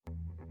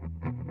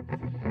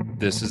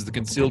This is the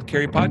Concealed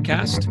Carry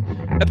Podcast,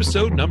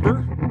 episode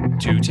number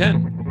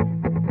 210.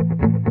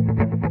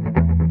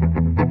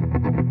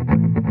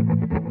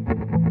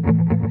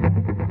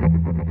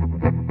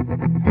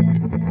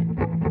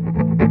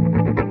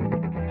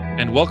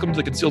 And welcome to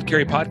the Concealed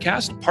Carry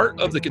Podcast,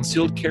 part of the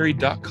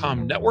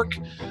concealedcarry.com network.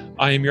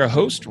 I am your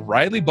host,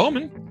 Riley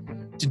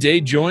Bowman. Today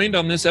joined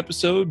on this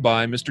episode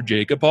by Mr.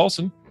 Jacob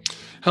Paulson.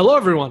 Hello,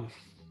 everyone.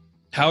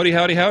 Howdy,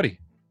 howdy, howdy.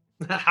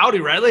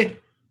 Howdy, Riley.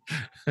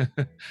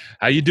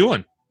 How you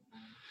doing?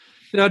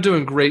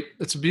 Doing great.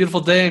 It's a beautiful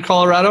day in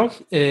Colorado,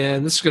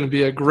 and this is going to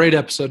be a great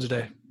episode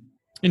today.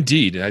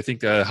 Indeed. I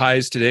think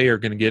highs today are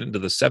going to get into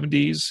the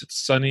 70s.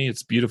 It's sunny.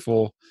 It's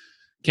beautiful.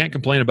 Can't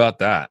complain about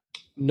that.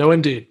 No,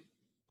 indeed.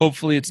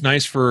 Hopefully it's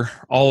nice for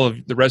all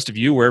of the rest of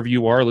you, wherever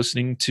you are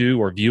listening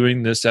to or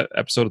viewing this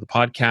episode of the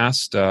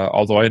podcast.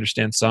 Although I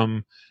understand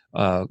some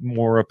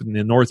more up in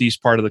the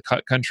northeast part of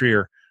the country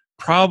are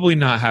probably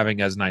not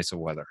having as nice of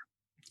weather.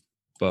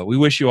 But we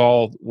wish you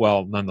all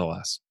well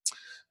nonetheless.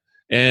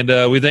 And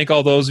we thank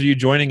all those of you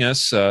joining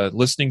us,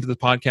 listening to the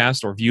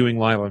podcast or viewing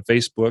live on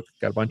Facebook.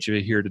 Got a bunch of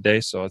you here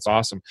today, so it's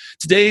awesome.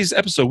 Today's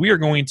episode, we are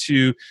going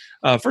to,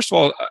 first of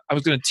all, I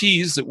was going to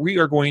tease that we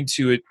are going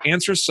to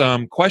answer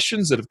some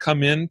questions that have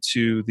come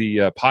into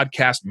the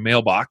podcast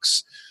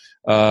mailbox.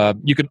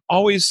 You can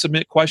always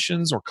submit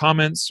questions or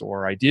comments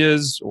or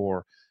ideas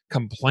or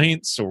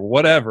complaints or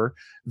whatever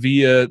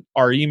via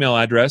our email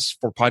address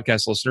for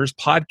podcast listeners,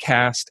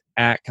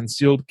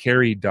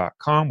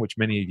 podcast@concealedcarry.com, which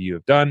many of you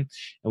have done.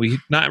 And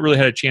we've not really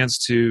had a chance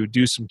to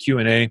do some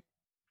Q&A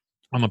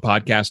on the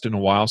podcast in a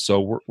while, so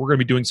we're going to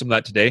be doing some of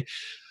that today.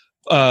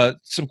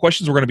 Some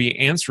questions we're going to be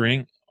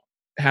answering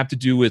have to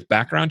do with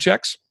background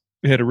checks.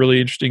 We had a really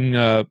interesting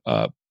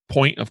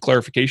point of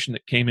clarification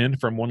that came in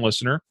from one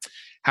listener.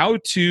 How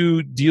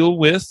to deal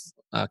with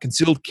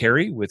concealed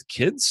carry with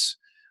kids.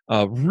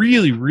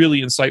 Really,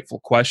 really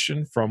insightful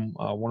question from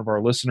one of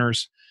our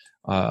listeners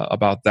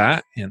about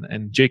that.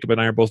 And Jacob and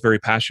I are both very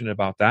passionate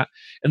about that.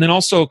 And then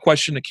also a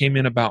question that came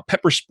in about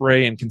pepper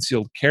spray and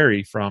concealed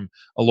carry from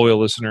a loyal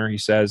listener. He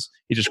says,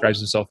 he describes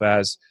himself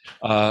as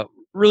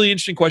really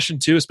interesting question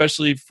too,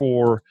 especially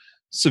for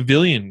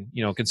civilian,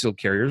 concealed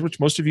carriers, which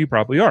most of you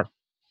probably are.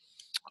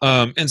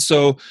 And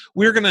so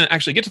we're going to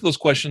actually get to those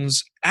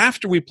questions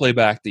after we play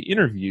back the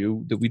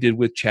interview that we did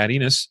with Chad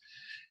Enos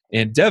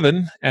and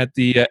Devin at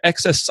the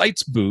XS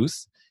Sights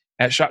booth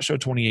at SHOT Show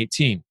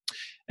 2018.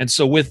 And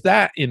so with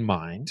that in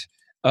mind,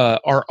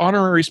 our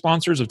honorary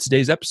sponsors of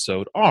today's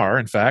episode are,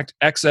 in fact,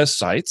 XS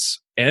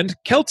Sights and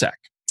Keltec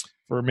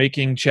for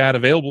making Chad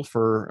available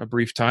for a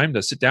brief time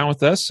to sit down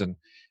with us and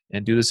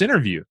do this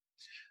interview.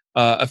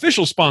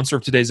 Official sponsor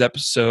of today's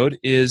episode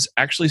is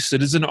actually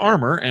Citizen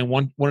Armor, and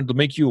wanted to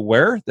make you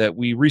aware that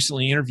we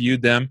recently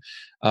interviewed them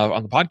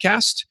on the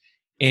podcast,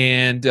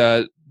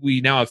 and we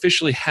now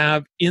officially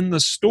have in the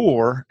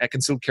store at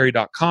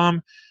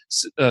concealedcarry.com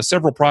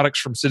several products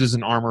from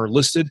Citizen Armor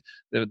listed.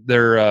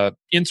 Their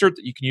insert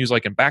that you can use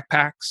like in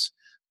backpacks,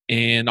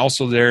 and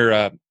also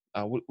their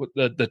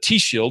the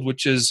T-Shield,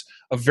 which is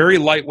a very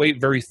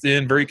lightweight, very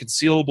thin, very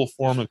concealable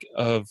form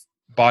of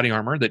body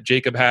armor that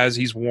Jacob has.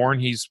 He's worn.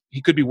 He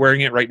could be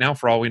wearing it right now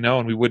for all we know,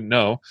 and we wouldn't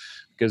know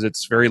because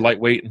it's very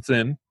lightweight and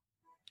thin.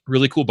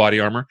 Really cool body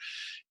armor.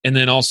 And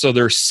then also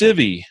their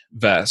Civi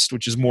vest,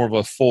 which is more of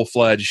a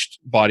full-fledged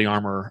body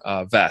armor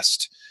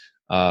vest.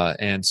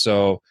 And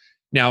so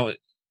now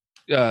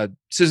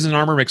Citizen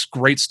Armor makes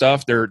great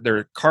stuff.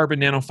 Their carbon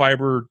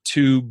nanofiber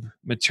tube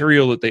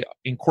material that they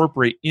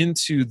incorporate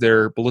into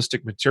their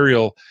ballistic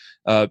material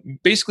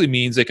basically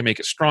means they can make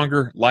it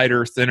stronger,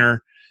 lighter,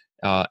 thinner,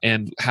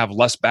 and have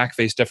less back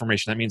face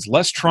deformation. That means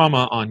less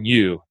trauma on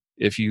you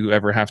if you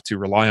ever have to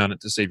rely on it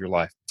to save your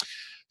life.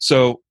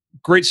 So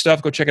great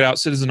stuff. Go check it out.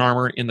 Citizen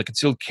Armor in the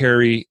Concealed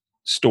Carry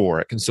store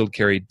at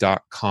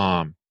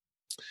concealedcarry.com.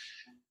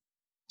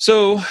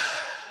 So,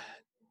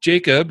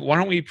 Jacob, why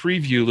don't we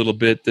preview a little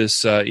bit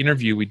this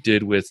interview we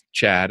did with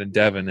Chad and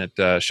Devin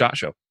at SHOT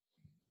Show?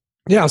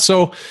 Yeah,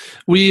 so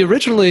we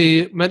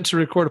originally meant to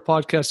record a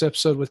podcast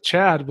episode with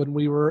Chad when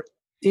we were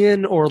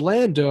in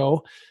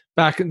Orlando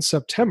back in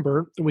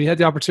September. We had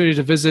the opportunity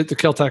to visit the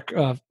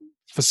Keltec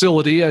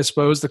facility, I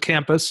suppose, the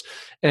campus,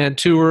 and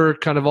tour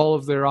kind of all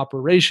of their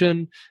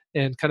operation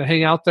and kind of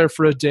hang out there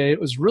for a day.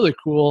 It was really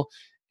cool.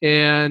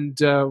 And,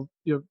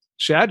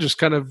 Chad just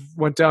kind of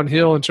went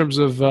downhill in terms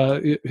of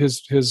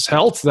his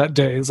health that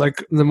day. It's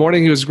like in the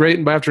morning he was great,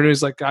 and by afternoon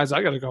he's like, guys,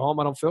 I got to go home.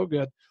 I don't feel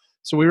good.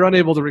 So we were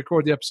unable to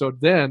record the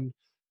episode then.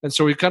 And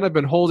so we've kind of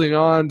been holding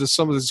on to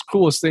some of the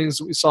coolest things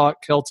that we saw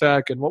at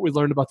Keltec and what we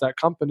learned about that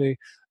company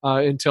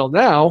until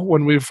now,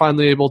 when we were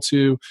finally able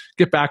to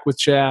get back with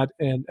Chad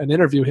and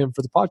interview him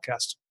for the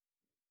podcast.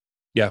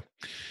 Yeah.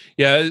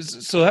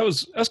 So that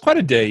was quite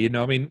a day.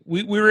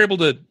 We were able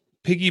to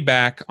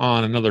piggyback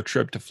on another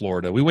trip to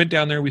Florida. We went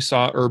down there. We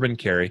saw Urban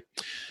Carry.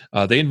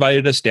 They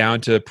invited us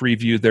down to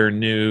preview their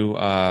new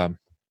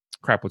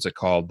what's it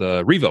called?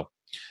 The Revo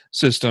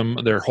system,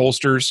 their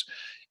holsters.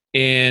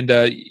 And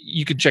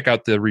you can check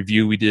out the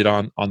review we did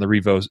on the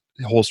Revo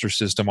holster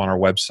system on our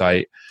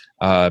website.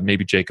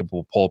 Maybe Jacob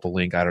will pull up a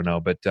link. I don't know.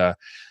 But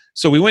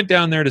so we went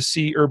down there to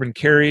see Urban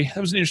Carry.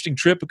 That was an interesting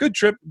trip. A good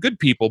trip. Good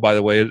people, by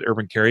the way, at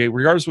Urban Carry.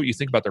 Regardless of what you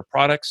think about their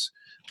products,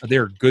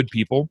 they're good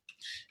people.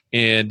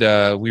 And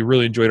we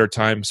really enjoyed our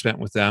time spent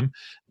with them.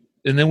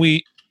 And then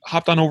we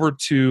hopped on over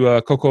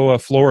to Cocoa,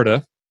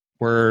 Florida,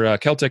 where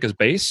Kel-Tec is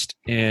based,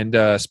 and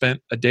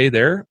spent a day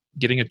there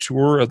getting a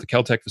tour of the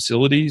Kel-Tec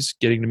facilities,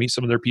 getting to meet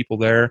some of their people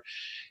there.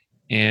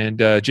 And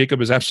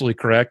Jacob is absolutely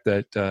correct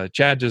that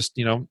Chad just,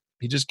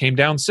 he just came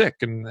down sick.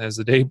 And as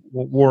the day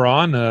wore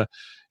on,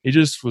 he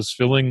just was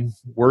feeling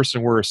worse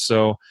and worse.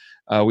 So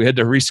we had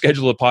to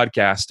reschedule a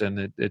podcast,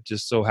 and it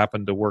just so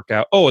happened to work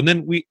out. Oh, and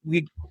then we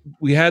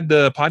had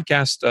the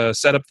podcast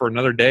set up for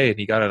another day, and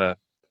he got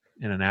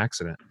in an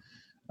accident.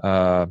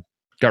 Got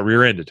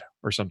rear-ended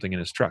or something in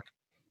his truck.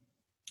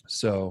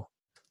 So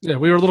yeah,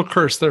 we were a little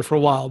cursed there for a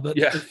while, but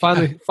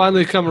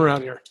finally come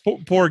around here.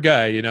 Poor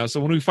guy, So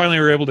when we finally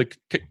were able to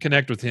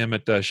connect with him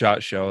at the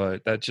SHOT Show,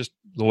 that's just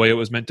the way it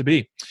was meant to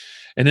be.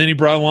 And then he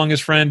brought along his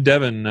friend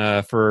Devin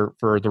for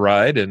the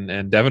ride,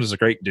 and Devin is a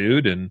great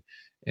dude,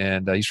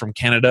 and he's from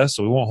Canada,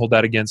 so we won't hold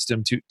that against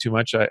him too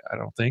much, I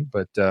don't think.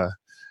 But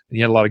he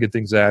had a lot of good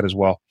things to add as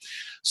well.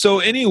 So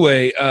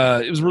anyway,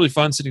 it was really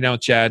fun sitting down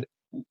with Chad.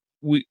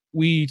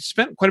 We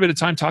spent quite a bit of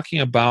time talking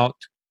about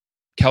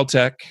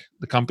Kel-Tec,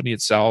 the company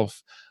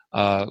itself,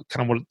 kind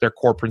of what their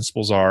core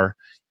principles are.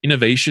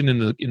 Innovation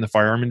in the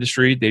firearm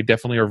industry. They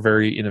definitely are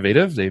very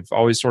innovative. They've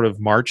always sort of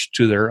marched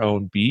to their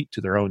own beat,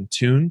 to their own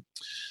tune.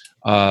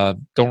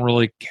 Don't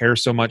really care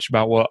so much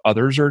about what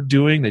others are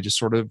doing. They just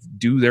sort of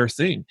do their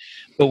thing.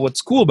 But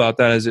what's cool about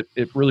that is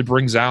it really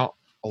brings out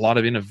a lot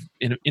of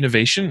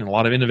innovation and a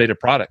lot of innovative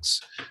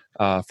products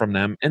from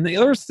them. And the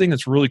other thing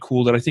that's really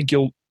cool that I think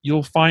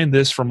you'll find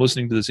this from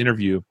listening to this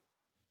interview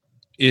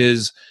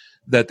is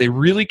that they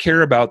really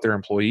care about their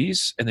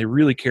employees, and they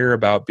really care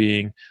about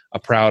being a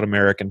proud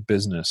American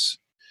business.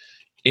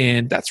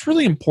 And that's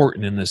really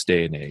important in this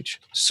day and age.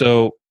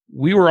 So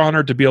we were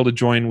honored to be able to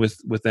join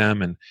with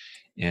them,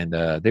 and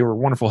they were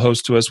wonderful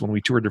hosts to us when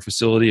we toured their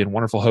facility, and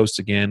wonderful hosts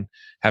again,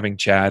 having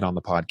Chad on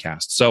the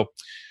podcast. So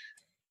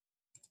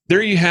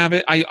there you have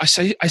it. I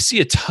see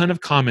a ton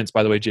of comments,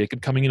 by the way,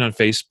 Jacob, coming in on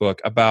Facebook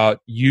about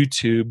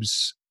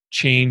YouTube's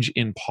change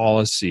in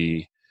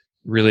policy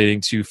relating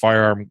to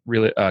firearm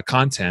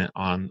content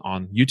on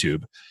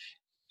YouTube.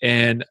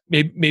 And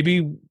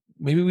maybe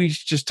we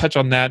should just touch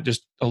on that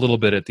just a little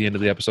bit at the end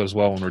of the episode as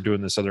well when we're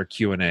doing this other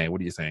Q&A. What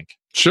do you think?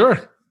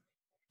 Sure.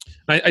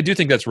 I do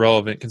think that's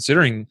relevant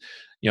considering,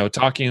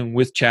 talking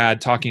with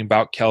Chad, talking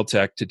about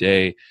Kel-Tec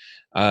today.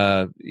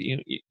 I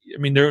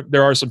mean,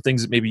 there are some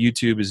things that maybe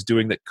YouTube is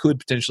doing that could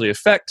potentially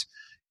affect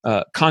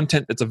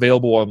content that's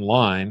available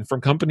online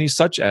from companies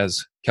such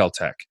as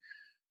Kel-Tec.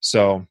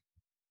 So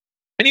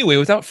anyway,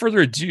 without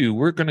further ado,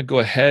 we're going to go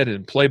ahead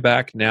and play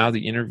back now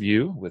the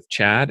interview with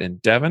Chad and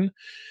Devin.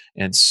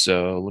 And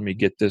so let me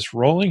get this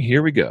rolling.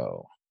 Here we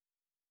go.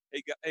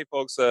 Hey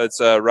folks,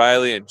 it's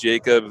Riley and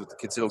Jacob of the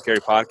Concealed Carry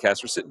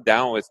Podcast. We're sitting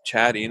down with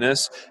Chad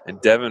Enos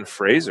and Devin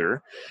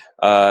Fraser.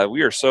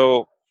 We're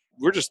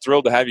just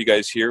thrilled to have you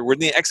guys here. We're in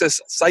the XS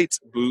Sights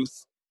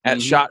booth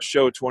at SHOT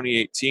Show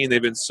 2018.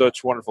 They've been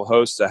such wonderful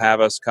hosts to have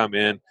us come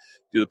in,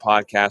 do the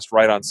podcast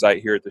right on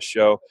site here at the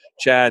show.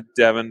 Chad,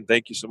 Devin,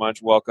 thank you so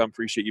much. Welcome.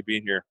 Appreciate you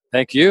being here.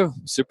 Thank you.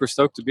 Super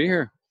stoked to be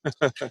here.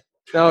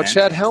 Now,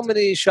 Chad, how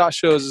many SHOT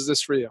Shows is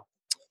this for you?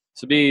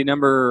 This will be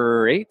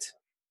number 8,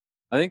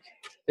 I think.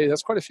 Hey,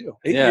 that's quite a few.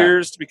 8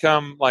 years to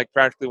become like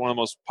practically one of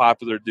the most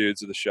popular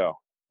dudes of the show.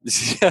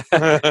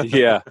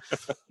 Yeah.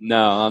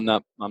 No, I'm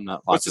not popular.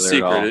 What's the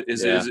secret?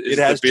 Is it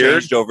has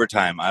changed over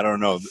time. I don't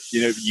know.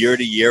 Year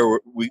to year,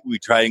 we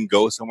try and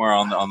go somewhere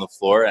on the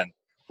floor, and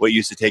what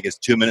used to take us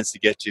 2 minutes to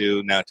get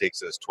to now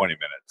takes us 20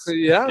 minutes.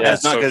 Yeah,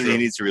 it's not because he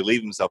needs to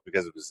relieve himself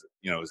because of his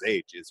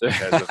age. It's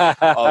because of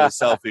all the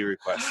selfie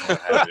requests. And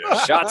what have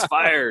you. Shots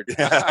fired.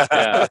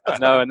 Yeah.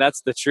 No, and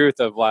that's the truth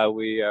of why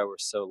we were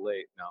so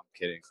late. No, I'm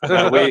kidding.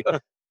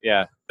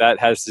 That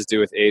has to do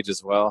with age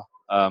as well.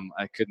 I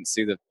didn't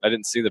see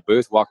the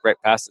booth. Walked right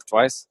past it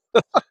twice,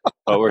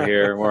 but we're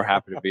here and we're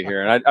happy to be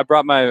here. And I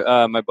brought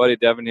my buddy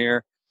Devin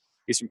here.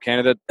 He's from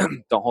Canada.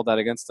 Don't hold that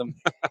against him.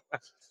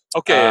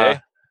 Okay.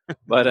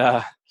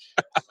 But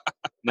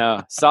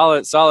no,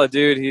 solid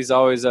dude. He's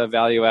always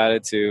value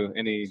added to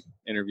any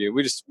interview.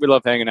 We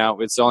love hanging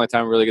out. It's the only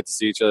time we really get to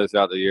see each other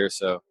throughout the year.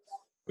 So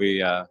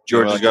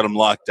George has got him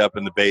locked up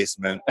in the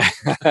basement.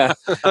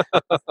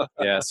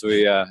 Yeah. So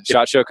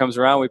SHOT Show comes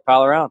around, we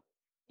pile around.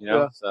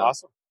 So.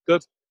 Awesome.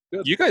 Good.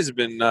 You guys have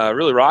been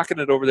really rocking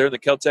it over there in the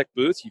Kel-Tec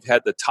booth. You've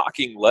had the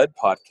Talking Lead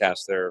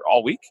podcast there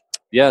all week.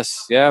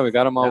 Yes. Yeah, we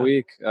got them all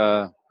week.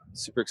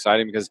 Super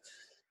exciting because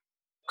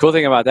cool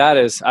thing about that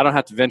is I don't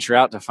have to venture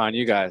out to find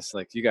you guys.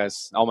 Like you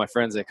guys, all my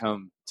friends, they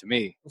come to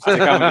me to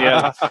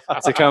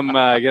come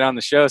get on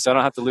the show. So I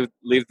don't have to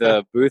leave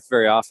the booth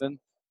very often,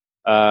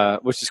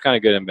 which is kind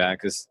of good and bad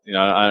because,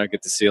 I don't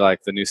get to see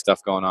like the new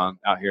stuff going on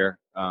out here.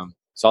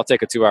 So I'll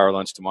take a 2-hour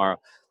lunch tomorrow.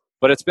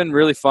 but it's been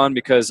really fun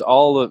because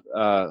all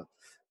of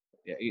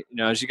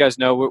as you guys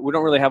know, we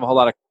don't really have a whole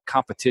lot of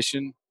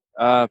competition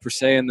per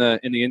se in the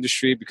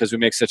industry because we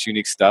make such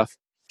unique stuff.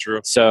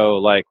 True. So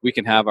like we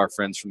can have our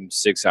friends from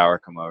Sig Sauer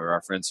come over,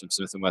 our friends from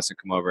Smith & Wesson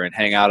come over and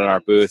hang out at our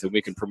booth, and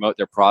we can promote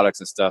their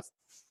products and stuff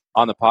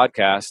on the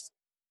podcast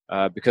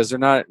because they're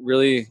not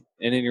really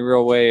in any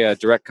real way a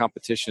direct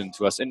competition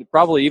to us. And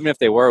probably even if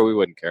they were, we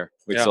wouldn't care.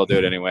 We'd still do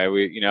it anyway.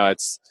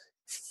 It's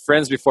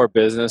friends before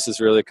business is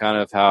really kind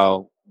of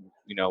how,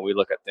 we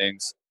look at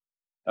things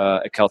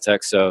at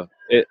Kel-Tec. So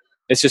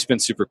it's just been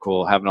super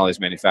cool having all these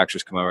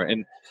manufacturers come over.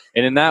 And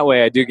in that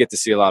way, I do get to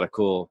see a lot of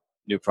cool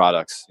new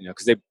products,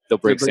 because they'll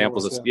bring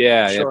samples of,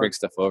 they bring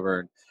stuff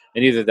over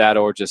and either that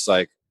or just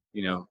like,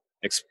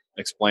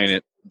 explain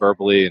it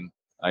verbally, and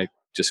I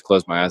just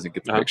close my eyes and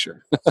get the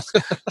picture.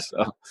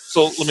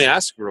 So let me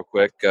ask you real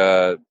quick.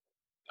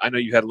 I know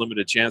you had a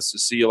limited chance to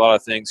see a lot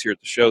of things here at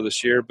the show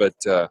this year, but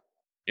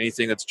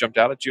anything that's jumped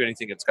out at you?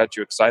 Anything that's got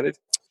you excited?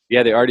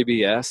 Yeah, the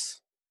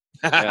RDBS.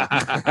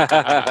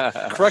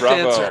 Yeah. Correct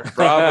answer.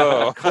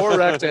 Bravo.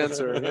 Correct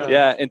answer.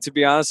 Yeah, and to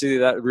be honest with you,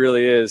 that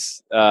really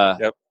is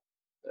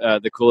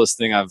the coolest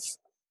thing I've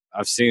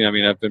seen. I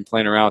mean, I've been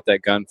playing around with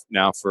that gun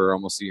now for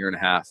almost a year and a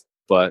half,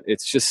 but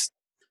it's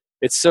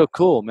so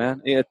cool,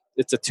 man.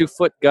 It's a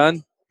 2-foot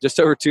gun, just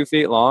over 2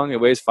 feet long. It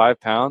weighs 5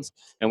 pounds,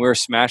 and we were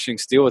smashing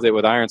steel with it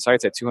with iron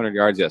sights at 200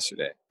 yards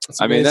yesterday.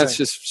 I mean, that's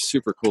just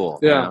super cool.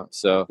 Yeah.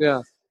 So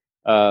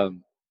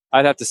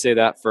I'd have to say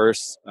that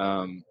first.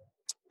 Now,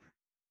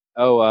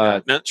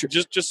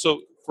 just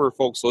so for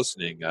folks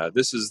listening,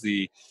 this is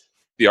the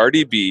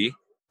RDB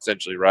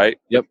essentially, right?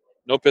 Yep.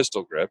 No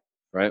pistol grip.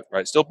 Right.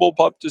 Still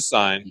bullpup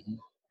design.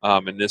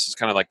 Mm-hmm. And this is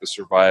kind of like the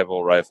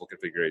survival rifle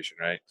configuration,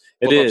 right?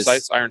 It is.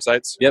 Sights, iron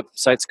sights. Yep.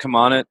 Sights come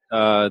on it.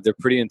 They're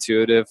pretty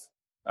intuitive,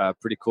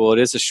 pretty cool. It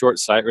is a short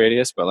sight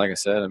radius, but like I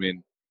said, I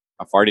mean,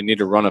 I've already need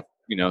to run a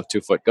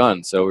 2-foot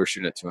gun, so we're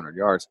shooting at 200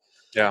 yards.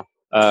 Yeah.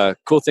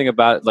 Cool thing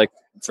about it, like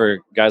for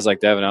guys like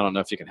Devin, I don't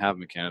know if you can have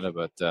them in Canada,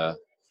 but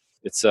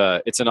it's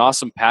an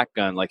awesome pack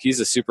gun. Like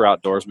he's a super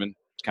outdoorsman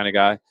kind of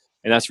guy,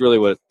 and that's really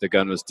what the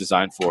gun was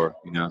designed for.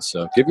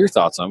 So give your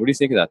thoughts on. What do you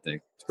think of that thing?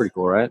 It's pretty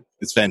cool, right?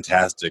 It's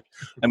fantastic.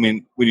 I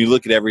mean, when you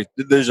look at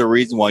there's a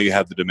reason why you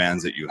have the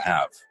demands that you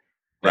have,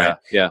 right?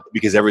 Yeah.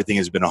 Because everything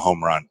has been a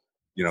home run,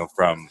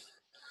 from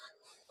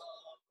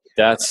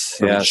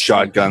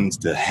shotguns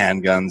to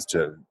handguns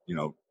to,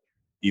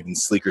 even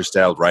sleeker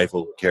styled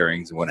rifle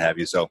carryings and what have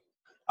you. So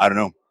I don't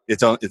know.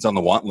 It's on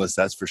the want list,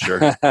 that's for sure.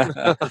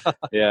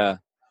 Yeah.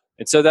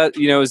 And so that,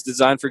 is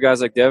designed for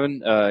guys like Devin,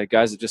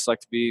 guys that just like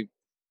to be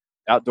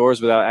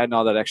outdoors without adding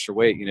all that extra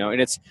weight,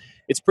 and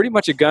it's pretty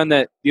much a gun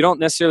that you don't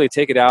necessarily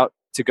take it out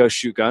to go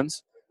shoot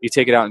guns. You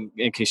take it out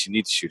in case you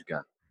need to shoot a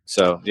gun.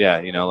 So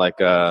yeah,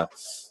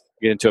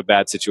 get into a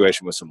bad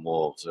situation with some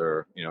wolves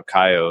or,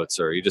 coyotes,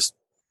 or you just,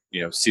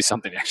 see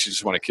something you actually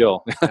just want to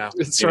kill.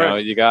 Yeah.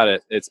 You got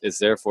it. It's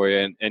there for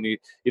you. And you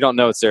don't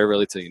know it's there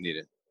really till you need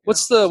it.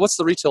 What's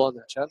the retail on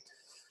that, Chad?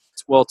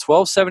 Well,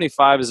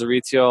 $12.75 is the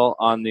retail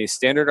on the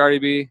standard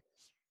RDB,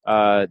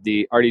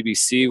 the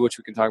RDBC, which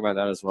we can talk about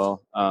that as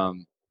well.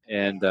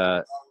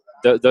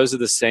 Those are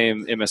the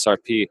same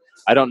MSRP.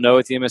 I don't know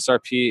what the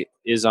MSRP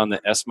is on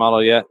the S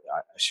model yet. I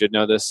should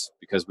know this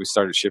because we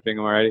started shipping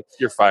them already.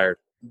 You're fired.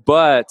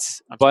 But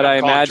I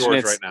imagine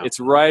George it's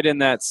right in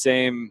that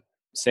same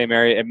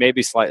area. It may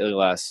be slightly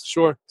less.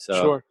 Sure.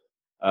 So,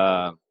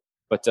 and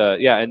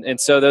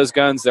so those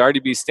guns, the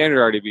RDB,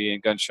 standard RDB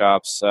in gun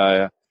shops,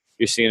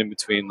 you're seeing them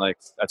between,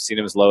 I've seen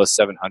them as low as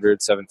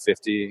 700,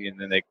 750, and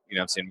then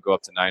I've seen them go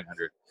up to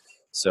 900.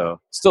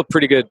 So still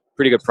pretty good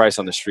price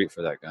on the street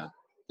for that gun.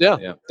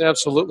 Yeah.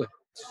 Absolutely.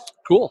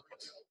 Cool.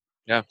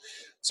 Yeah.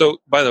 So,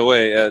 by the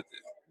way,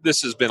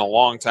 this has been a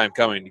long time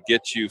coming to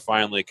get you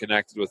finally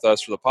connected with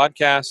us for the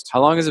podcast.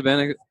 How long has it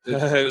been?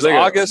 It was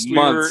August. We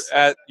were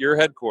at your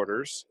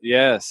headquarters.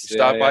 Yes. We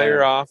stopped by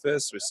your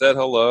office. We said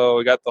hello.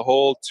 We got the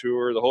whole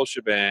tour, the whole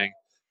shebang.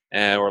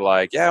 And we're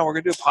like, yeah, we're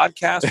going to do a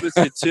podcast with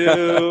you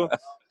too.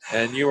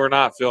 And you were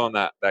not feeling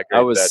that great.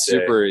 I was that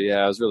day.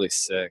 I was really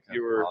sick.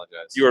 You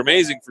were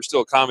amazing for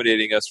still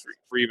accommodating us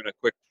for even a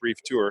quick, brief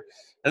tour.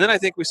 And then I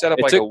think we set up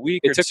a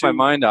week or two. It took my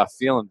mind off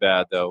feeling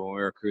bad, though, when we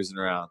were cruising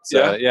around.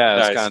 So, it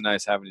was kind of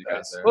nice having you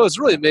guys there. Well, it was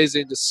really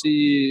amazing to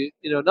see,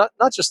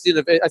 not just the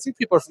innovation. I think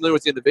people are familiar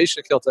with the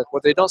innovation of Kel-Tec.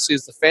 What they don't see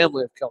is the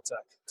family of Kel-Tec.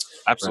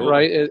 Absolutely.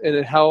 Right?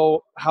 And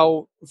how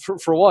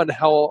for one,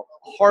 how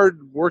hard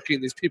working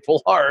these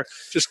people are,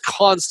 just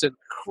constant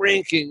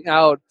cranking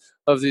out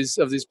of these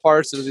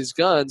parts and of these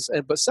guns,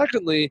 but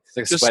secondly,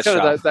 like just kind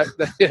of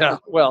that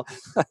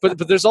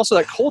but there's also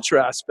that culture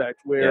aspect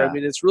where I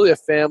mean it's really a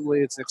family,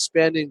 it's an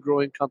expanding,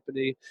 growing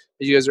company.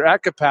 You guys are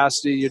at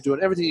capacity, you're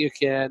doing everything you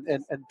can,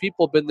 and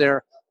people have been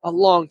there a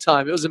long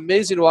time. It was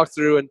amazing to walk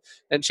through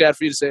and chat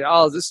for you to say,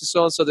 oh, this is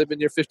so and so, they've been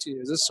here 15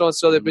 years. This is so and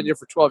so, they've been here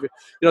for 12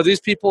 years.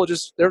 These people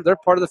just they're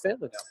part of the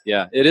family now.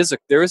 Yeah,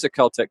 there is a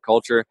Kel-Tec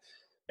culture.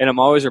 And I'm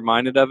always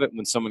reminded of it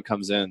when someone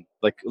comes in,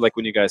 like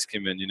when you guys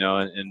came in,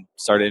 and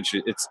started.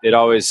 It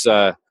always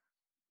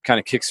kind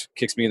of kicks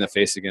me in the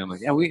face again. I'm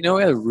like, yeah, we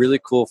have a really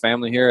cool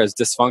family here, as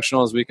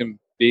dysfunctional as we can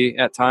be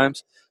at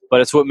times,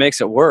 but it's what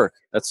makes it work.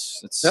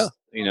 It's it's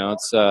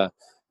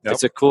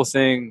a cool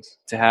thing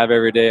to have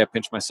every day. I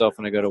pinch myself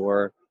when I go to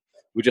work.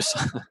 We just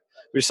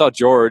saw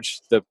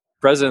George, the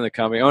president of the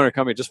company, owner of the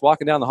company, just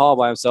walking down the hall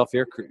by himself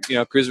here,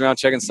 cruising around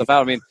checking stuff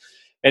out. I mean,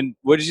 and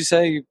what did you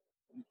say,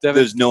 Devin?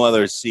 There's no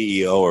other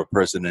CEO or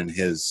person in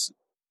his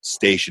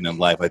station in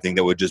life, I think,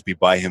 that would just be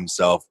by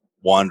himself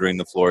wandering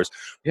the floors.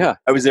 Yeah.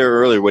 I was there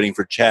earlier waiting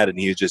for Chad, and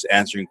he was just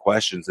answering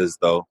questions as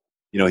though,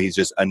 he's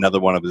just another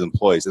one of his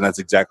employees. And that's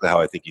exactly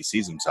how I think he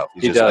sees himself.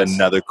 He's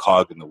another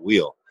cog in the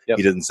wheel. Yep.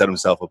 He doesn't set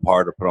himself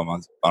apart or put him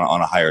on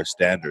a higher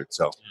standard.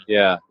 So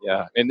yeah.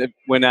 And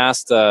when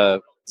asked,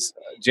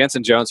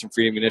 Jansen Jones from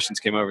Freedom Munitions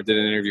came over, did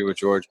an interview with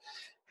George,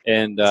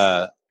 and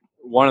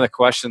one of the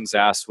questions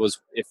asked was,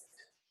 if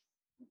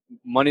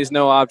money's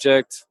no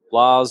object,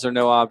 laws are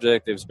no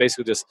object, it was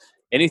basically just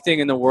anything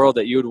in the world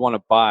that you would want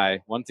to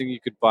buy, one thing you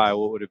could buy,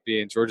 what would it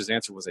be? And George's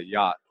answer was a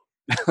yacht.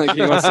 Like,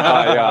 he wants to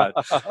buy a yacht.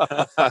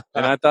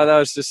 And I thought that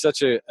was just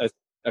such a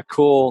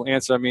cool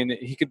answer. I mean,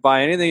 he could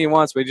buy anything he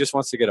wants, but he just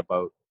wants to get a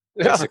boat,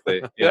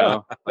 basically. You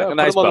know, like a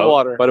nice boat,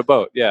 water. But a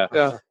boat, yeah.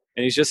 Yeah.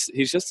 And he's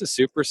just a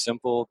super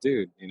simple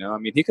dude, I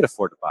mean, he could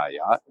afford to buy a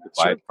yacht. He could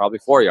buy probably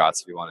 4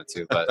 yachts if he wanted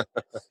to, but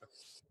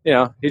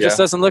he just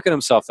doesn't look at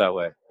himself that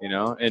way,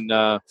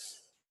 And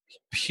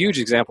huge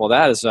example of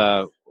that is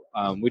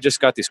we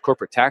just got these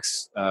corporate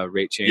tax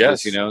rate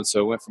changes, and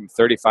so it went from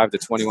 35 to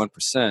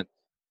 21%.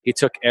 He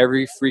took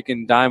every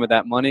freaking dime of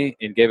that money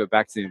and gave it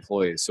back to the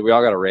employees. So we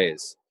all got a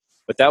raise,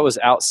 but that was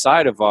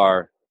outside of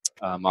our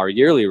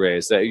yearly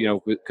raise.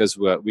 That because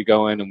we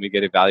go in and we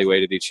get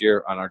evaluated each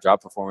year on our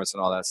job performance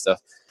and all that stuff,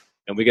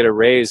 and we get a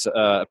raise,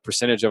 a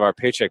percentage of our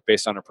paycheck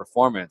based on our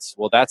performance.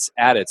 Well, that's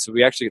added, so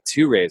we actually get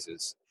 2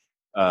 raises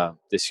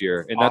this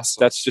year, and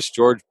that's just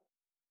George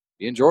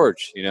being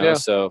George,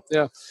 So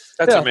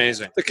that's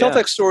amazing. The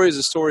Kel-Tec story is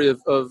a story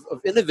of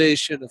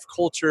innovation, of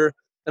culture,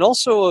 and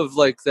also of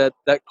like that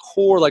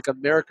core like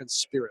American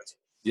spirit.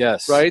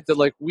 Yes. Right? That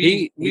like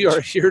we are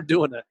here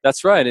doing it.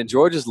 That's right. And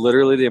George is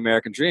literally the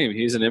American dream.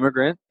 He's an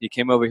immigrant. He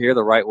came over here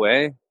the right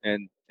way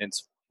and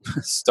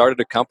started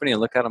a company,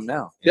 and look at him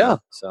now. Yeah.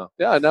 So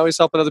now he's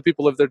helping other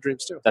people live their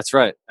dreams too. That's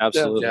right.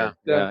 Absolutely.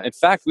 Yeah. In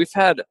fact, we've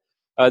had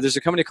there's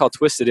a company called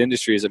Twisted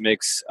Industries that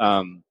makes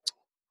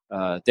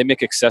they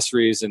make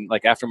accessories and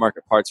like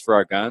aftermarket parts for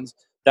our guns.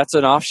 That's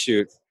an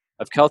offshoot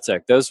of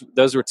Kel-Tec. Those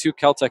were 2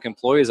 Kel-Tec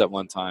employees at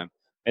one time,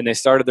 and they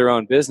started their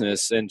own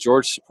business, and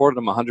George supported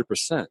them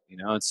 100%,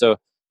 and so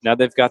now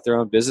they've got their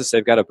own business.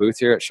 They've got a booth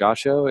here at SHOT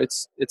Show.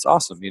 It's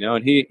awesome,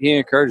 and he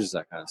encourages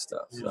that kind of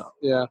stuff. So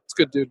yeah, it's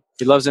good, dude.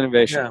 He loves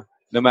innovation,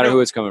 no matter who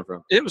it's coming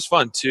from. It was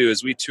fun too,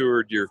 as we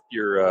toured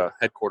your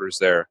headquarters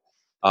there,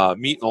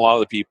 meeting a lot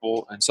of the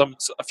people, and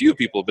a few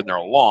people have been there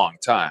a long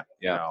time.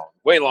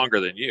 Way longer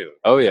than you.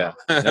 Oh yeah,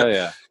 oh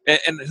yeah.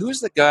 And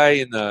who's the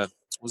guy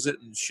was it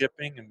in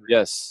shipping? And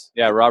yes,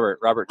 yeah, Robert.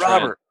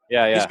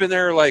 Yeah. He's been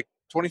there like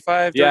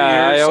 25, 30 years.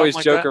 I always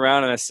like joke that.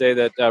 around and I say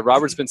that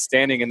Robert's been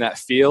standing in that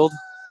field.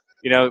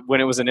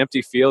 When it was an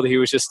empty field, he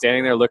was just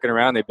standing there looking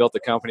around. They built the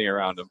company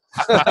around him.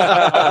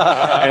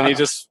 And he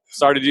just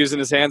started using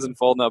his hands and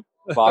folding up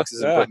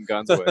boxes and putting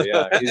guns away.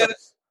 Yeah.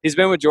 He's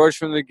been with George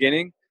from the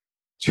beginning.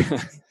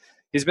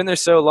 He's been there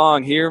so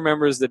long, he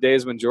remembers the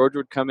days when George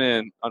would come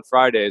in on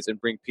Fridays and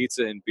bring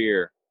pizza and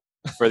beer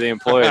for the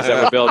employees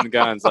that were building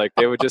guns. Like,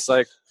 they would just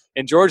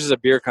and George is a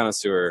beer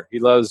connoisseur. He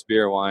loves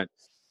beer, wine.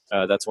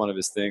 That's one of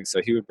his things.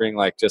 So he would bring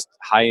like just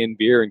high-end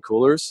beer in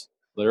coolers,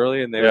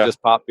 literally, and they would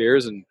just pop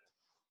beers and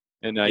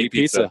eat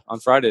pizza on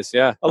Fridays.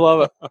 Yeah, I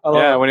love it.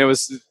 When there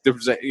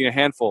was a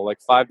handful,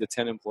 like 5 to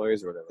 10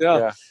 employees or whatever.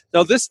 Yeah.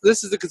 Now this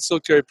is the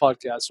Concealed Carry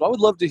podcast, so I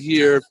would love to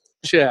hear,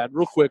 Chad,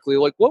 real quickly,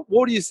 like what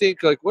do you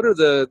think? Like, what are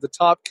the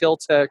top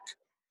Kel-Tec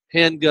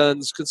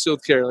handguns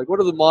concealed carry? Like, what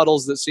are the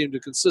models that seem to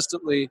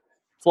consistently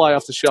fly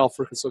off the shelf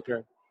for concealed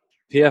carry?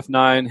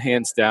 PF9,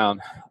 hands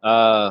down.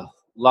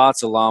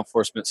 Lots of law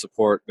enforcement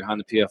support behind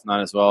the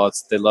PF9 as well.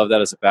 They love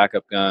that as a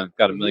backup gun.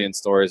 Got a million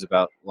stories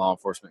about law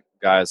enforcement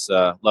guys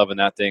loving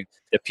that thing.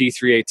 The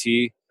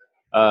P3AT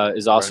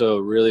is also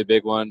a really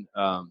big one.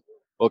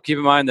 Well, keep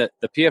in mind that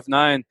the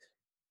PF9,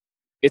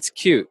 it's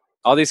cute.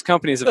 All these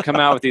companies have come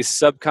out with these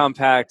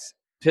subcompact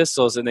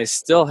pistols, and they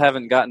still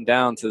haven't gotten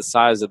down to the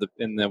size of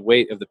the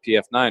weight of the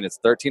PF9. It's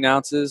 13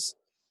 ounces,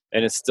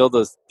 and it's still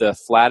the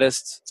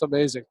flattest. It's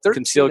amazing.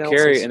 Concealed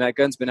carry, and that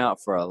gun's been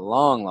out for a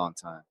long, long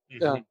time.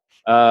 Yeah.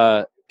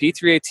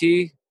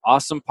 P3AT,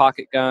 awesome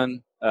pocket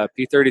gun.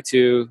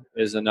 P32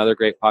 is another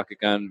great pocket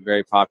gun,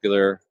 very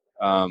popular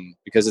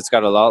because it's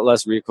got a lot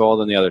less recoil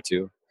than the other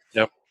 2.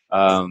 Yep.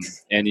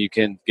 And you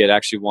can get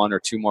actually 1 or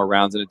 2 more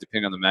rounds in it,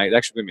 depending on the mag.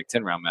 Actually, we make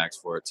 10-round mags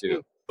for it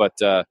too. But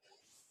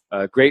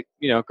great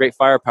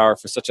firepower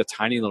for such a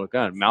tiny little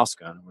gun, mouse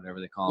gun, whatever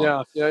they call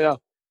it. Yeah.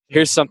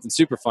 Here's something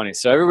super funny.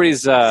 So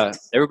everybody's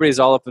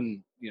all up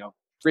and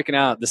freaking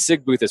out. The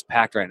SIG booth is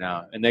packed right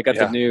now, and they got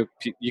the new.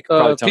 You can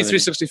probably tell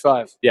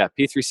P365. Yeah,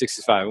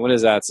 P365. And what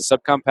is that? It's a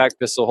subcompact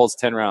pistol, holds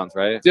 10 rounds,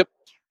 right? Yep.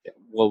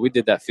 Well, we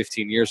did that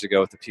 15 years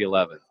ago with the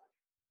P11.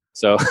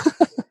 So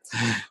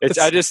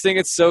I just think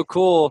it's so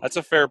cool. That's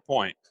a fair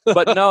point.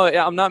 But no,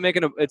 I'm not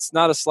making it's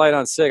not a slight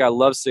on SIG. I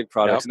love SIG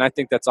products, and I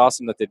think that's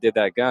awesome that they did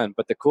that gun.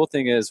 But the cool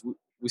thing is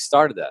we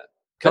started that.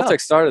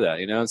 Keltec started that,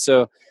 and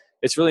so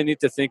it's really neat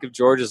to think of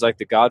George as like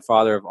the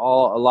godfather of a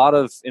lot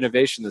of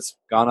innovation that's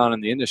gone on in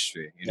the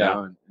industry, you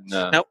know. And,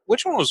 now,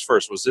 which one was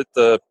first? Was it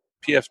the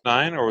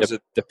PF9 or was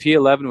it the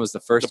P11 was the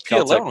first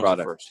Keltec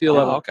product? P11.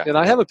 Oh, okay. And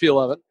I have a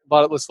P11.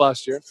 Bought it this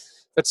last year.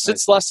 But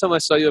since last time I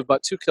saw you, I've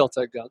bought 2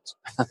 Keltec guns.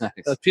 Nice.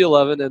 The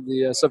P11 and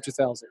the Sub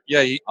 2000.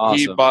 Yeah, he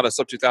bought a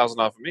Sub 2000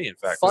 off of me, in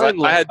fact. I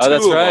had 2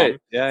 that's of right. them.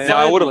 Yeah. Now,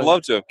 I would have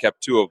loved to have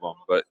kept 2 of them,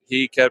 but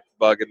he kept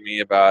bugging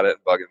me about it.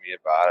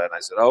 And I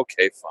said,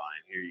 okay, fine,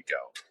 here you go.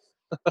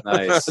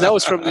 Nice. And that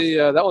was from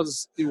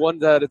you won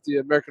that at the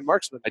American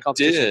Marksman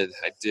competition.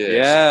 I did.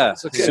 Yeah.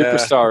 Okay.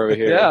 Superstar over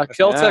here. Yeah,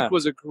 Keltec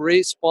was a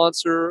great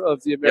sponsor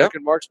of the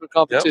American Marksman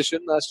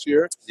competition last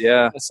year.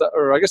 Yeah.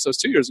 Or I guess it was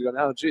 2 years ago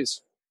now.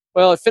 Geez.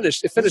 Well, it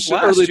finished in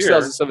early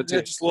 2017.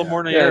 Yeah, just a little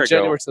more than a year ago.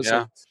 January 2017.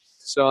 Yeah.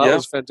 So that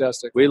was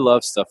fantastic. We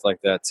love stuff like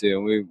that too,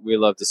 and we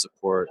love to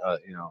support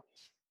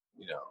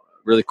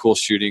really cool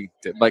shooting.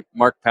 Like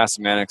Mark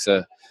Pasamanic's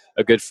a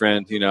good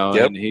friend, and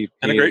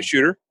a great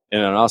shooter.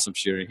 And an awesome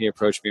shooter. He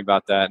approached me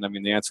about that, and I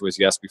mean the answer was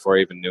yes before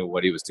I even knew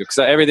what he was doing, because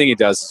everything he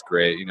does is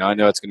great. I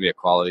know it's going to be a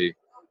quality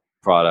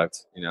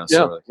product.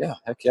 So we're like,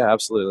 heck yeah,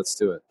 absolutely, let's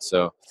do it.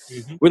 So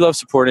we love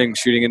supporting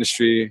shooting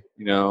industry.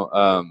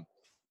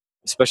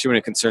 Especially when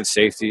it concerns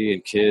safety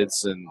and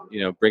kids, and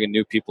bringing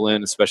new people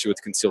in, especially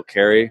with concealed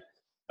carry.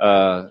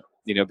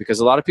 Because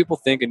a lot of people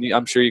think, and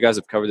I'm sure you guys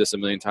have covered this a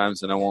million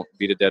times, and I won't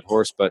beat a dead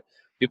horse, but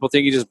people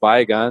think you just buy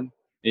a gun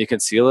and you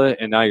conceal it,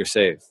 and now you're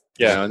safe.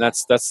 Yeah, and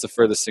that's the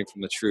furthest thing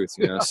from the truth.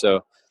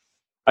 So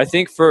I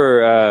think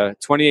for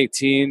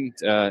 2018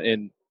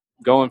 and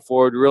going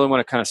forward, we really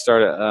want to kind of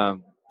start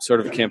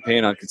sort of a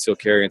campaign on concealed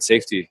carry and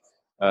safety.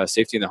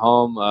 Safety in the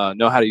home,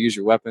 know how to use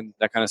your weapon,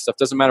 that kind of stuff.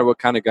 Doesn't matter what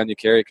kind of gun you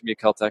carry. It can be a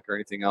Keltec or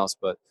anything else,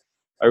 but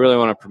I really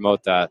want to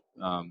promote that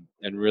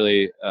and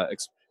really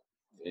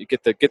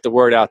get the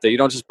word out that you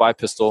don't just buy a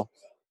pistol,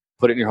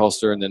 put it in your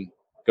holster, and then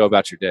go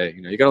about your day.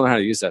 You got to learn how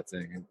to use that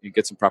thing and you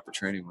get some proper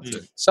training with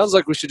it. Sounds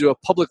like we should do a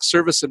public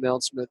service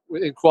announcement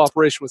in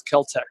cooperation with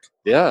Keltec.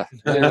 Yeah.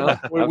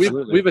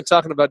 We've been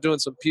talking about doing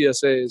some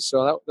PSAs,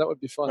 so that would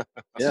be fun.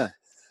 Yeah.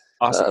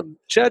 Awesome.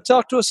 Chad,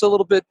 talk to us a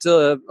little bit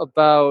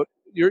about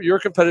you're a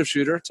competitive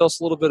shooter. Tell us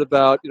a little bit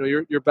about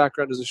your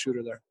background as a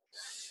shooter there.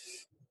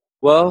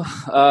 Well,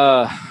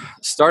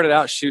 started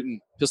out shooting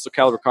pistol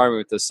caliber carbine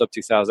with the Sub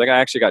 2000. I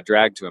actually got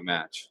dragged to a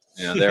match.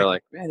 They're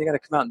like, man, you got to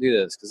come out and do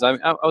this, because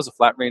I was a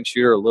flat range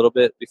shooter a little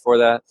bit before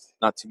that,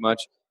 not too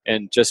much,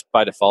 and just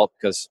by default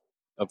because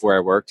of where I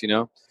worked.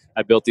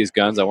 I built these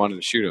guns. I wanted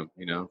to shoot them.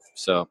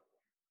 So.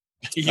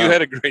 You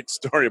had a great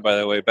story, by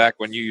the way, back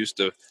when you used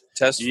to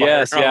test fire.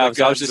 Yes, I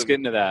was just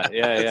getting to that.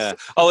 Yeah.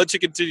 I'll let you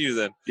continue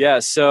then. Yeah,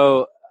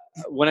 so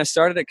when I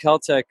started at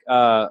Keltec,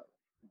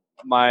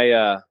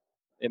 my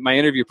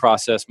interview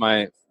process,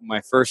 my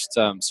first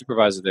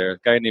supervisor there, a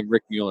guy named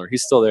Rick Mueller,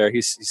 he's still there.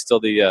 He's still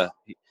the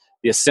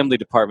assembly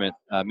department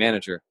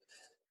manager.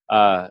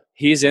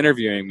 He's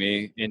interviewing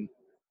me, and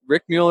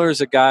Rick Mueller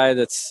is a guy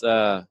that's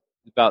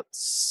about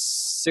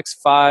 6'5",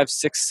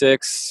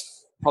 6'6",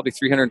 probably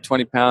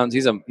 320 pounds.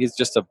 He's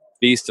just a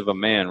beast of a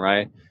man,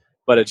 right?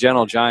 But a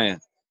gentle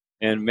giant,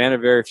 and man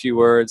of very few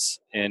words.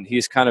 And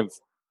he's kind of,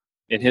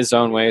 in his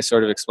own way,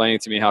 sort of explaining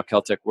to me how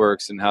Keltec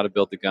works and how to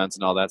build the guns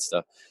and all that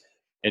stuff.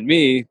 And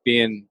me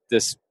being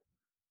this,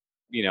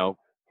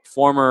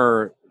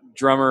 former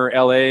drummer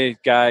LA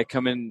guy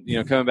coming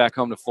back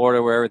home to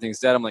Florida where everything's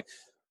dead.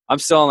 I'm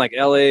still in like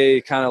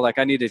LA, kind of like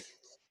I need to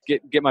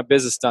get my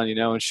business done,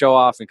 and show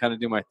off and kind of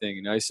do my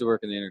thing. I used to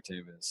work in the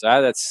entertainment business, so I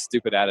had that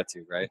stupid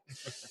attitude, right?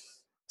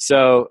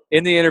 So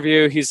in the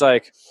interview, he's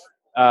like,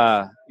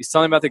 he's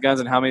telling me about the guns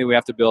and how many we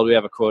have to build. We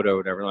have a quota or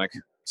whatever. I'm like,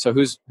 so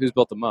who's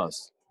built the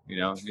most?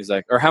 He's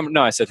like, or how?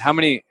 No, I said, how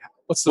many?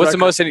 What's the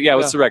most? Yeah,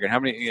 what's the record? How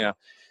many?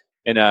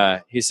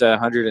 And he said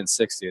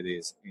 160 of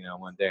these,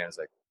 one day. I was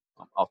like,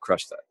 I'll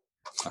crush that.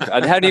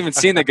 I hadn't even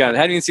seen the gun. I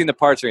hadn't even seen the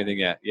parts or anything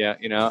yet. Yeah,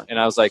 and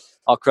I was like,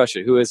 I'll crush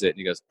it. Who is it? And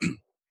he goes,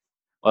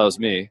 well, it was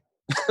me.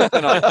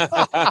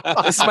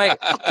 This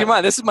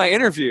is my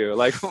interview,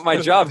 like my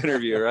job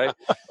interview, right?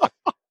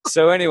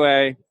 So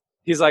anyway,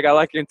 he's like, I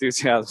like your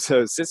enthusiasm.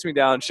 So sits me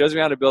down, shows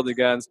me how to build the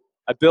guns.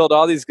 I build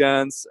all these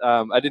guns.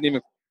 I didn't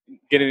even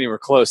get anywhere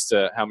close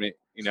to how many,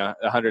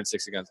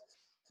 160 guns.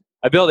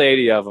 I built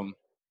 80 of them.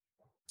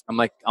 I'm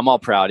like, I'm all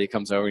proud. He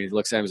comes over and he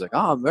looks at me. He's like,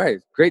 oh, right,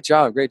 great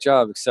job.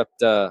 Except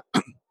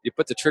you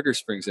put the trigger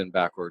springs in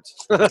backwards.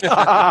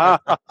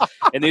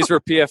 And these were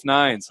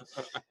PF9s.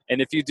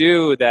 And if you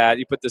do that,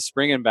 you put the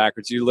spring in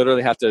backwards, you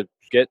literally have to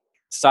get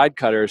side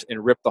cutters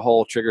and rip the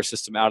whole trigger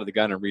system out of the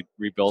gun and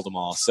rebuild them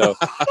all. So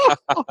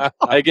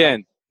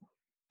again,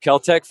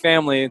 Kel-Tec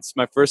family, it's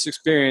my first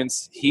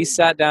experience. He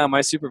sat down,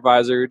 my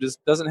supervisor, who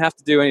just doesn't have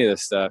to do any of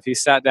this stuff. He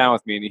sat down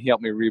with me and he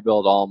helped me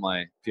rebuild all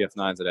my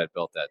PF9s that I had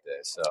built that day.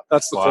 So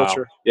that's the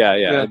culture. Yeah.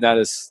 And that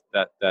is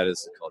the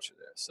culture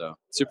there. So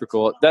super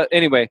cool.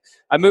 Anyway,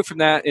 I moved from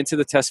that into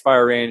the test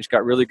fire range,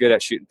 got really good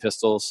at shooting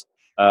pistols.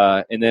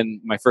 And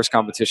then my first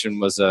competition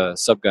was a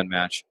subgun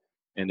match.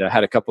 And I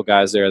had a couple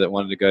guys there that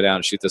wanted to go down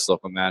and shoot this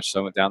local match. So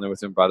I went down there with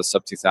them, brought a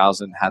sub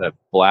 2000, had a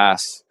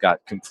blast,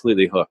 got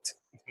completely hooked.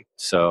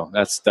 So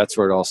that's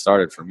where it all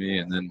started for me.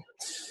 And then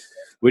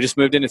we just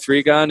moved into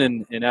 3-gun.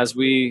 And as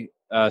we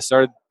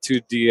started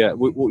to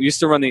we used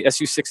to run the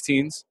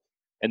SU-16s.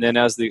 And then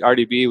as the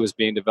RDB was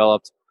being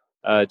developed,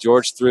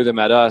 George threw them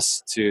at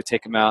us to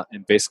take them out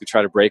and basically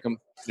try to break them.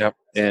 Yep.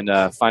 And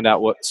find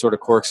out what sort of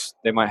quirks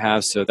they might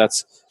have. So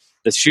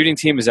the shooting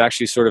team is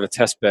actually sort of a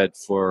test bed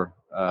for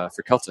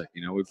Kel-Tec.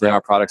 You know, we bring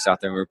our products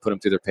out there and we put them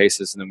through their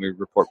paces, and then we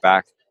report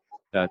back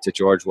to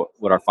George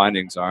what our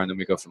findings are, and then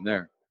we go from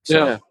there.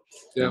 So,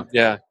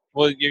 yeah.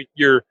 Well,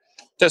 you're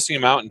testing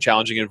them out in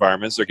challenging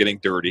environments. They're getting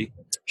dirty,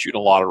 shooting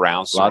a lot of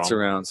rounds. Lots of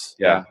rounds.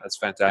 Yeah, that's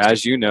fantastic.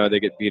 As you know,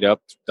 they get beat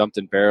up, dumped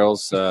in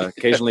barrels,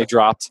 occasionally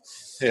dropped.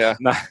 Yeah,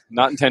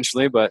 not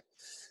intentionally, but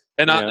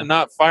and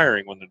not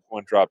firing when the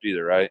one dropped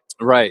either, right?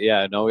 Right.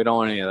 Yeah. No, we don't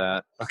want any of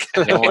that.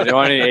 Okay. Don't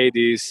want any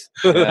ADs.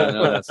 Yeah,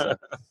 no, that's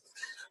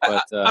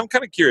but I'm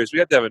kind of curious. We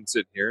have Devin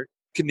sitting here,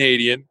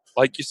 Canadian.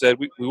 Like you said,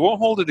 we won't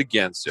hold it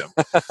against him.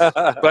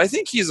 But I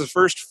think he's the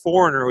first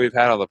foreigner we've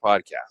had on the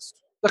podcast.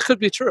 That could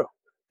be true.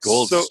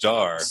 Gold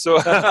star. So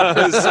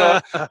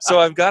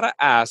I've got to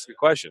ask a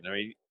question. I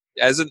mean,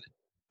 as an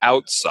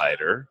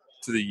outsider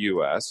to the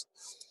U.S.,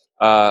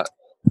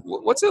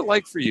 what's it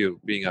like for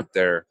you being up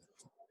there,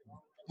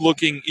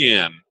 looking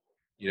in,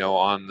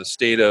 on the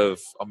state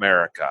of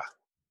America?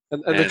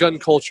 And the gun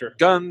culture.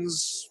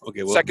 Guns.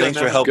 Okay, well, thanks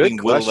for helping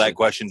whittle that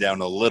question down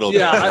a little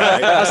bit. Yeah,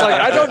 I was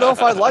like, I don't know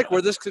if I like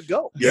where this could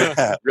go.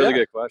 Yeah. Really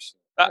good question.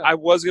 I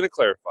was going to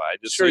clarify.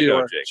 Just sure so you know,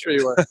 are. Jacob. Sure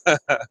you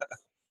are.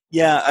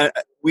 Yeah,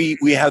 we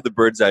have the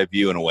bird's eye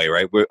view in a way,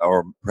 right?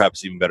 Or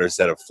perhaps even better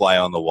said, a fly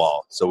on the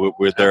wall. So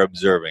we're there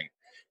observing.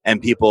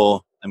 And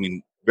people, I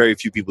mean, very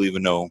few people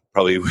even know,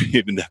 probably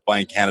even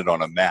find Canada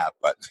on a map.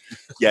 But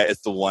yeah,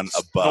 it's the one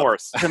above.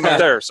 North.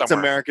 There somewhere. It's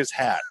America's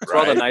hat, That's where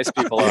all the nice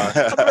people are.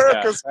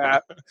 America's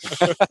hat.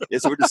 Yeah,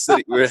 so we're just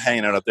we're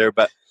hanging out up there.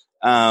 But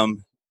I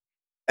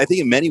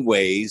think in many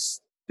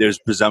ways, there's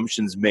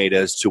presumptions made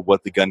as to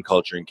what the gun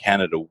culture in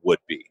Canada would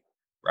be,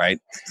 right?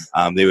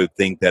 They would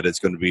think that it's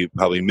going to be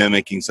probably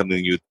mimicking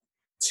something you'd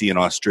see in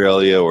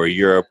Australia or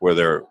Europe,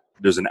 where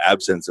there's an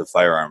absence of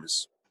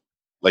firearms,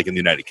 like in the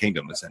United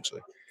Kingdom,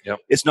 essentially. Yep.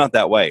 It's not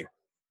that way.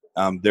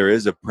 There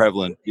is a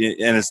prevalent,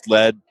 and it's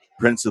led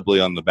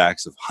principally on the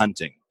backs of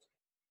hunting,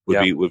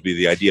 would be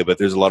the idea. But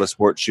there's a lot of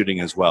sport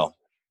shooting as well.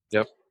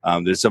 Yep.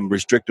 There's some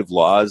restrictive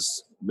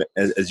laws,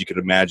 as you could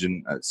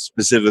imagine,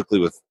 specifically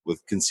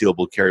with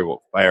concealable carry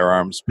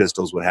firearms,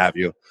 pistols, what have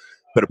you.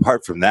 But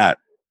apart from that,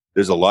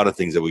 there's a lot of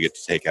things that we get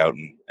to take out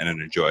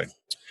and enjoy.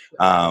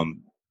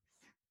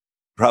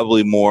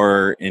 Probably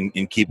more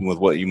in keeping with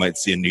what you might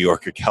see in New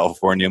York or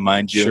California,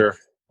 mind you. Sure.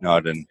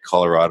 Not in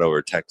Colorado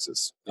or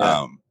Texas,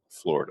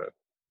 Florida.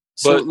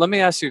 So let me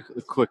ask you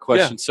a quick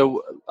question. Yeah.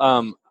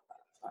 So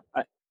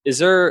is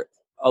there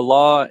a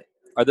law?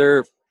 Are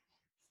there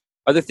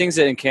things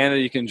that in Canada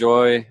you can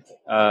enjoy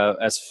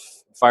as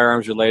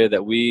firearms related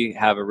that we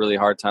have a really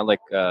hard time?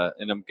 Like,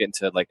 and I'm getting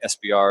to like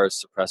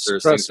SBRs,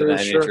 suppressors, things of that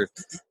nature.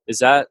 Is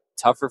that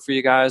tougher for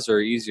you guys or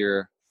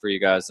easier for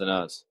you guys than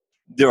us?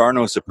 There are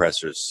no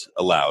suppressors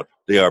allowed.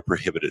 They are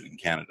prohibited in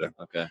Canada.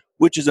 Okay.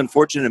 Which is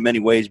unfortunate in many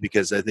ways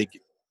because I think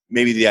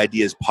maybe the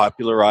idea is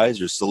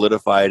popularized or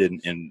solidified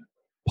in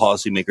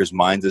policymakers'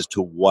 minds as to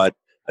what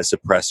a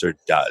suppressor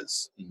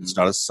does. Mm-hmm. It's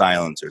not a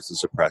silencer, it's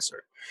a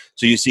suppressor.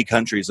 So you see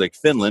countries like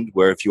Finland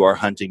where if you are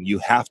hunting, you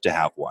have to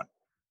have one.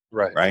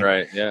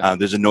 Right. Yeah.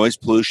 There's a noise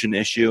pollution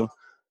issue,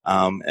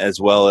 as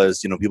well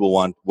as people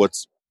want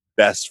what's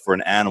best for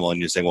an animal, and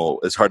you're saying, well,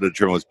 it's hard to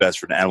determine what's best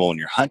for an animal when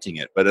you're hunting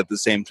it. But at the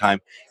same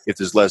time, if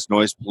there's less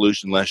noise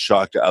pollution, less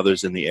shock to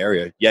others in the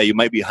area, you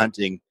might be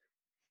hunting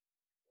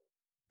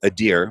a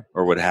deer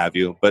or what have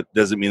you, but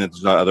doesn't mean that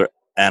there's not other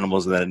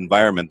animals in that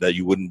environment that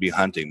you wouldn't be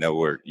hunting that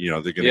were,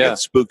 they're going to get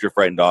spooked or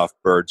frightened off,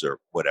 birds or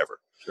whatever.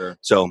 Sure.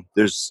 So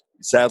there's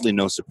sadly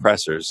no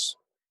suppressors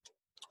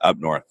up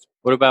north.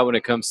 What about when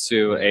it comes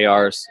to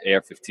ARs,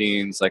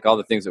 AR-15s, like all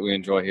the things that we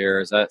enjoy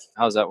here?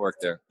 How does that work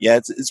there? Yeah,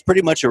 it's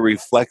pretty much a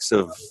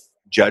reflexive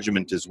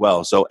judgment as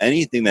well. So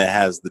anything that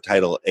has the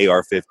title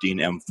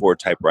AR-15 M4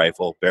 type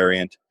rifle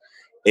variant,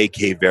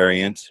 AK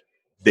variant,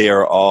 they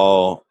are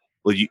all,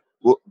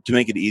 to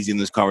make it easy in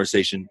this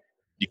conversation,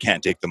 you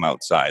can't take them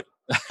outside.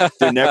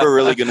 They're never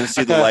really going to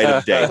see the light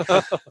of day.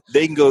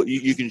 They can go,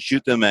 you can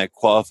shoot them at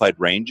qualified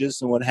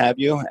ranges and what have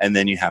you, and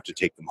then you have to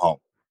take them home.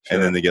 Sure.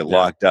 And then they get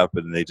locked up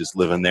and they just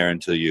live in there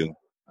until you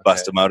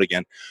bust them out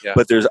again. Yeah.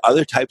 But there's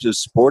other types of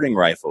sporting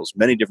rifles,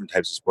 many different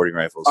types of sporting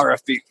rifles.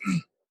 RFB.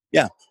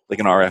 Yeah, like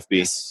an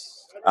RFB.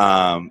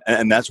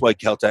 And that's why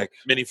Kel-Tec,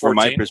 Mini 14? from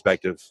my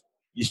perspective,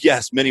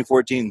 yes, Mini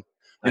 14.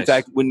 In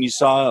fact, when you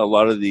saw a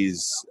lot of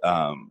these,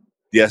 the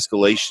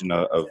escalation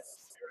of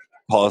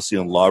policy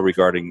and law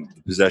regarding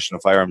the possession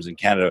of firearms in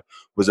Canada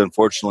was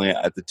unfortunately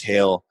at the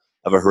tail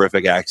of a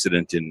horrific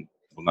accident an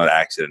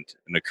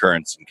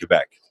occurrence in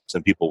Quebec.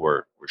 Some people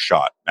were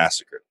shot,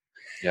 massacred.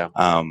 Yeah.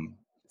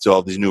 So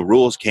all these new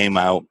rules came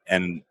out,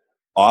 and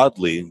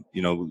oddly,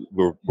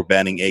 we're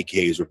banning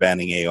AKs, we're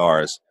banning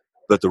ARs,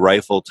 but the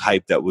rifle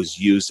type that was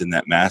used in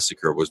that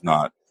massacre was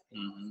not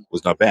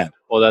banned.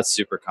 Well, that's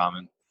super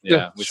common.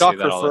 Yeah, we shocker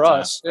see that all for the time.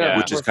 us. Yeah.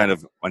 Which is kind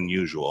of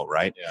unusual,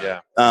 right? Yeah.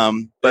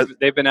 But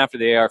they've been after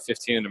the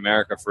AR-15 in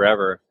America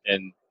forever,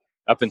 and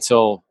up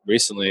until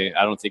recently,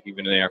 I don't think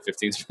even an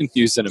AR-15 has been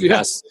used in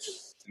a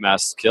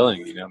mass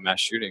killing, mass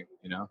shooting.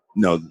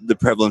 No, the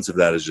prevalence of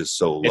that is just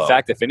so low. In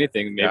fact, if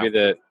anything, maybe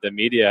the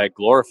media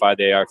glorified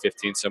the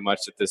AR-15 so much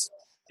that this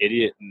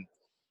idiot in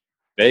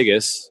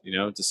Vegas,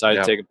 decided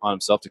to take it upon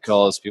himself to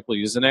call his people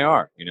use an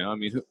AR. I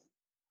mean,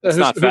 it's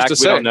not fact.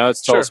 We don't know.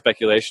 It's total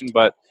speculation,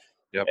 but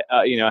it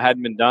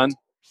hadn't been done,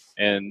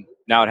 and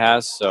now it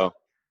has. So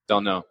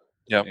don't know.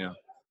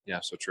 Yeah,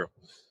 so true.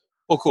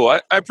 Well, cool.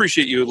 I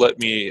appreciate you letting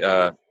me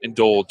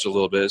indulge a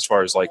little bit as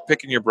far as like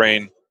picking your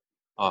brain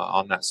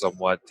on that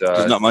somewhat.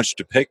 There's not much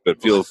to pick,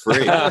 but feel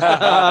free.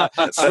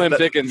 Slim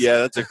pickings. Yeah,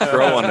 that's a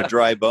crow on a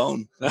dry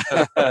bone.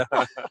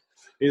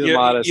 He's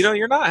modest.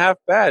 You're not half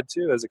bad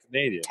too as a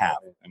Canadian. I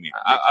mean,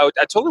 I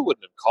totally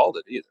wouldn't have called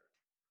it either.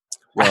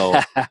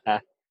 Well,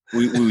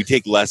 we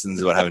take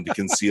lessons about having to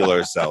conceal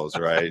ourselves,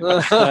 right?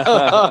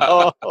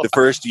 The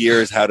first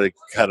year is how to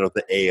cut out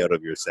the A out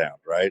of your sound,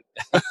 right?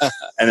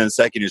 And then the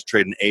second is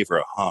trade an A for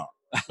a huh.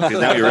 Because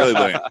now you're really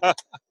doing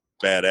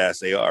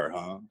badass AR,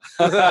 huh?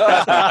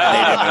 Not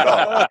Canadian at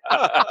all.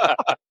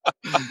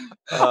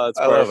 Oh, it's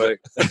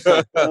perfect.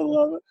 I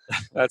love it.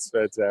 That's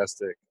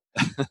fantastic.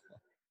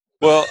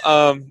 Well,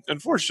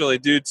 unfortunately,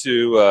 due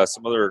to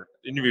some other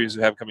interviews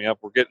we have coming up,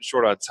 we're getting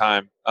short on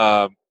time.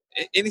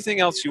 Anything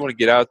else you want to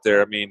get out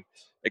there? I mean,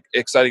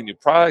 exciting new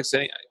products,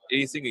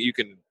 anything that you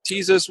can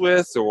tease us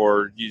with,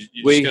 or you're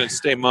just going to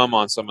stay mum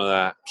on some of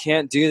that?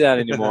 Can't do that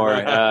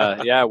anymore.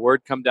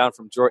 Word come down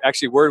from George.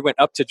 Actually, word went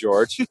up to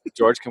George.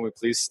 George, can we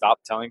please stop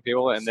telling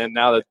people? And then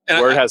now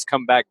that word has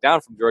come back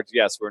down from George,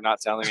 yes, we're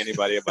not telling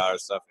anybody about our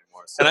stuff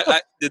anymore. So. And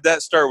I did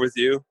that start with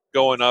you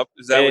going up?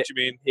 Is that what you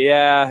mean?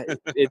 Yeah,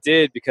 it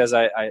did, because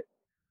I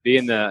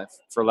being the,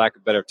 for lack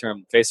of a better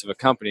term, face of a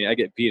company, I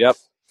get beat up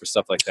for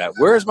stuff like that.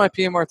 Where's my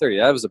PMR 30?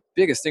 That was the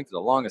biggest thing for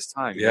the longest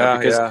time.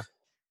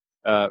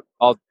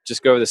 I'll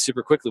just go over this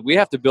super quickly. We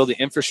have to build the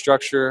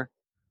infrastructure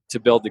to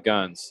build the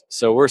guns.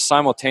 So we're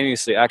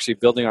simultaneously actually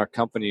building our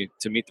company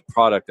to meet the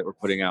product that we're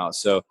putting out.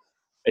 So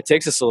it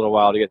takes us a little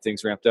while to get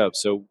things ramped up.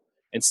 So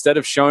instead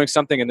of showing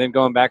something and then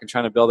going back and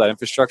trying to build that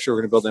infrastructure, we're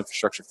going to build the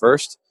infrastructure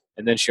first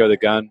and then show the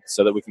gun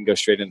so that we can go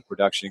straight into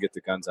production and get the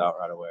guns out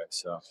right away.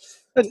 So,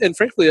 and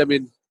frankly, I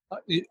mean,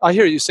 I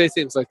hear you say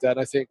things like that.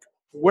 I think,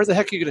 where the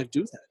heck are you going to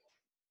do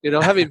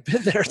that? Having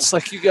been there, it's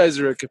like you guys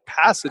are at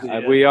capacity.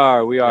 We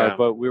are,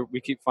 but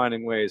we keep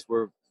finding ways.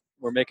 We're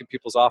making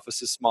people's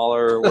offices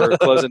smaller. We're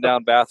closing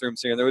down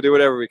bathrooms here and there. We do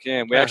whatever we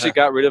can. We actually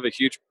got rid of a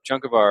huge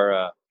chunk of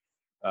our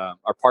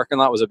parking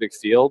lot was a big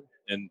field,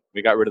 and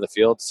we got rid of the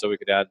field so we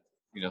could add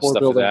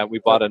stuff to that. We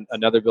bought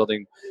another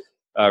building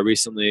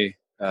recently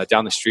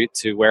down the street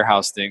to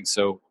warehouse things.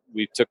 So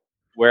we took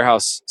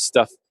warehouse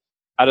stuff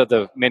out of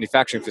the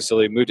manufacturing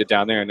facility, moved it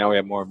down there, and now we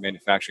have more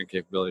manufacturing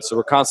capability. So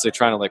we're constantly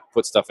trying to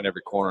put stuff in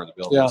every corner of the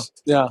building.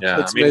 Yeah,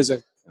 that's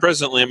amazing.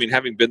 Presently, I mean,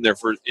 having been there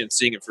and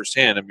seeing it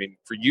firsthand, I mean,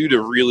 for you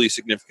to really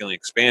significantly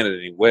expand it in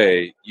any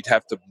way, you'd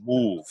have to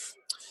move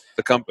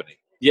the company.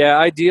 Yeah,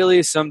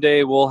 ideally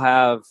someday we'll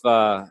have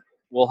a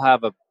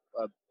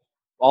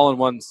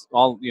all-in-one,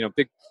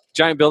 big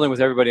giant building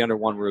with everybody under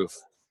one roof,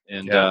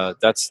 and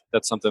that's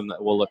something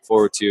that we'll look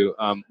forward to.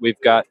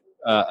 We've got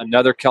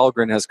another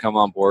Kellgren has come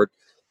on board.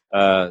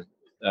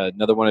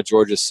 Another one of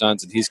George's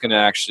sons, and he's going to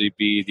actually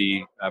be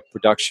the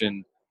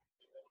production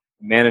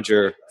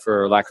manager,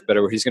 for lack of a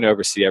better word. He's going to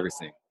oversee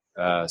everything.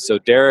 So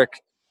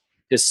Derek,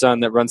 his son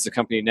that runs the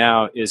company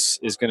now, is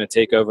going to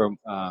take over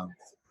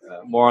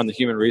more on the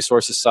human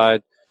resources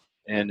side,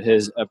 and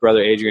his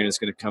brother Adrian is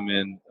going to come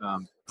in.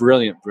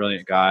 Brilliant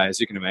guy, as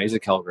you can imagine. He's a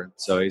Kellgren,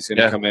 so he's going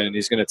to come in and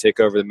he's going to take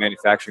over the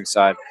manufacturing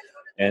side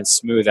and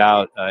smooth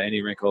out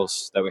any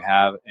wrinkles that we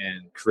have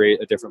and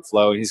create a different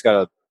flow. He's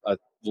got a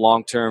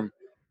long-term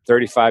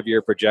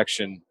 35-year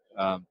projection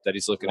that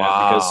he's looking at,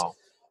 because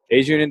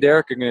Adrian and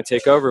Derek are going to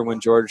take over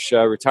when George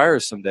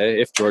retires someday,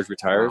 if George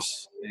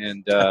retires.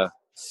 And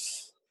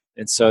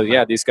so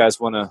these guys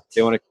want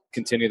to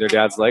continue their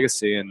dad's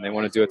legacy, and they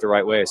want to do it the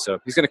right way. So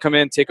he's going to come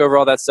in, take over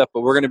all that stuff,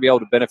 but we're going to be able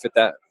to benefit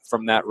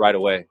from that right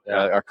away.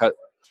 The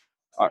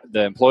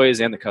employees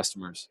and the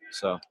customers.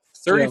 So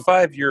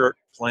 35-year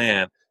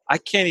plan. I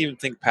can't even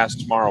think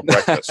past tomorrow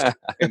breakfast.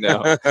 I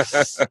know.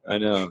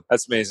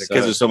 That's amazing.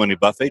 Because there's so many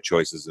buffet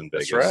choices in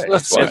Vegas.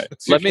 That's right.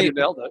 That's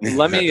why.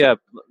 Let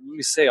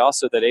me say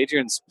also that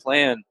Adrian's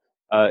plan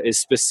is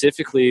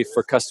specifically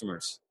for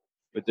customers.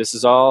 But this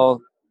is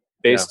all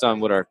based on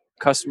what our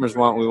customers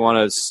want. We want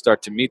to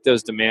start to meet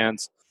those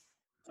demands.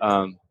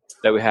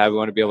 that we have. We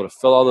want to be able to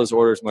fill all those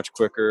orders much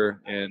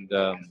quicker, and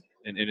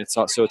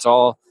it's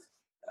all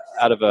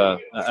out of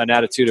an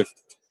attitude of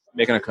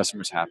making our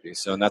customers happy.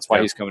 So, and that's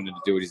why he's coming in to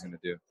do what he's going to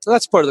do. So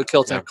that's part of the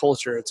Kel-Tec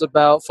culture. It's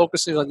about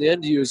focusing on the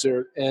end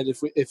user, and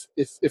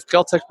if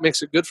Kel-Tec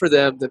makes it good for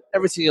them, then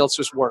everything else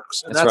just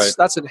works. And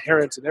that's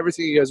inherent in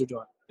everything you guys are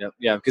doing. Yep.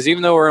 Yeah, because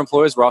even though we're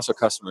employees, we're also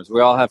customers.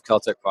 We all have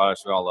Kel-Tec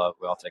products. We all love.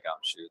 We all take out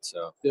and shoot.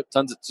 So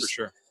tons of for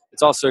sure.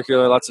 It's all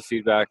circular. Lots of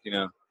feedback.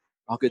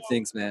 All good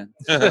things, man.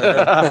 So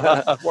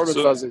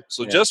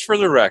just for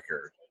the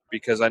record,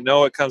 because I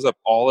know it comes up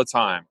all the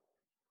time,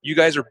 you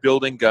guys are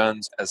building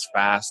guns as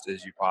fast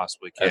as you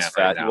possibly can.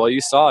 Right now. Well, you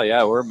saw,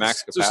 we're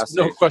max capacity.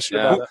 There's no question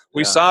about it.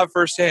 We saw it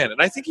firsthand,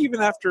 and I think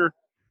even after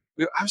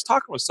I was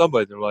talking with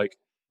somebody, they're like,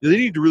 "They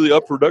need to really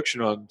up production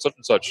on such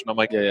and such," and I'm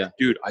like,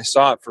 "Dude, I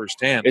saw it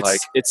firsthand."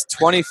 It's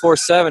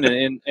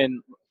 24/7,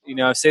 and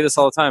I say this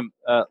all the time.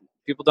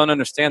 People don't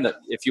understand that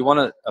if you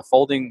want a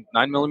folding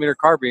 9mm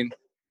carbine,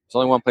 there's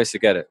only one place to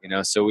get it.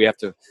 So we have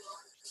to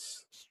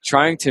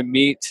trying to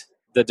meet.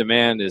 The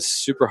demand is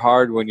super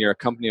hard when you're a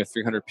company of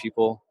 300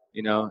 people,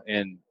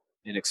 and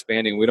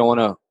expanding. We don't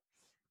want to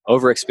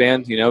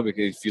overexpand,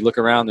 because if you look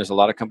around, there's a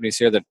lot of companies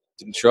here that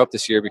didn't show up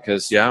this year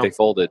because they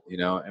folded,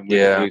 and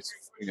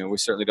we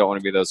certainly don't want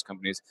to be those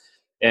companies.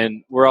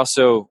 And we're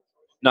also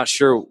not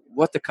sure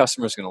what the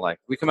customer's going to like.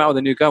 We come out with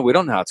a new gun, we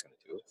don't know how it's going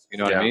to do. You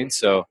know what I mean?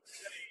 So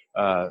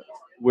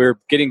we're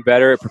getting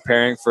better at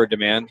preparing for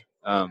demand.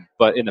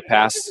 But in the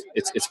past,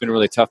 it's been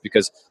really tough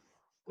because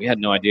we had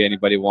no idea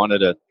anybody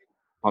wanted a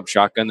pump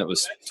shotgun that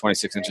was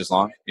 26 inches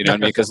long. You know what I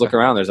mean? Because look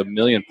around, there's a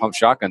million pump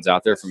shotguns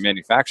out there from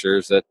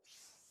manufacturers that,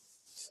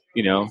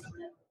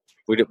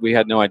 we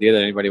had no idea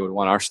that anybody would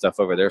want our stuff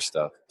over their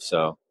stuff.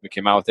 So we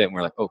came out with it and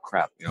we're like, oh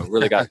crap,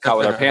 really got caught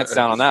with our pants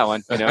down on that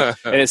one. And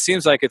it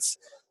seems like it's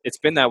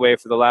been that way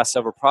for the last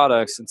several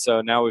products. And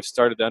so now we've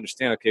started to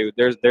understand, okay,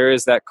 there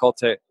is that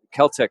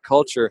Kel-Tec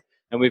culture,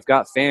 and we've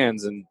got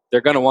fans, and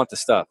they're going to want the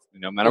stuff,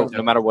 no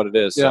matter what it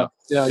is. Yeah,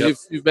 so.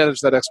 You've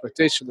managed that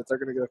expectation that they're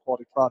going to get a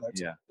quality product.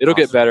 Yeah, it'll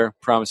get better.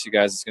 Promise you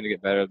guys, it's going to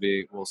get better.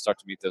 We'll start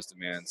to meet those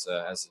demands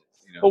as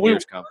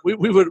years come. We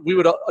would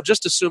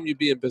just assume you'd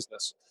be in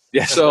business.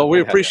 Yeah. So we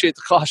appreciate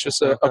the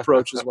cautious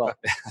approach as well.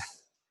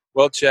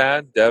 Well,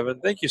 Chad,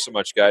 Devin, thank you so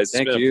much, guys.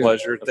 It's been a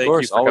pleasure. Thank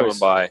you for coming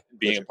by,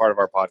 being a part of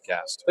our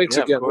podcast. Thanks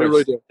again. We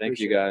really do. Thank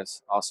you,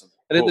 guys. Awesome.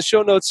 And in the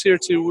show notes here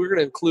too, we're going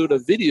to include a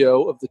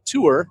video of the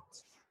tour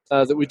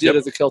that we did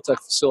at the Kel-Tec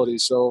facility.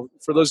 So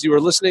for those of you who are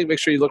listening, make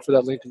sure you look for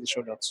that link in the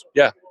show notes.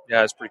 Yeah,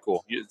 it's pretty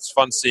cool. It's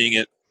fun seeing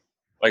it,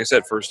 like I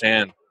said,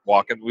 firsthand.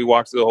 We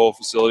walked through the whole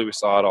facility. We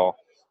saw it all.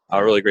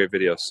 Really great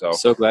video.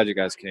 So glad you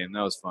guys came.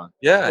 That was fun.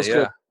 Yeah.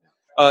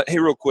 Hey,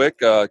 real quick,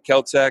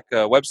 Kel-Tec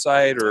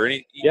website or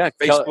any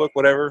Facebook,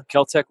 whatever.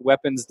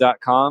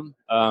 KelTecWeapons.com.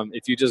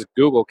 If you just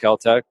Google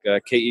Kel-Tec,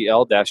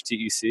 KEL-TEC,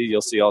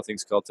 you'll see all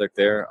things Kel-Tec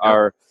there.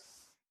 Yep.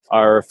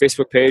 Our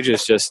Facebook page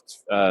is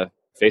just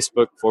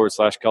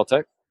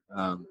Facebook/Kel-Tec.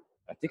 I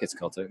think it's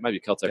Kel-Tec. It might be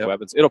Kel-Tec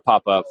Weapons. It'll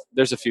pop up.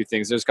 There's a few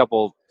things. There's a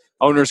couple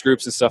owners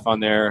groups and stuff on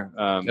there.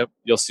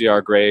 You'll see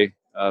our gray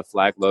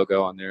flag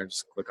logo on there.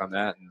 Just click on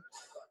that and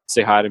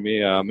say hi to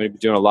me. I'm going to be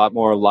doing a lot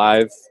more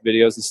live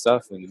videos and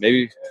stuff. And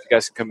maybe if you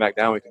guys can come back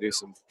down, we can do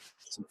some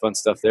fun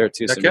stuff there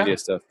too, some media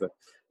stuff. But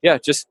yeah,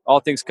 just all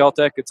things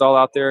Kel-Tec. It's all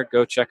out there.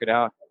 Go check it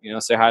out.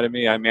 Say hi to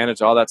me. I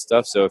manage all that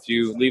stuff. So if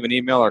you leave an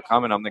email or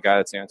comment, I'm the guy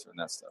that's answering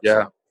that stuff.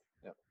 Yeah.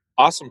 So,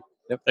 awesome.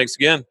 Yep. Thanks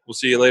again. We'll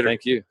see you later.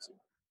 Thank you.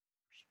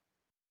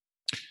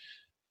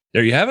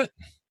 There you have it.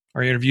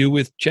 Our interview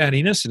with Chad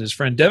Enos and his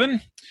friend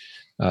Devin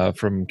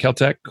from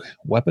Kel-Tec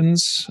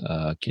Weapons.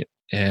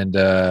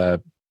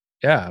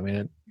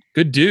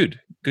 Good dude.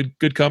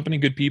 Good company,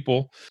 good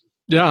people.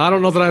 Yeah, I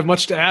don't know that I have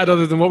much to add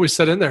other than what we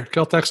said in there.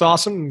 Kel-Tec's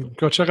awesome.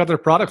 Go check out their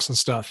products and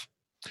stuff.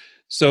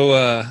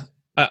 So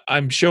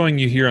I'm showing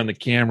you here on the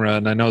camera,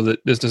 and I know that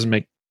this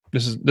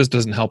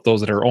doesn't help those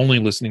that are only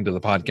listening to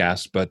the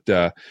podcast, but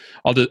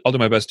I'll do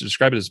my best to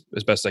describe it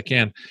as best I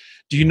can.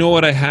 Do you know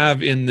what I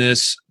have in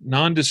this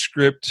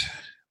nondescript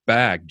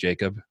bag,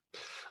 Jacob?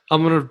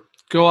 I'm going to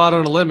go out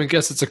on a limb and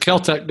guess it's a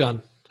Kel-Tec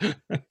gun.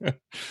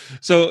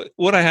 So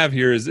what I have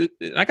here is,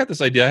 I got this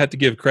idea. I had to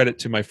give credit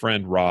to my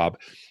friend Rob,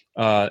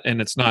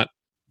 and it's not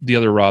the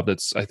other Rob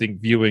that's, I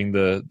think, viewing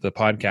the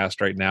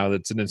podcast right now.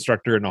 That's an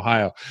instructor in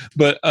Ohio,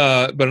 but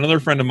another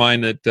friend of mine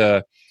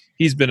that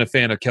he's been a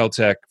fan of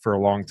Kel-Tec for a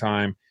long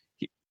time.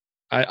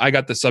 I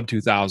got the sub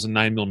 2000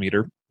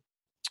 9mm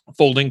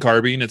folding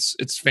carbine.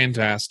 It's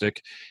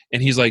fantastic,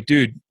 and he's like,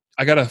 dude,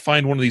 I got to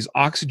find one of these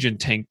oxygen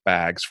tank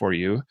bags for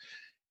you.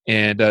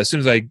 And as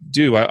soon as I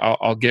do,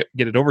 I'll get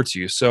it over to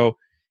you. So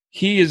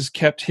he has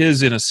kept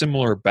his in a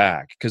similar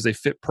bag because they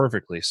fit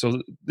perfectly.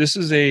 So this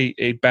is a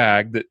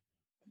bag that,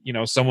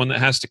 someone that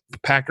has to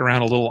pack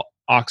around a little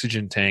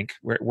oxygen tank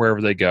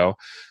wherever they go,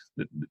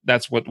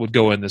 that's what would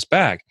go in this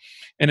bag.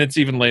 And it's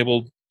even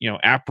labeled,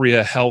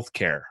 Apria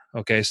Healthcare.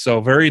 Okay, so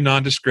very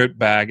nondescript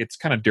bag. It's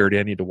kind of dirty.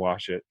 I need to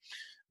wash it.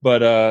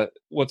 But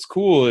what's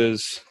cool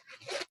is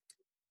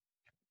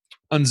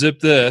unzip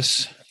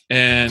this,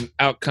 and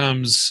out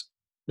comes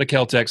the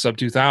Kel-Tec Sub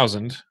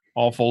 2000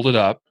 all folded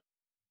up,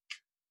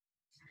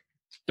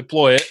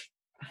 deploy it,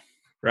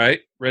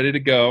 right, ready to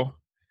go,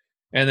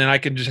 and then I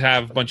can just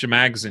have a bunch of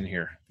mags in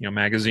here,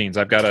 magazines.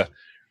 I've got a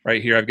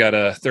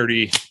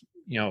 30,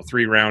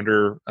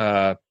 3-rounder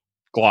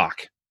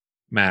Glock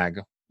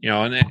mag,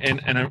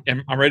 and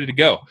I'm ready to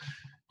go.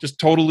 Just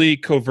totally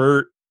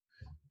covert,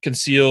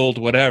 concealed,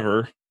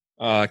 whatever.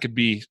 I could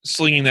be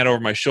slinging that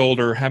over my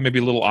shoulder, have maybe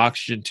a little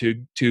oxygen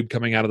tube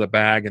coming out of the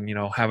bag, and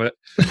have it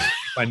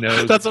my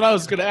nose. That's what I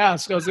was going to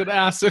ask. I was going to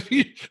ask if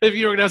you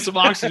were going to have some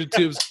oxygen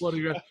tubes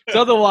floating around.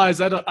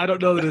 Otherwise, I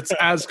don't know that it's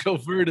as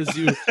covert as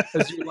you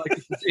like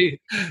it to be.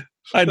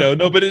 I know,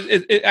 no, but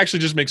it actually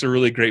just makes a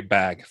really great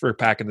bag for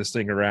packing this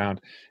thing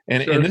around.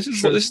 And Sure, and this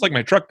is like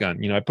my truck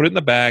gun. I put it in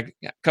the bag,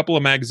 a couple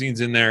of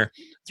magazines in there,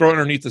 throw it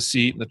underneath the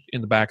seat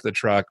in the back of the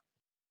truck,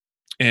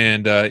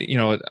 and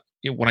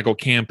when I go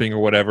camping or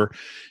whatever,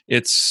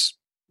 it's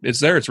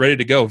there. It's ready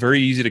to go.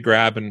 Very easy to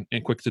grab and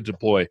quick to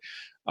deploy.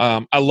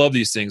 I love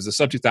these things. The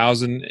Sub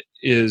 2000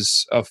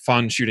 is a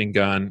fun shooting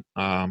gun.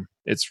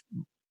 It's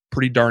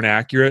pretty darn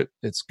accurate.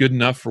 It's good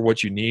enough for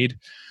what you need.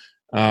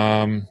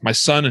 My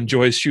son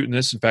enjoys shooting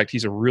this. In fact,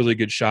 he's a really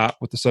good shot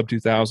with the Sub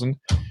 2000.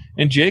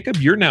 And Jacob,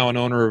 you're now an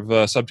owner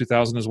of Sub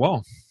 2000 as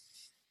well.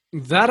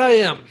 That I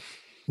am.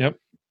 Yep.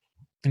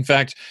 In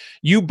fact,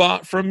 you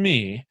bought from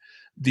me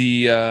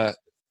the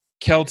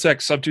Kel-Tec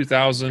Sub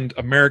 2000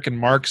 American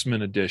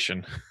Marksman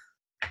Edition,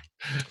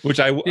 which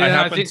I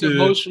think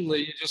emotionally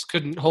you just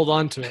couldn't hold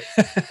on to it.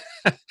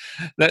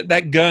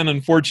 that gun,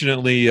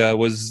 unfortunately,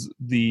 was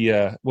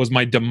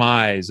my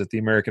demise at the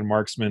American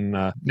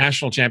Marksman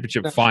National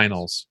Championship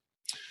Finals.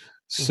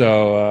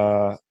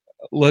 So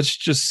let's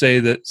just say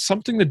that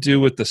something to do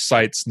with the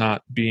sights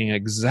not being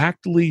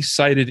exactly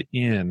sighted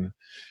in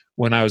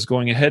when I was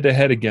going head to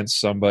head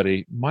against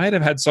somebody might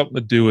have had something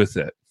to do with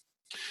it.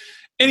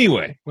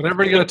 Anyway,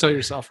 whatever you got to tell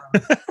yourself.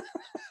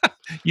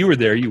 You were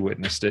there. You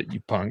witnessed it,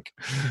 you punk.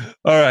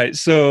 All right.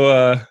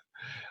 So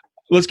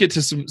let's get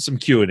to some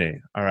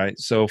Q&A. All right.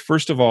 So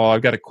first of all,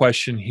 I've got a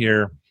question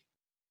here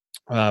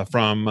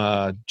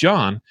from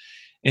John,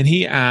 and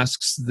he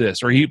asks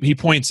this, or he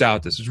points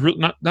out this. It's really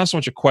not so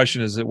much a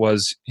question as it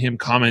was him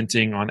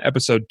commenting on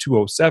episode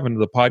 207 of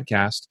the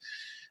podcast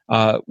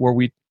where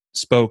we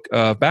spoke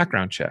of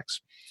background checks.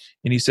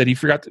 And he said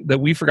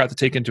we forgot to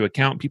take into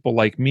account people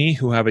like me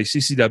who have a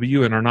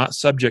CCW and are not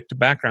subject to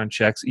background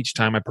checks each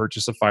time I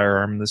purchase a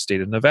firearm in the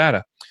state of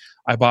Nevada.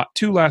 I bought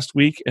 2 last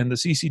week, and the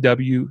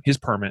CCW, his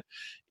permit,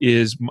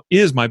 is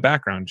my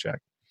background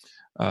check.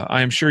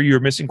 I am sure you're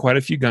missing quite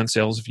a few gun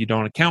sales if you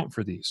don't account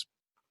for these.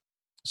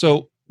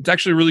 So it's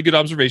actually a really good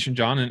observation,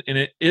 John, and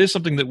it is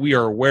something that we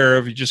are aware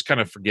of. You just kind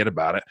of forget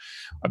about it.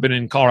 I've been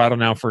in Colorado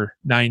now for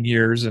 9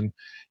 years, and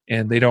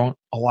they don't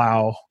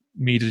allow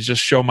me to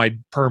just show my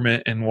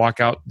permit and walk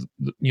out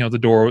the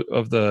door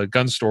of the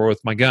gun store with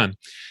my gun.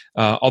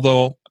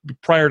 Although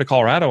prior to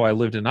Colorado, I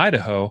lived in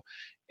Idaho,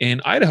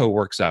 and Idaho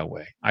works that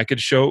way. I could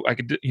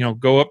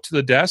go up to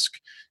the desk,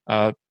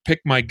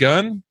 pick my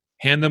gun,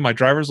 hand them my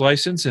driver's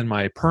license and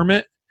my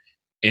permit,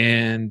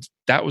 and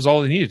that was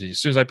all they needed.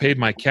 As soon as I paid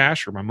my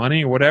cash or my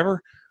money or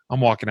whatever,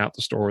 I'm walking out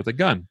the store with a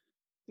gun.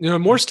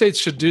 More states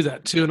should do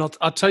that too, and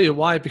I'll tell you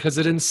why. Because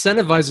it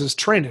incentivizes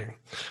training,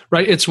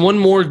 right? It's one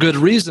more good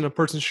reason a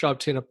person should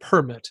obtain a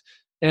permit.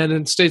 And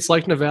in states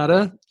like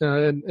Nevada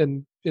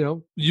and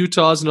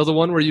Utah is another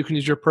one where you can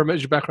use your permit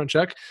as your background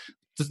check.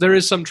 There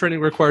is some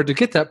training required to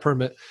get that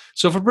permit.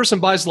 So if a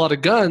person buys a lot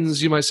of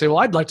guns, you might say, well,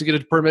 I'd like to get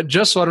a permit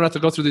just so I don't have to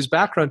go through these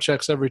background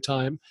checks every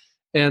time.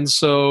 And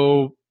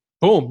so,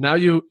 boom, now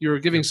you're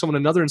giving someone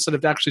another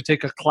incentive to actually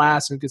take a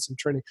class and get some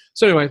training.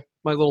 So anyway,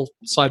 my little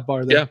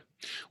sidebar there. Yeah.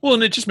 Well,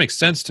 and it just makes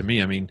sense to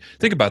me. I mean,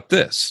 think about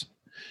this.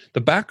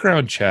 The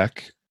background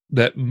check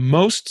that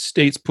most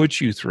states put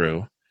you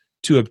through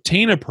to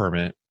obtain a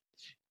permit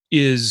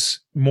is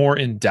more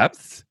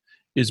in-depth,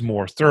 is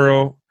more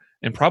thorough,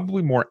 and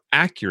probably more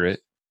accurate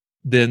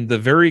than the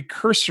very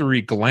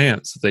cursory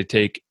glance that they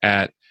take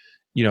at,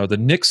 the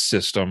NICS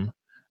system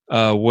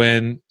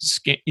when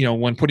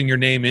putting your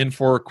name in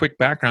for a quick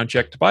background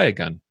check to buy a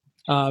gun.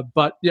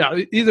 But yeah,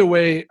 either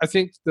way, I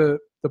think the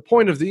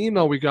point of the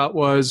email we got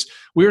was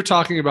we were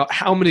talking about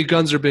how many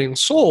guns are being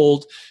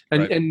sold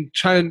and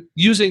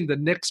using the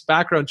NICS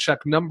background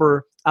check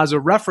number as a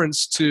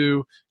reference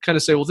to kind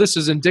of say, well, this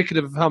is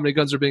indicative of how many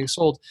guns are being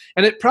sold.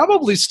 And it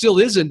probably still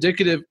is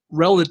indicative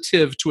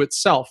relative to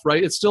itself,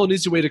 right? It's still an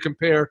easy way to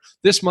compare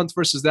this month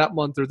versus that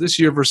month or this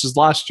year versus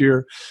last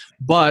year.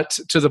 But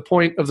to the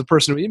point of the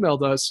person who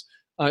emailed us,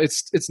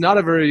 it's not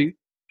a very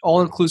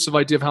all-inclusive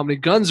idea of how many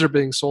guns are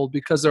being sold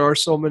because there are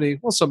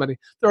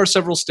there are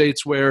several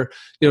states where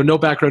no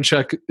background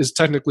check is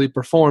technically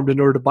performed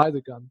in order to buy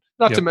the gun,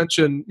 not to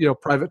mention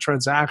private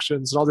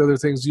transactions and all the other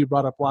things you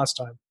brought up last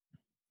time.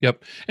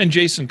 Yep. And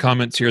Jason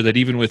comments here that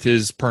even with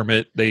his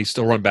permit, they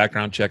still run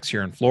background checks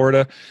here in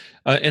Florida,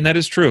 and that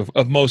is true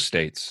of most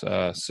states.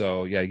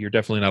 So yeah, you're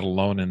definitely not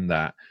alone in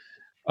that.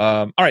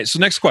 All right, so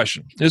next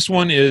question. This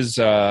one is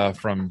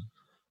from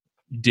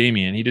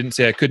Damien. He didn't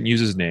say I couldn't use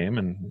his name,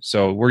 and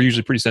so we're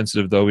usually pretty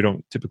sensitive, though. We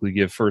don't typically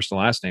give first and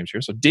last names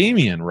here. So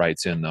Damien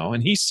writes in, though,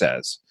 and he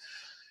says,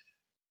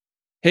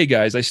 "Hey,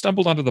 guys, I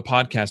stumbled onto the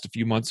podcast a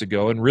few months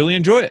ago and really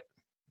enjoy it.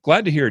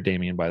 Glad to hear it,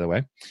 Damien, by the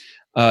way.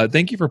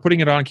 Thank you for putting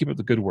it on. Keep up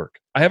the good work.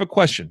 I have a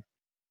question,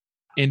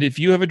 and if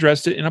you have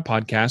addressed it in a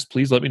podcast,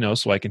 please let me know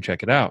so I can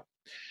check it out.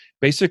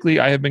 Basically,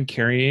 I have been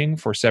carrying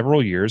for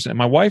several years, and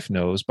my wife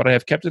knows, but I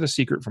have kept it a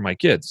secret from my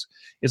kids.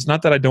 It's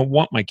not that I don't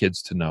want my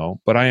kids to know,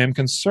 but I am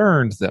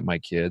concerned that my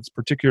kids,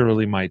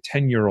 particularly my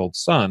 10-year-old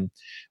son,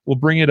 will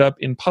bring it up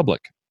in public,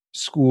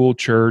 school,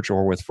 church,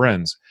 or with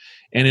friends.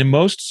 And in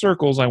most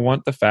circles, I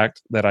want the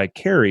fact that I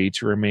carry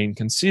to remain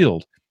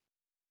concealed.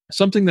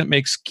 Something that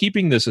makes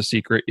keeping this a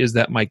secret is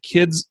that my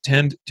kids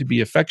tend to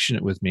be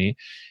affectionate with me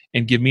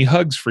and give me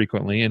hugs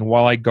frequently, and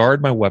while I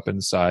guard my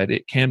weapon side,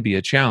 it can be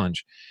a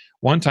challenge.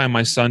 One time,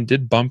 my son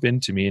did bump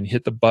into me and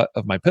hit the butt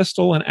of my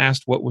pistol and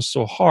asked what was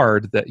so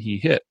hard that he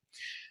hit.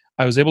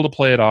 I was able to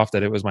play it off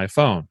that it was my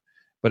phone,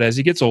 but as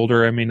he gets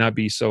older, I may not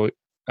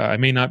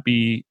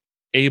be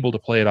able to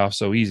play it off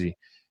so easy.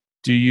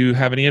 Do you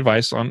have any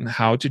advice on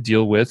how to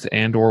deal with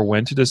and/or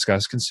when to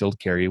discuss concealed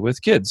carry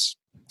with kids?"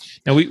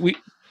 Now,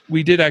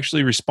 we did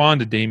actually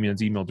respond to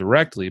Damien's email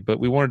directly, but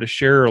we wanted to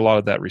share a lot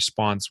of that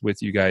response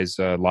with you guys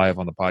live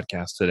on the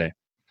podcast today.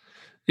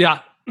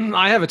 Yeah.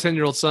 I have a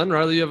 10-year-old son.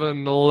 Riley, you have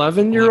an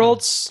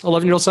 11-year-old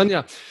son.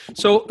 Yeah.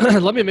 So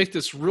let me make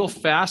this real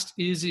fast,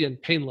 easy,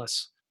 and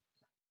painless.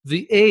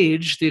 The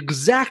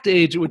exact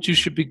age at which you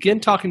should begin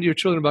talking to your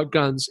children about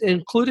guns,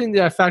 including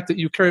the fact that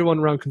you carry one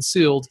around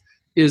concealed,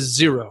 is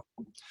 0.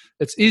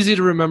 It's easy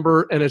to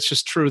remember, and it's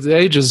just true. The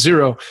age is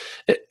 0.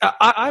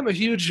 I'm a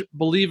huge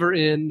believer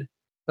in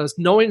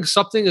knowing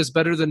something is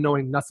better than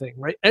knowing nothing,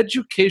 right?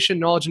 Education,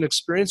 knowledge, and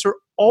experience are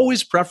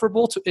always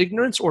preferable to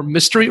ignorance or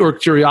mystery or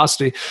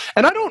curiosity.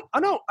 And I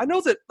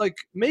know that, like,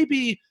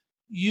 maybe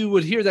you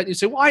would hear that and you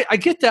say, well, I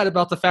get that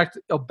about the fact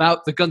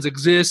about the guns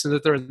exist and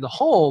that they're in the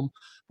home.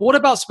 But what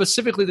about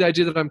specifically the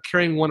idea that I'm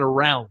carrying one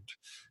around,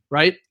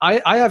 right?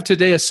 I have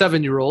today a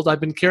 7-year-old.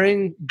 I've been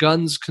carrying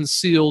guns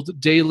concealed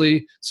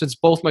daily since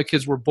both my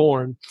kids were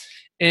born.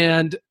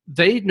 And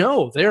they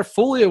know, they're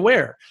fully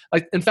aware.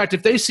 Like, in fact,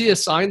 if they see a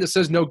sign that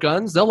says no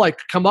guns, they'll like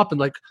come up and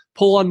like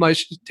pull on my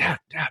Dad,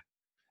 it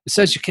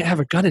says you can't have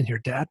a gun in here,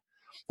 Dad.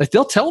 Like,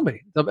 they'll tell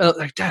me,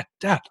 like, Dad,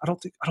 I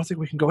don't think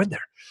we can go in there.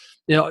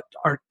 You know,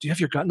 do you have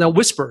your gun? They'll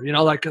whisper, you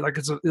know, like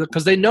it's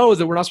because they know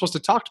that we're not supposed to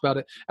talk about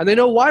it, and they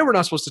know why we're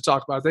not supposed to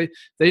talk about it.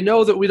 They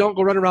know that we don't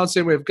go run around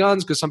saying we have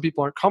guns because some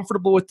people aren't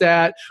comfortable with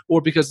that,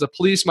 or because the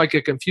police might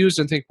get confused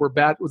and think we're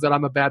bad, that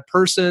I'm a bad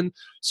person.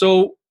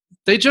 So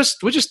I just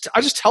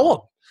tell them.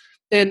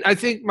 And I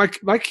think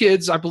my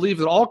kids, I believe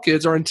that all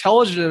kids are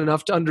intelligent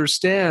enough to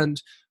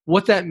understand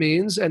what that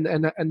means and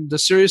the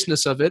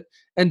seriousness of it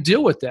and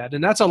deal with that.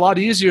 And that's a lot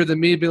easier than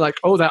me being like,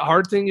 oh, that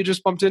hard thing you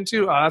just bumped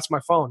into, that's my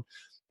phone.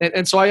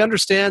 And so I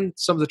understand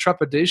some of the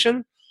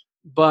trepidation,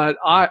 but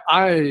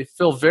I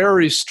feel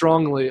very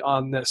strongly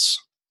on this.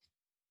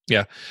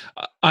 Yeah,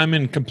 I'm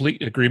in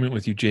complete agreement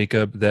with you,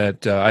 Jacob,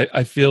 that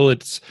I feel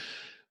it's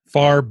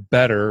far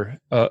better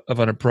of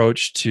an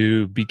approach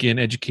to begin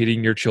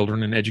educating your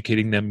children and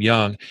educating them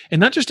young, and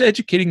not just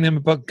educating them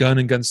about gun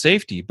and gun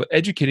safety, but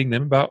educating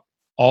them about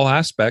all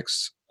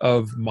aspects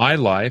of my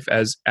life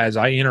as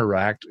I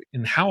interact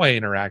and how I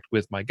interact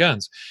with my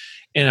guns.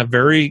 And a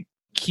very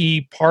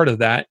key part of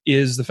that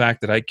is the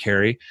fact that I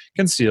carry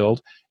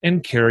concealed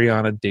and carry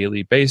on a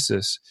daily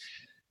basis.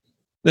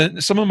 Then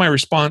some of my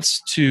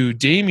response to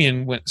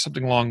Damien went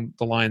something along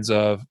the lines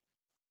of,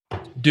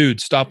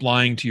 dude, stop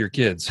lying to your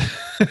kids.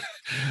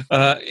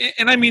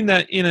 And I mean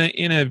that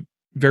in a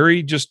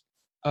very just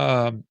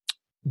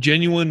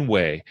genuine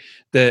way.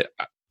 That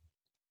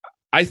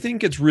I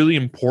think it's really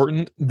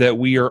important that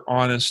we are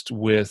honest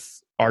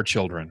with our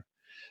children.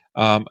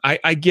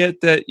 I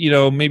get that, you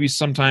know, maybe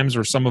sometimes,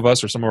 or some of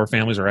us, or some of our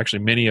families, or actually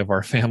many of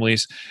our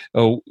families,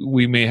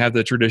 we may have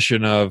the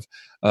tradition of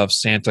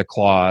Santa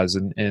Claus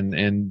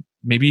and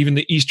maybe even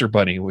the Easter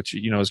Bunny, which,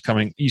 you know, is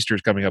coming. Easter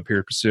is coming up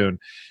here soon.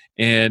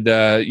 And,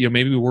 you know,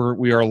 maybe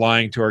we are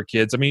lying to our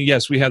kids. I mean,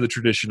 yes, we have the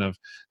tradition of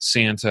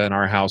Santa in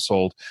our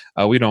household.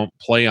 We don't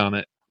play on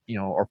it, you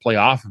know, or play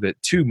off of it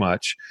too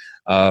much.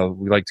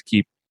 We like to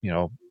keep, you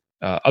know,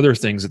 other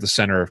things at the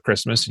center of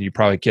Christmas, and you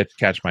probably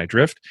catch my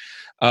drift.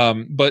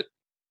 But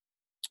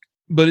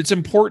it's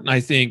important, I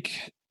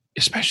think,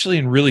 especially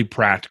in really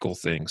practical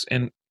things.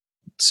 And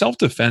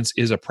self-defense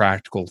is a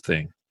practical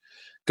thing.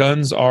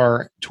 Guns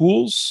are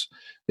tools.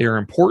 They are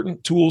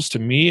important tools to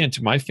me and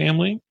to my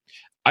family.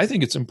 I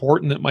think it's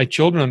important that my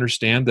children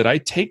understand that I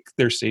take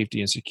their safety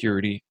and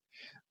security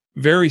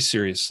very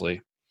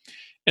seriously.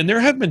 And there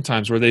have been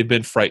times where they've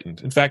been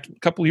frightened. In fact, a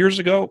couple of years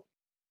ago,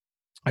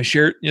 I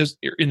shared,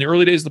 in the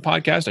early days of the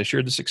podcast, I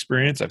shared this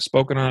experience. I've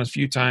spoken on it a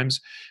few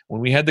times.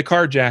 When we had the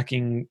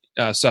carjacking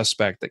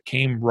suspect that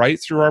came right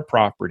through our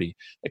property,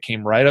 that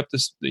came right up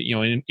this, you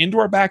know, into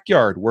our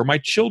backyard where my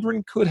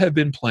children could have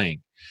been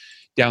playing,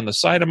 down the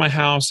side of my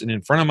house and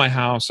in front of my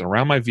house and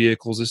around my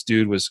vehicles. This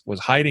dude was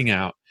hiding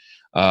out.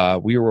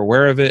 We were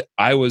aware of it.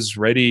 I was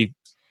ready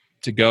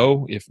to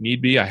go if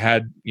need be. I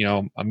had,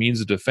 a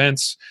means of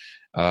defense.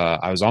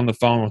 I was on the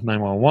phone with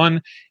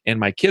 911, and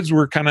my kids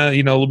were kind of, a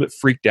little bit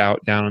freaked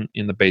out down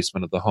in the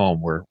basement of the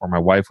home where my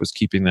wife was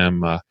keeping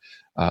them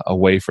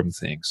away from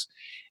things.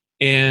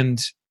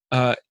 And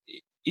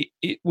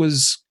it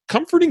was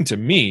comforting to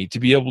me to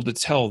be able to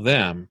tell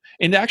them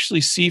and to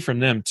actually see from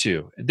them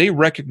too. They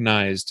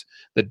recognized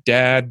that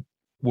Dad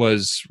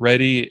was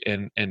ready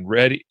and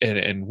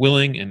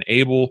willing and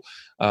able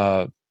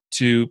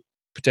to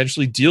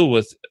potentially deal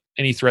with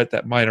any threat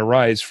that might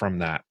arise from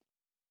that.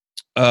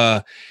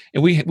 And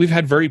we've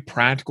had very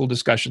practical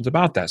discussions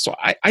about that. So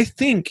I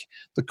think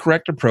the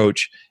correct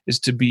approach is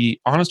to be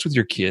honest with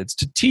your kids,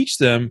 to teach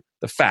them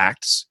the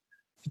facts,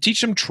 to teach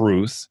them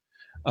truth,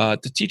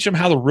 to teach them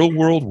how the real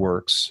world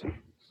works,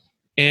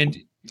 and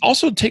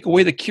also take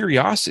away the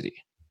curiosity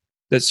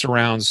that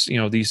surrounds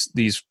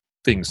these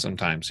things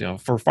sometimes.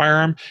 For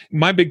firearm,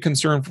 my big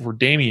concern for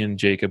Damien,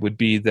 Jacob, would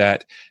be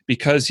that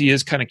because he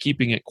is kind of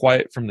keeping it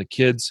quiet from the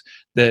kids,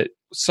 that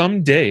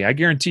someday, I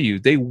guarantee you,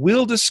 they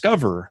will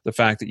discover the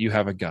fact that you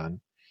have a gun.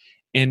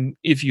 And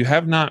if you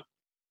have not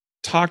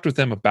talked with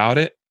them about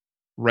it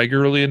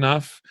regularly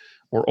enough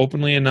or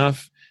openly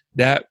enough,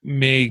 that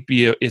may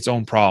be its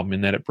own problem in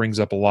that it brings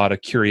up a lot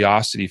of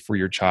curiosity for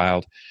your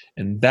child.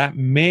 And that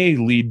may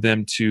lead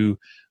them to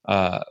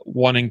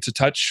wanting to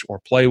touch or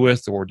play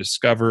with or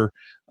discover,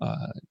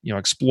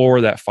 explore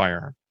that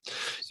firearm.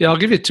 Yeah, I'll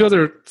give you two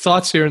other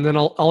thoughts here, and then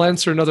I'll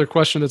answer another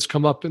question that's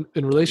come up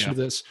in relation to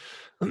this.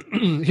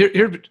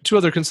 Here are two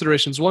other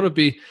considerations. One would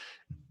be,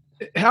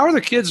 how are the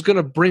kids going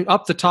to bring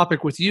up the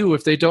topic with you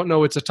if they don't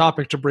know it's a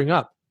topic to bring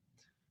up?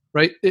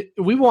 Right?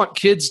 We want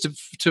kids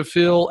to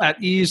feel at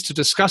ease to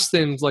discuss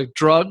things like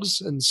drugs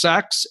and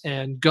sex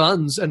and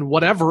guns and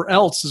whatever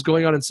else is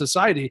going on in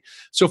society.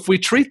 So if we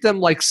treat them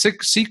like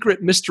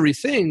secret mystery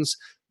things,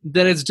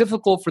 then it's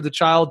difficult for the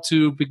child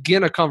to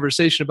begin a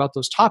conversation about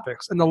those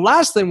topics. And the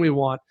last thing we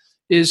want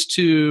is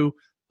to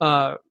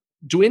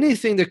do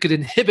anything that could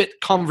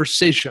inhibit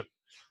conversation,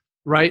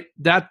 right?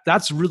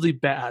 That's really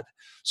bad.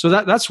 So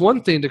that's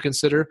one thing to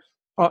consider.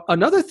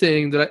 Another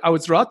thing that I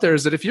would throw out there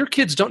is that if your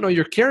kids don't know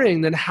you're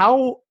carrying, then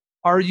how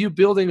are you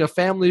building a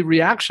family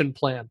reaction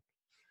plan,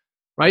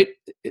 right?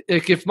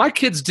 If my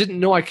kids didn't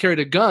know I carried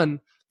a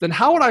gun, then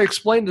how would I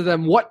explain to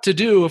them what to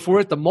do if we're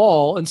at the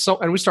mall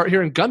and we start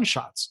hearing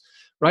gunshots,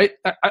 right?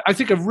 I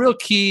think a real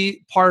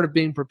key part of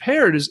being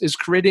prepared is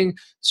creating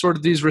sort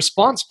of these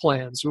response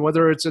plans,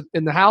 whether it's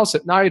in the house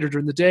at night or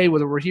during the day,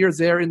 whether we're here,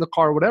 there, in the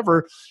car,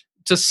 whatever.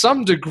 To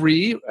some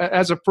degree,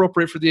 as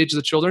appropriate for the age of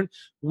the children,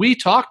 we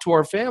talk to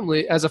our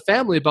family as a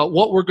family about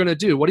what we're going to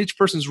do, what each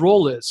person's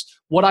role is,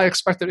 what I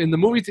expect them in the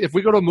movie. If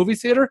we go to a movie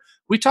theater,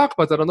 we talk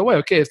about that on the way.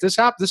 Okay, if this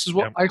happens, this is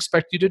what I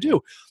expect you to do.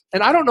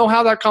 And I don't know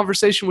how that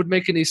conversation would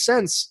make any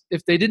sense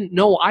if they didn't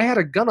know I had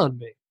a gun on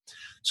me.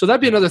 So that'd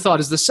be another thought,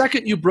 is the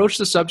second you broach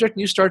the subject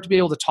and you start to be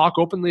able to talk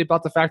openly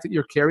about the fact that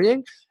you're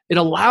carrying, it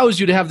allows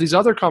you to have these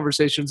other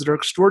conversations that are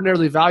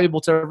extraordinarily valuable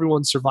to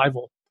everyone's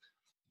survival.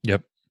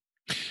 Yep.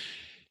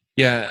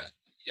 Yeah,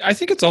 I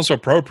think it's also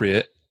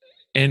appropriate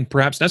and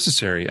perhaps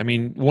necessary. I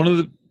mean, one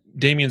of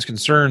Damien's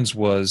concerns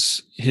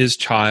was his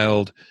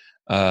child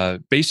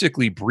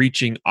basically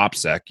breaching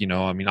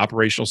OPSEC,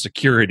 operational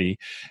security,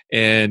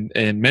 and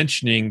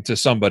mentioning to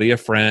somebody, a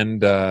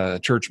friend, a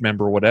church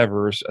member,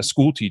 whatever, a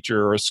school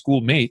teacher or a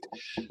schoolmate,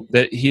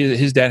 that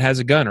his dad has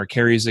a gun or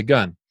carries a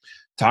gun.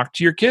 Talk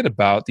to your kid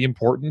about the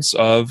importance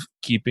of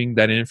keeping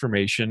that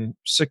information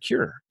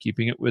secure,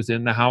 keeping it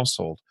within the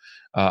household.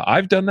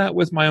 I've done that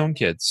with my own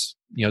kids.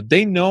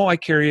 They know I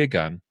carry a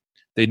gun.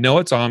 They know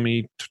it's on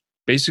me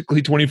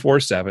basically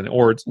 24/7,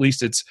 or at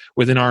least it's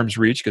within arm's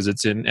reach because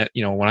it's in,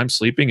 when I'm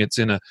sleeping, it's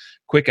in a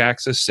quick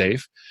access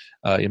safe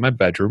in my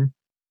bedroom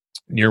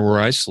near where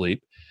I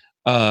sleep.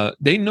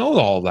 They know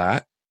all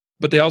that,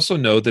 but they also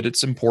know that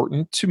it's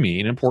important to me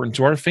and important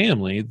to our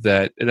family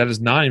that is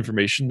not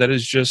information that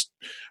is just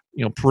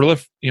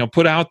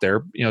put out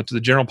there, to the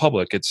general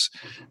public.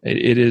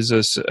 It is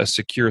a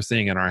secure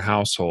thing in our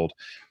household.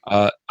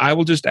 I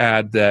will just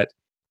add that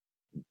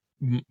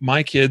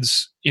my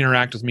kids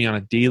interact with me on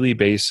a daily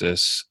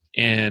basis,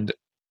 and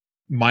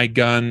my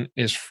gun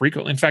is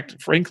frequently, in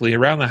fact, frankly,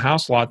 around the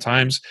house a lot of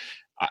times,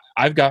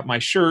 I've got my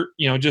shirt,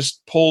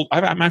 just pulled.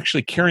 I'm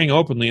actually carrying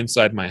openly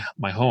inside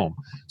my home,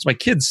 so my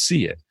kids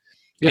see it.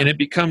 Yeah. And it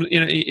becomes,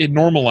 it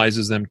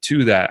normalizes them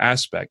to that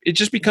aspect. It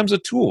just becomes a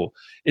tool.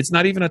 It's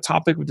not even a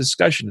topic of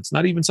discussion. It's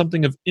not even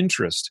something of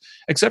interest,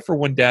 except for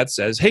when Dad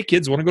says, "Hey,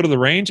 kids, want to go to the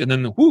range?" And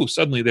then,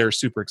 suddenly they're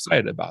super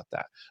excited about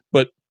that.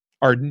 But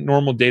our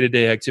normal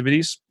day-to-day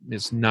activities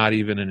is not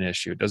even an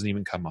issue. It doesn't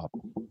even come up.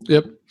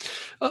 Yep.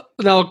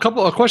 Now, a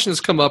couple of questions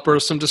come up,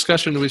 or some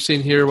discussion that we've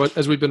seen here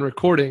as we've been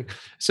recording.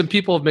 Some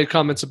people have made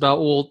comments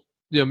about,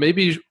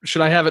 maybe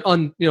should I have it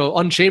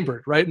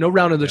unchambered, right? No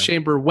round in the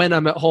chamber when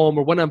I'm at home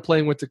or when I'm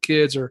playing with the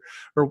kids or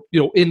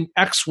in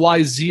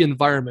XYZ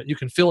environment. You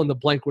can fill in the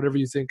blank, whatever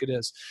you think it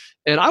is.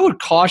 And I would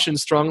caution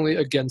strongly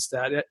against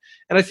that. And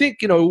I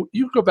think, you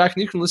can go back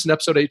and you can listen to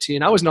episode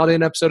 18. I was not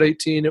in episode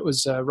 18. It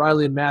was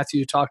Riley and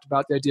Matthew who talked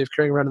about the idea of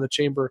carrying around in the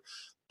chamber.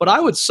 But I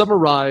would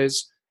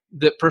summarize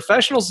that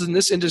professionals in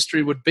this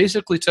industry would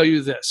basically tell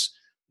you this,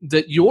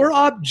 that your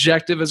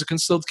objective as a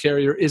concealed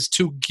carrier is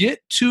to get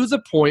to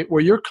the point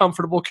where you're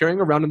comfortable carrying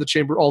around in the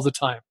chamber all the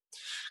time.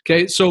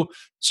 Okay, so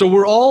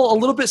we're all a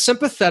little bit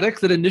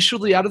sympathetic that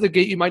initially out of the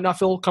gate you might not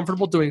feel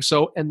comfortable doing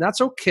so, and that's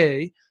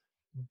okay.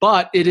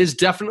 But it is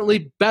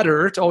definitely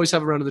better to always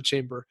have it around in the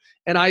chamber.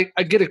 And I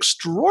get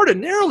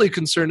extraordinarily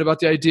concerned about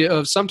the idea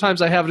of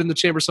sometimes I have it in the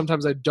chamber,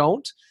 sometimes I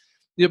don't.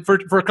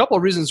 For a couple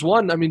of reasons.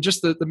 One, I mean,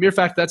 just the mere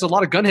fact that that's a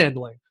lot of gun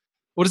handling.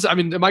 What is it? I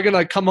mean, am I going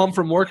to come home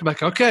from work? I'm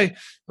like, okay,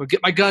 I'll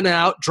get my gun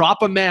out,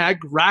 drop a mag,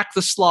 rack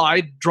the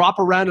slide, drop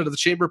around into the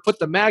chamber, put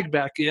the mag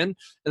back in, and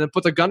then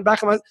put the gun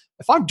back on my.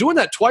 If I'm doing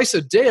that twice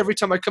a day, every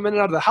time I come in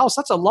and out of the house,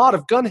 that's a lot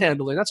of gun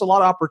handling. That's a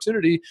lot of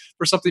opportunity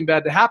for something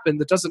bad to happen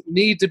that doesn't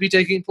need to be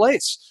taking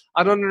place.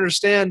 I don't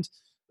understand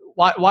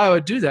why I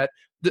would do that.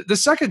 The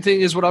second thing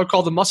is what I would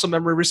call the muscle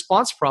memory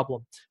response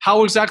problem.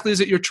 How exactly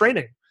is it you're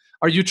training?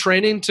 Are you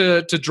training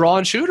to draw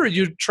and shoot, or are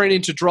you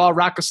training to draw,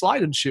 rack a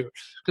slide, and shoot?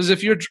 Because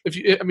if you're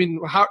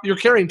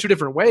carrying two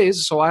different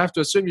ways, so I have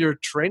to assume you're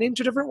training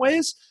two different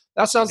ways.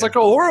 That sounds like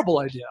a horrible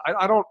idea.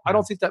 I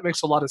don't think that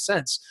makes a lot of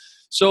sense.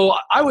 So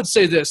I would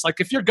say this: like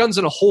if your gun's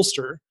in a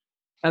holster,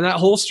 and that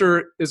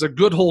holster is a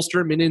good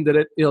holster, meaning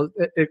that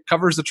it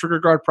covers the trigger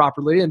guard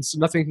properly, and so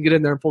nothing can get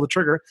in there and pull the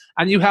trigger,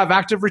 and you have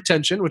active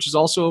retention, which is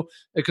also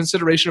a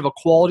consideration of a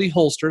quality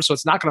holster, so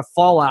it's not going to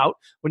fall out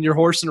when you're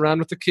horsing around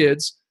with the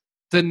kids.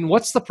 Then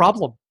what's the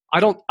problem? I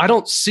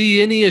don't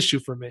see any issue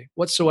for me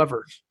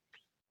whatsoever.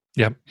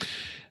 Yeah.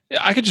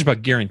 I could just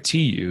about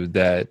guarantee you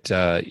that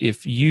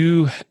if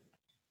you're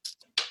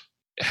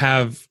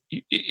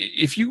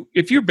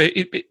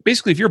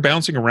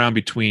bouncing around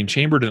between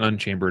chambered and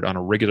unchambered on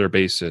a regular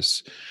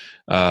basis,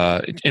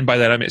 and by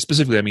that I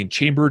mean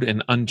chambered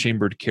and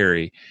unchambered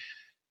carry,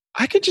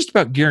 I could just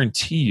about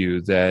guarantee you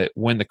that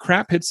when the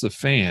crap hits the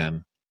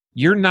fan,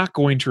 you're not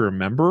going to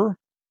remember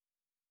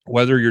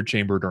whether you're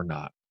chambered or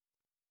not.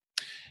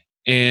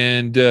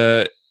 And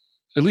at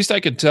least I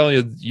can tell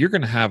you, you're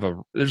going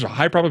to there's a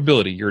high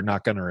probability you're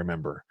not going to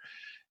remember.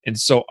 And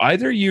so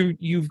either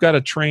you've got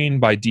to train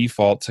by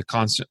default to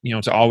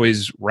to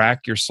always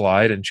rack your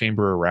slide and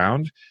chamber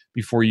around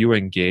before you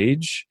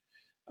engage,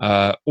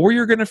 or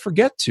you're going to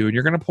forget to, and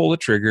you're going to pull the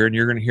trigger and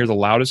you're going to hear the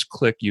loudest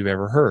click you've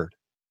ever heard.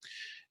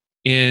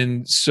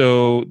 And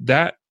so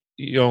that,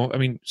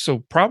 so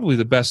probably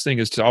the best thing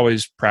is to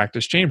always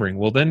practice chambering.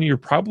 Well, then you're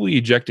probably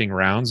ejecting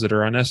rounds that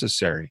are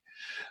unnecessary.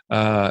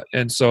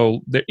 And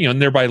so,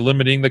 and thereby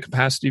limiting the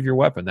capacity of your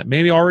weapon that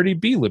may already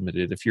be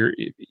limited if you're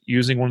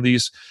using one of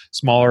these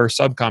smaller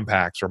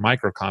subcompacts or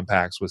micro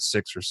compacts with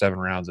 6 or 7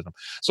 rounds in them.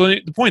 So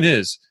the point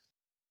is,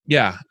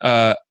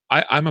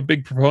 I'm a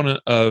big proponent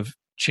of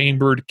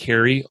chambered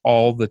carry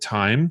all the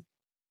time.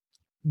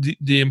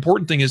 The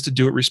important thing is to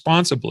do it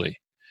responsibly.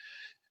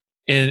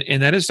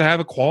 And that is to have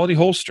a quality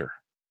holster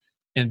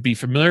and be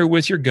familiar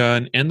with your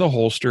gun and the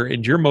holster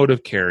and your mode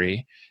of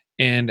carry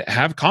and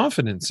have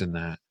confidence in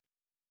that.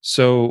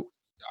 So,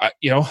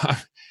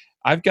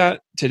 I've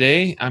got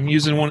today, I'm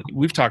using one,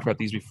 we've talked about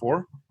these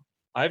before.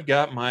 I've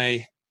got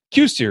my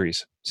Q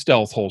Series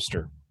stealth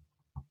holster.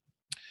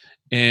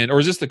 Or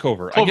is this the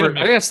covert? I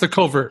guess the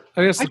covert.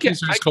 I guess the Q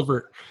Series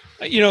covert.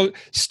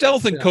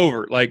 Stealth and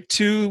covert, like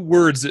two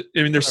words,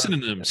 they're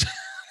synonyms.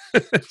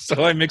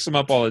 So I mix them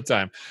up all the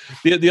time.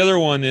 The other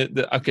one,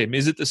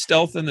 is it the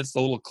stealth and it's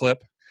the little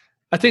clip?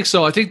 I think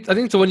so. I think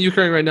the one you're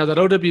carrying right now, that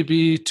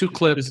OWB 2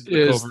 clip is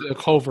the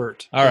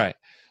covert. All right.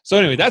 So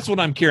anyway, that's what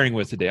I'm carrying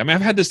with today. I mean,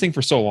 I've had this thing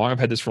for so long.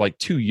 I've had this for like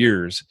 2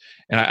 years,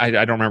 and I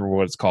don't remember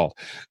what it's called.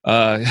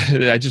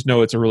 I just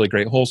know it's a really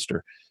great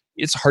holster.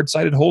 It's a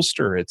hard-sided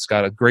holster. It's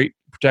got a great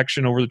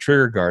protection over the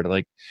trigger guard.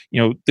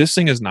 This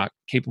thing is not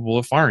capable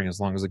of firing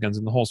as long as the gun's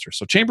in the holster.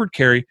 So chambered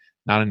carry,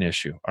 not an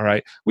issue. All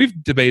right.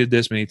 We've debated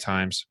this many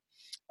times.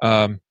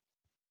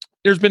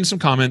 There's been some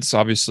comments,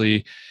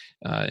 obviously.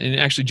 And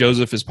actually,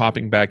 Joseph is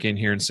popping back in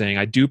here and saying,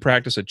 I do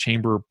practice a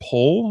chamber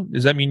pull.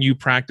 Does that mean you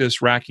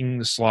practice racking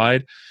the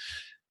slide?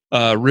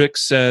 Rick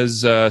says,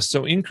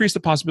 so increase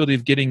the possibility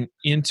of getting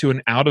into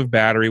and out of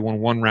battery when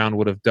one round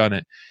would have done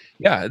it.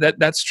 Yeah,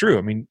 that's true.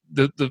 I mean,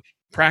 the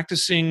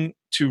practicing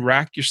to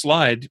rack your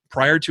slide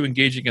prior to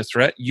engaging a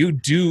threat, you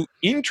do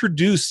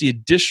introduce the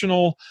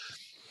additional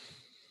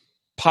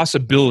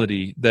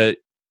possibility that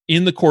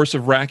in the course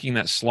of racking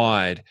that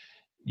slide,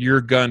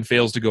 your gun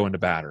fails to go into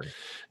battery.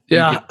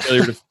 Yeah,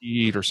 failure to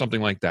feed or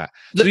something like that.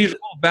 So these are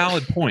all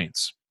valid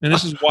points, and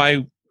this is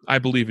why I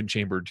believe in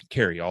chambered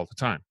carry all the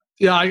time.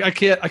 Yeah, I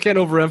can't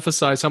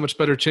overemphasize how much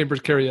better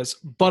chambered carry is.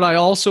 But I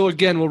also,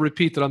 again, will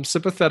repeat that I'm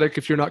sympathetic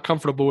if you're not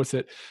comfortable with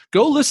it.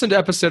 Go listen to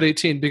episode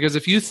 18, because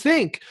if you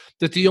think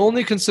that the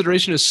only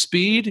consideration is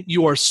speed,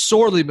 you are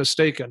sorely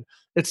mistaken.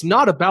 It's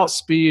not about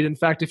speed. In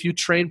fact, if you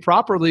train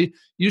properly,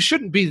 you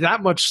shouldn't be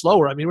that much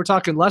slower. I mean, we're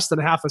talking less than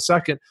half a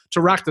second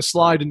to rack the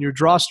slide in your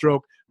draw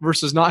stroke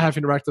versus not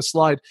having to rack the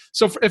slide.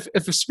 So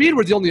if speed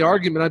were the only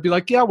argument, I'd be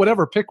like, yeah,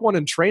 whatever, pick one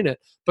and train it.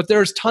 But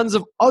there's tons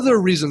of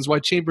other reasons why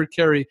chambered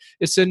carry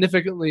is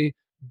significantly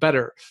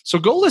better. So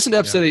go listen to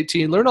episode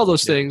 18, learn all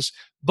those things.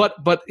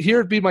 But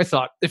here'd be my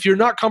thought. If you're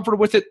not comfortable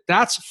with it,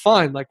 that's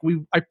fine. Like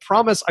I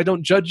promise I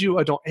don't judge you.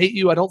 I don't hate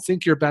you. I don't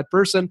think you're a bad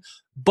person,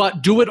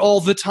 but do it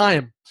all the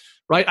time,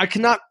 right? I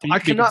cannot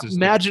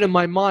imagine in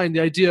my mind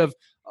the idea of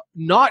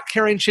not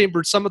carrying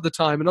chambered some of the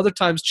time and other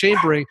times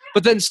chambering,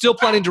 but then still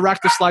planning to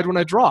rack the slide when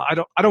I draw.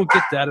 I don't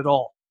get that at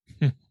all.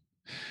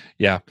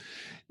 Yeah.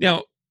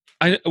 Now,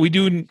 I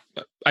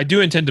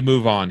do intend to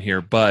move on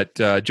here, but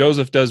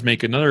Joseph does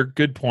make another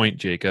good point,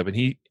 Jacob,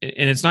 and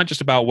it's not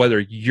just about whether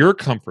you're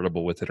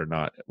comfortable with it or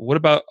not. What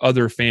about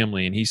other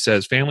family? And he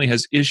says family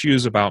has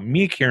issues about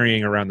me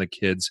carrying around the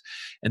kids,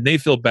 and they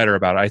feel better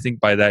about it. I think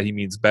by that he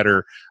means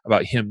better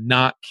about him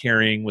not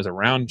carrying with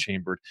around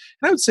chambered.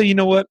 And I would say, you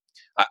know what?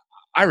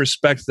 I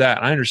respect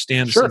that. I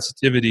understand the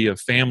sensitivity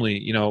of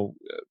family,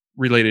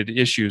 related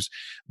issues,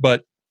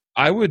 but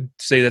I would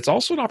say that's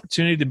also an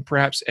opportunity to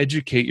perhaps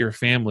educate your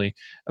family,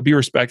 be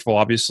respectful,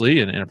 obviously,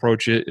 and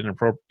approach it in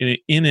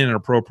an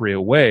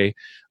appropriate way.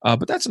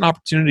 But that's an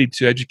opportunity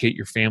to educate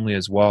your family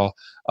as well.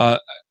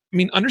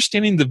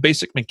 Understanding the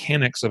basic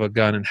mechanics of a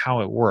gun and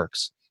how it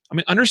works.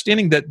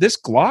 Understanding that this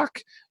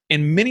Glock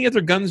and many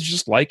other guns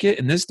just like it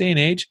in this day and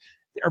age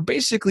are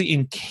basically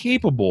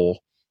incapable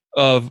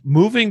of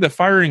moving the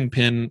firing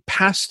pin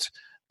past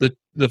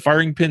the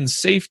firing pin's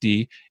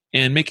safety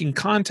and making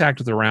contact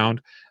with the round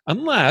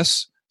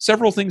unless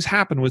several things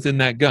happen within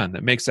that gun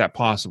that makes that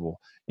possible.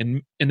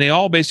 And they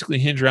all basically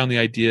hinge around the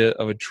idea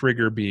of a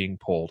trigger being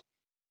pulled.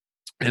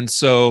 And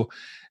so,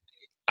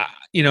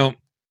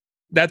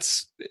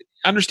 that's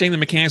understanding the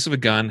mechanics of a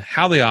gun,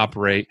 how they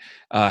operate,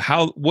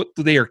 what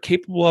they are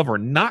capable of or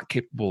not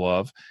capable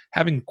of,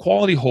 having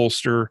quality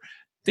holster,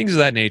 things of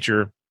that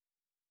nature.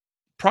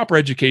 Proper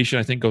education,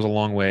 I think, goes a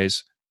long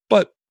ways.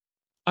 But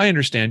I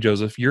understand,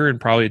 Joseph, you're in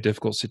probably a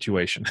difficult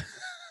situation.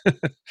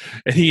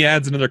 And he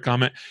adds another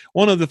comment,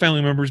 one of the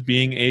family members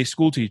being a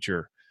school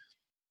teacher.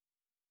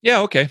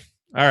 Yeah, okay.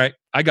 All right.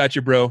 I got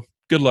you, bro.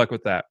 Good luck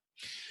with that.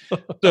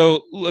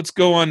 So let's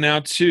go on now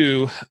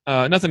to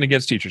nothing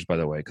against teachers, by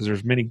the way, because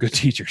there's many good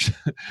teachers.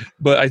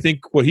 But I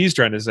think what he's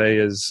trying to say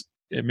is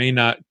it may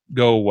not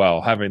go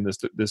well having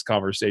this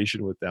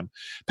conversation with them.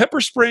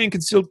 Pepper spray and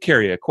concealed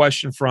carry, a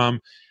question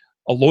from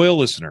a loyal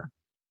listener.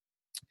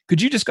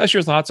 Could you discuss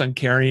your thoughts on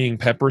carrying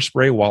pepper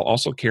spray while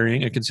also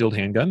carrying a concealed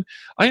handgun?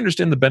 I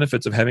understand the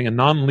benefits of having a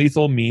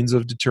non-lethal means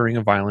of deterring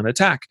a violent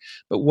attack,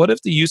 but what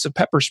if the use of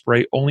pepper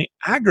spray only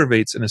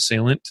aggravates an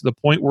assailant to the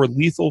point where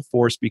lethal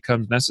force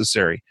becomes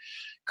necessary?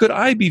 Could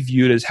I be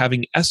viewed as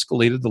having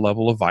escalated the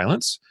level of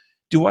violence?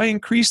 Do I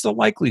increase the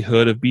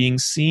likelihood of being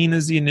seen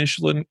as the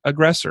initial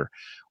aggressor?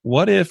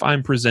 What if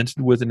I'm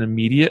presented with an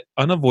immediate,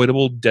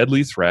 unavoidable,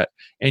 deadly threat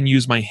and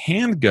use my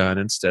handgun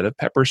instead of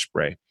pepper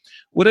spray?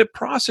 Would a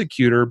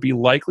prosecutor be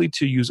likely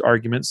to use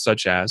arguments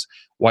such as,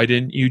 why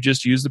didn't you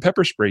just use the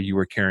pepper spray you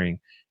were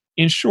carrying?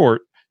 In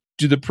short,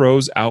 do the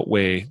pros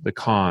outweigh the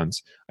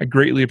cons? I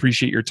greatly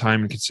appreciate your time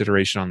and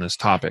consideration on this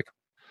topic.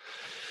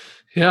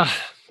 Yeah.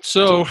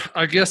 So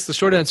I guess the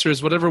short answer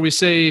is whatever we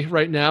say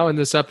right now in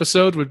this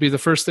episode would be the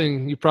first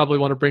thing you probably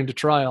want to bring to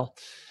trial.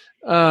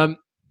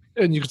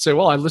 And you could say,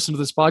 well, I listened to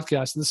this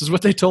podcast and this is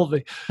what they told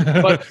me.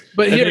 But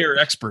here, you're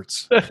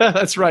experts.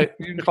 That's right.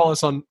 You can call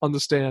us on the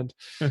stand.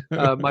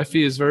 My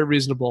fee is very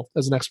reasonable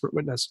as an expert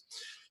witness.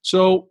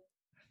 So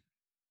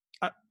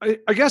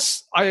I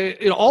guess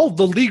all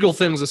the legal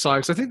things aside,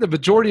 because I think the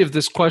majority of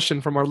this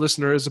question from our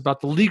listener is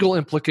about the legal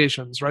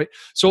implications, right?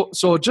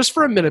 So just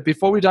for a minute,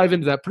 before we dive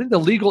into that, putting the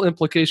legal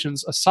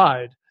implications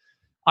aside,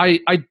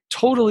 I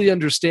totally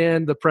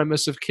understand the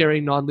premise of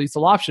carrying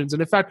non-lethal options.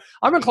 And in fact,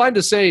 I'm inclined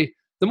to say,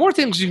 the more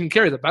things you can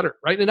carry, the better,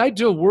 right? In an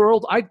ideal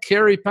world, I'd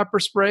carry pepper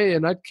spray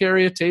and I'd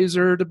carry a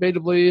taser,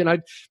 debatably, and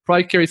I'd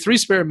probably carry 3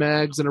 spare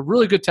mags and a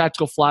really good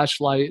tactical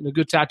flashlight and a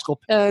good tactical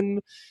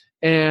pen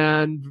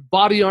and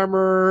body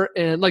armor.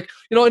 And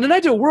in an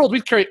ideal world,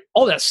 we'd carry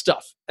all that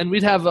stuff and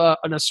we'd have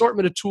an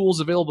assortment of tools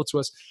available to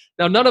us.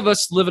 Now, none of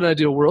us live in an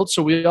ideal world,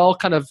 so we all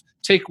kind of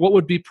take what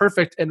would be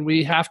perfect and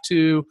we have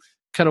to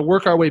kind of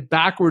work our way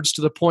backwards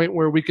to the point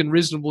where we can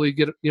reasonably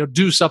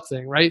do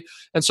something, right?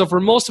 And so for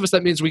most of us,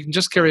 that means we can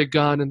just carry a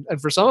gun.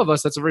 And for some of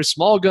us, that's a very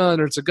small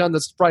gun, or it's a gun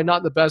that's probably not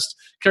in the best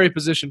carry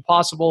position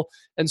possible.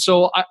 And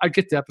so I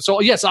get that. So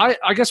yes, I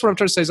guess what I'm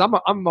trying to say is I'm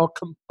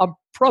a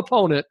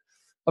proponent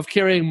of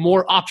carrying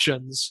more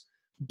options,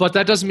 but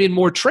that doesn't mean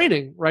more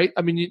training, right?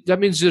 I mean, that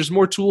means there's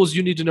more tools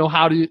you need to know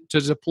how to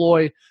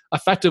deploy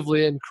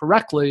effectively and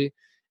correctly.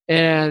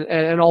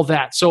 And all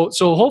that. So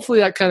hopefully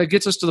that kind of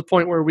gets us to the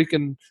point where we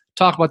can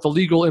talk about the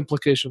legal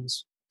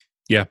implications.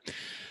 Yeah.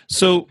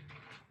 So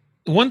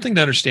one thing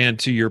to understand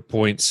to your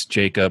points,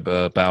 Jacob,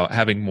 about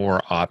having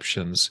more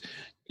options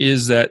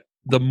is that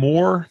the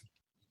more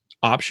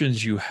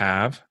options you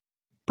have,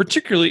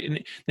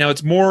 particularly now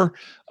it's more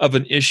of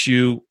an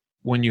issue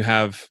when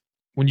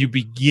you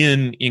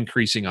begin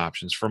increasing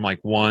options from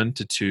 1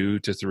 to 2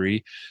 to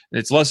 3, and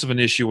it's less of an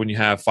issue when you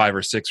have 5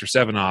 or 6 or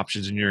 7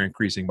 options and you're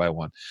increasing by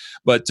 1.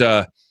 But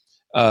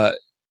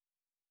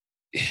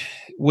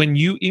when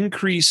you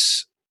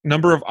increase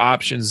number of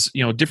options,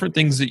 different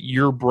things that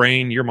your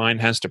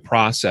mind has to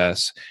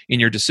process in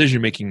your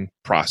decision-making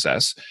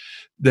process,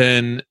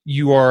 then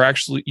you are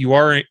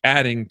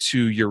adding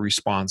to your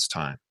response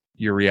time,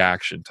 your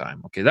reaction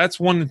time. Okay, that's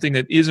one thing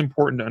that is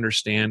important to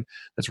understand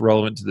that's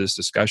relevant to this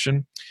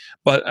discussion.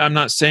 But I'm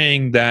not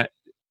saying that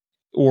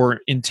or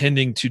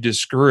intending to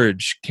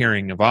discourage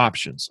carrying of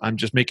options. I'm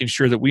just making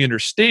sure that we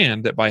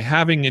understand that by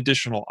having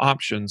additional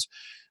options,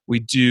 we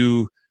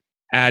do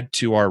add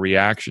to our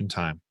reaction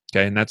time.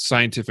 Okay, and that's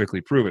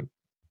scientifically proven.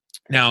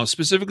 Now,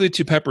 specifically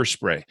to pepper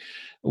spray,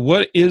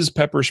 what is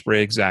pepper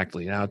spray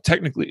exactly? Now,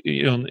 technically,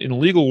 in the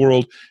legal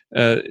world,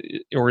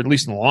 or at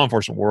least in the law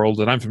enforcement world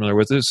that I'm familiar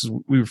with,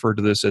 we refer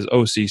to this as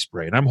OC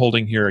spray. And I'm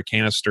holding here a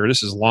canister.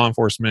 This is law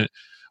enforcement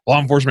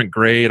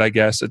grade, I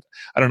guess.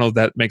 I don't know if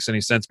that makes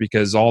any sense,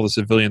 because all the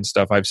civilian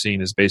stuff I've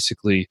seen is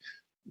basically,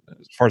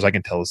 as far as I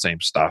can tell, the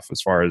same stuff.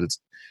 As far as it's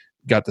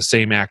got the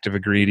same active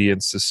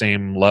ingredients, the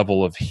same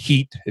level of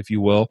heat, if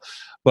you will.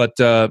 But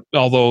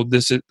although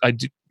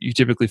you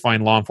typically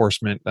find law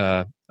enforcement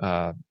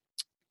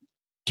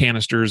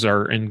canisters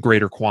are in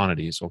greater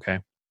quantities. Okay,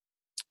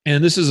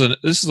 and this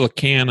is a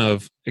can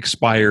of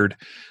expired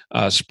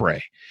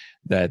spray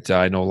that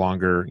I no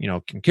longer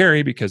can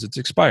carry because it's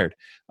expired.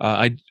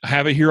 I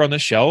have it here on the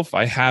shelf.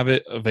 I have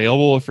it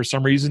available if for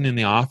some reason in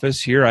the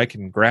office here I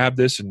can grab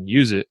this and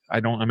use it.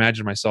 I don't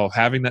imagine myself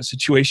having that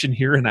situation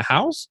here in the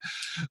house,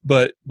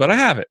 but I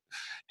have it.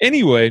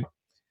 Anyway,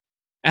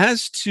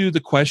 as to the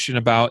question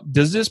about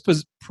does this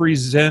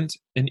present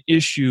an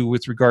issue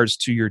with regards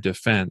to your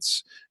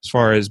defense as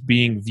far as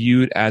being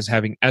viewed as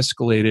having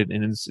escalated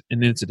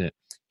an incident,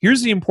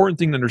 here's the important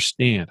thing to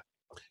understand.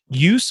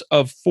 Use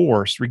of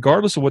force,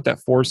 regardless of what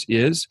that force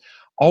is,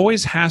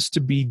 always has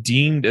to be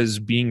deemed as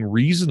being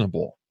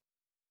reasonable,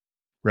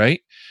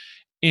 right?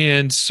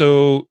 And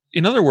so,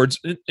 in other words,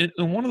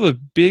 one of the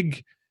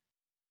big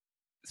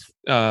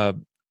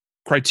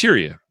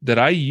criteria that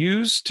I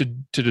use to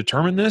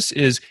determine this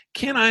is,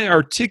 can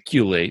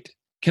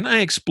I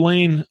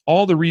explain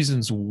all the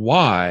reasons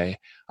why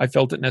I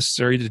felt it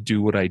necessary to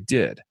do what I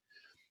did?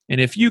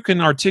 And if you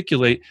can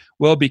articulate,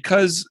 well,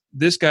 because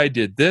this guy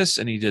did this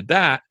and he did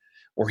that,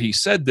 or he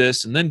said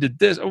this and then did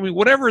this, I mean,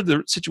 whatever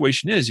the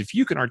situation is, if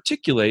you can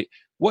articulate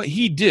what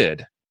he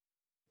did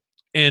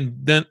and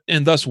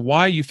thus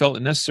why you felt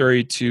it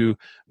necessary to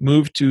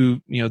move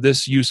to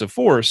this use of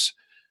force,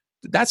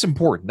 that's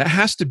important. That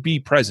has to be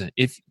present.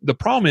 If the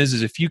problem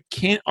is if you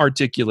can't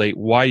articulate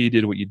why you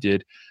did what you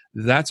did,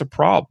 that's a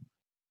problem,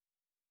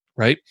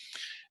 right?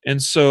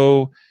 And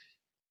so,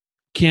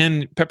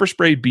 can pepper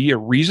spray be a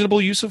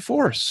reasonable use of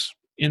force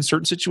in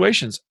certain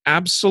situations?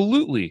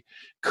 Absolutely.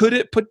 Could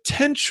it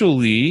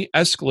potentially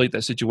escalate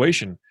that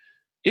situation?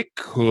 It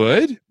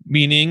could,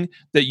 meaning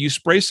that you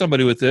spray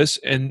somebody with this,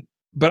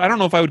 but I don't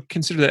know if I would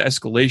consider that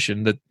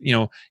escalation. That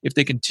if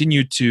they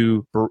continue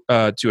to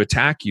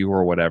attack you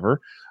or whatever,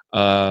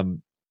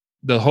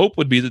 the hope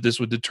would be that this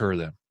would deter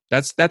them.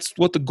 That's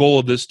what the goal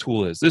of this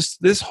tool is.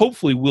 This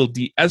hopefully will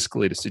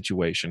de-escalate a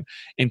situation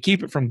and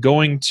keep it from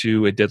going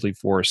to a deadly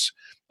force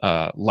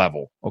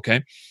level.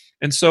 Okay,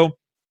 and so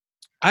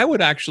I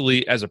would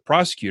actually, as a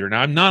prosecutor,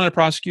 now I'm not a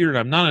prosecutor and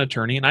I'm not an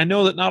attorney, and I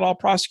know that not all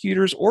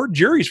prosecutors or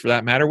juries for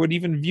that matter would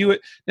even view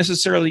it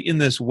necessarily in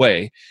this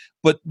way,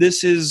 but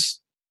this is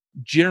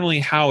generally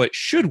how it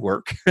should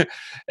work.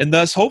 And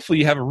thus, hopefully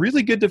you have a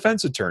really good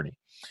defense attorney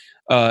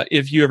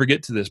if you ever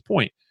get to this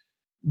point.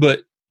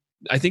 But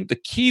I think the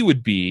key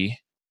would be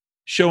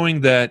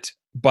showing that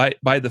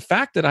by the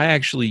fact that I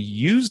actually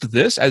used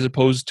this as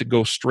opposed to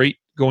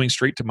going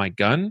straight to my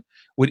gun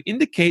would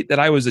indicate that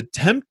I was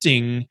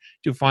attempting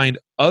to find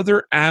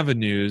other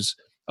avenues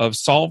of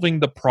solving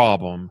the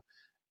problem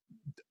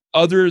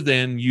other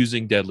than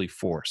using deadly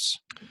force.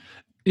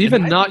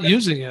 Even not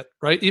using it,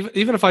 right?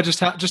 Even if I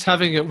just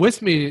having it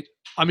with me.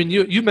 I mean,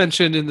 you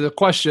mentioned in the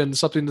question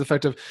something to the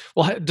effect of,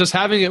 well, does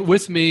having it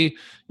with me,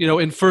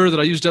 infer that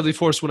I used deadly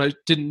force when I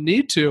didn't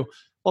need to?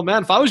 Well,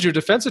 man, if I was your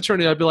defense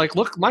attorney, I'd be like,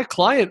 look, my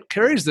client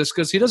carries this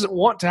because he doesn't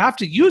want to have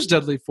to use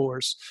deadly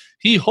force.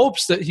 He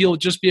hopes that he'll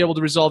just be able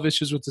to resolve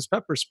issues with this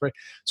pepper spray.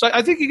 So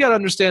I think you got to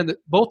understand that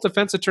both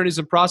defense attorneys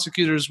and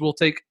prosecutors will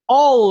take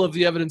all of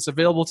the evidence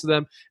available to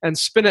them and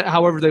spin it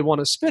however they want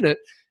to spin it.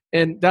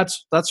 And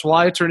that's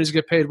why attorneys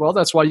get paid well.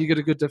 That's why you get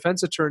a good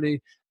defense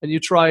attorney, and you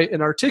try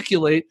and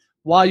articulate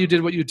why you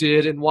did what you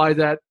did and why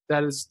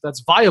that's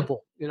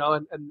viable,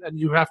 and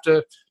you have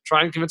to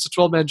try and convince a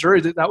 12-man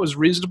jury that was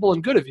reasonable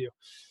and good of you.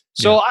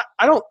 So yeah.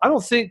 I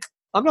don't think,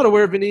 I'm not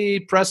aware of any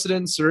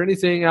precedents or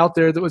anything out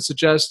there that would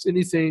suggest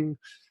anything,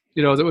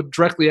 that would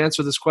directly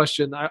answer this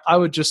question. I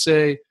would just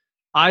say,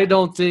 I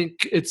don't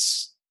think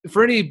it's,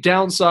 for any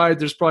downside,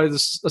 there's probably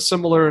a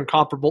similar and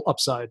comparable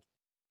upside.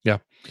 Yeah.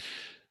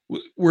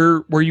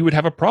 Where you would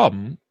have a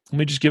problem, let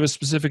me just give a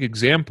specific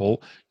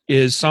example,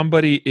 is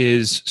somebody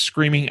is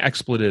screaming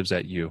expletives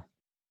at you.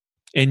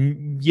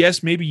 And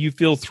yes, maybe you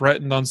feel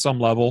threatened on some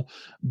level,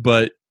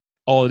 but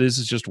all it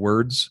is just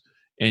words.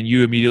 And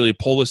you immediately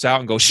pull this out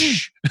and go,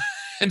 shh,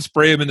 and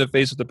spray him in the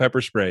face with the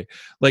pepper spray.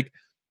 Like,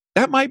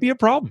 that might be a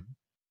problem.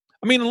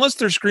 I mean, unless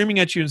they're screaming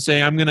at you and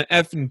saying, "I'm going to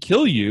effing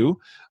kill you,"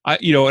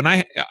 and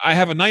I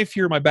have a knife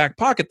here in my back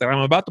pocket that I'm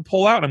about to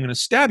pull out and I'm going to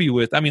stab you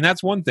with. I mean,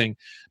 that's one thing.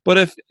 But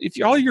if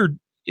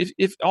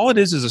all it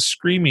is a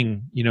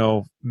screaming,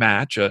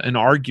 match, an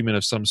argument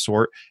of some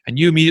sort, and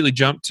you immediately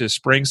jump to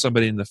spraying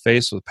somebody in the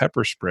face with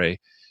pepper spray,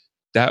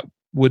 that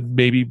would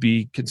maybe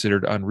be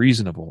considered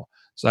unreasonable.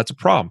 So that's a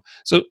problem.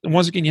 So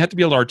once again, you have to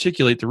be able to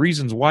articulate the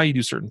reasons why you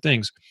do certain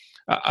things.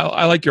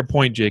 I like your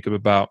point, Jacob,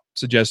 about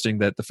suggesting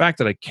that the fact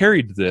that I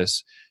carried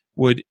this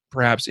would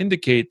perhaps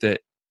indicate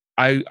that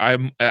I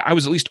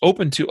was at least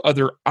open to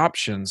other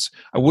options.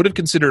 I would have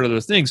considered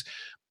other things.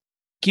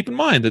 Keep in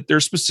mind that there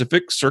are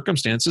specific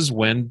circumstances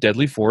when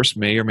deadly force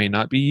may or may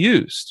not be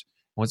used.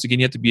 Once again,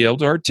 you have to be able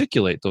to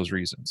articulate those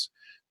reasons.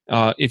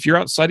 If you're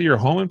outside of your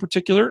home in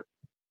particular,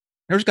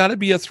 there's got to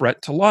be a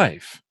threat to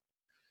life.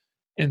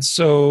 And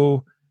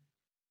so,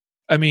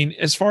 I mean,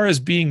 as far as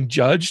being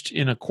judged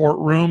in a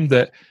courtroom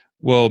that,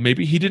 well,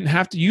 maybe he didn't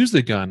have to use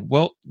the gun.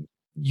 Well,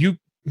 you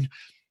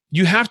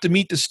have to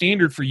meet the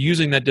standard for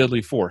using that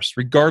deadly force,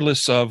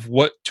 regardless of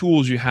what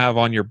tools you have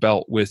on your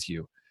belt with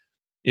you.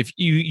 If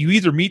you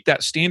either meet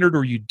that standard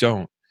or you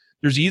don't.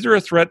 There's either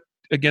a threat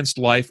against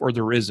life or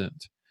there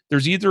isn't.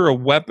 There's either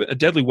a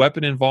deadly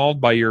weapon involved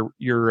by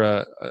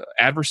your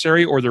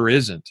adversary or there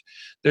isn't.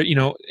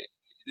 It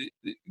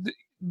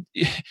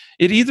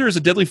either is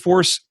a deadly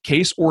force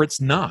case or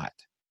it's not,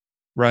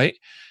 right?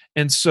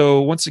 And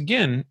so once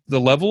again, the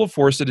level of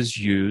force that is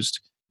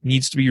used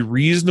needs to be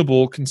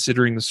reasonable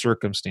considering the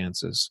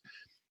circumstances.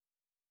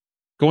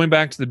 Going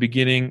back to the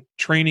beginning,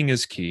 training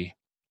is key.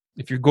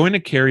 If you're going to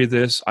carry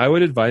this, I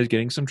would advise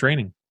getting some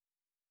training.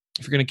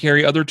 If you're going to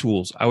carry other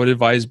tools, I would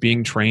advise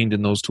being trained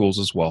in those tools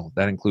as well.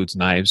 That includes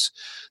knives.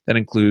 That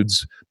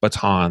includes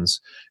batons,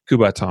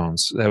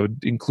 coups-batons. That would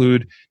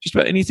include just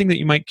about anything that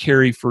you might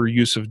carry for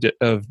use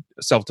of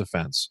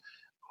self-defense.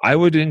 I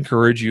would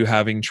encourage you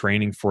having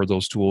training for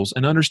those tools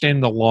and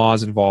understanding the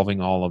laws involving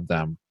all of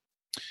them.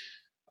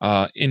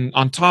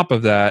 On top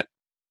of that,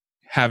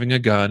 having a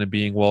gun and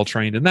being well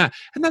trained in that.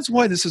 And that's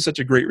why this is such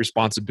a great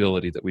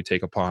responsibility that we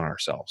take upon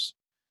ourselves.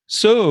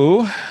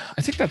 So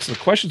I think that's the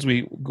questions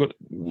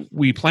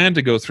we plan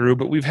to go through,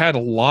 but we've had a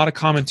lot of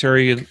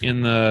commentary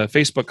in the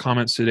Facebook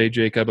comments today,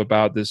 Jacob,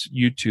 about this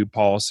YouTube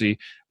policy.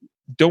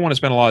 Don't want to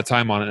spend a lot of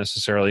time on it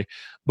necessarily,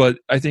 but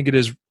I think it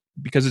is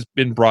because it's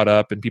been brought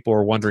up and people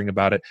are wondering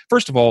about it.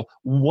 First of all,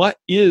 what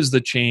is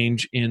the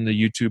change in the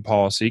YouTube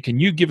policy? Can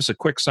you give us a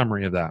quick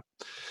summary of that?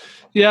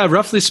 Yeah,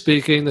 roughly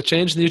speaking, the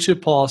change in the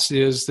YouTube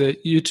policy is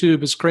that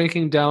YouTube is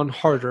cranking down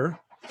harder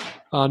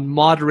on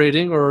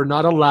moderating or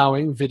not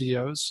allowing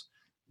videos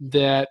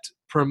that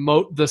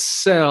promote the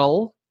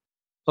sale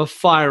of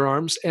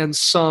firearms and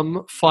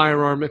some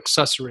firearm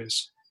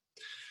accessories.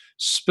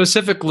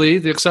 Specifically,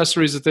 the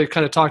accessories that they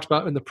kind of talked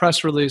about in the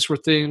press release were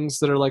things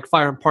that are like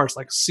firearm parts,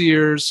 like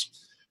sears,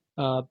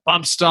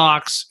 bump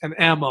stocks, and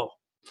ammo.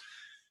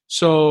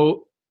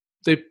 So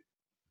they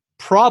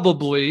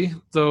probably,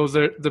 though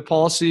the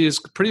policy is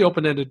pretty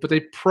open-ended, but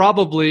they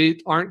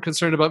probably aren't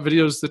concerned about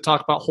videos that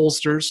talk about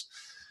holsters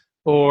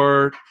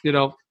or,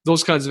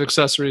 those kinds of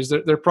accessories.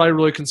 They're probably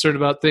really concerned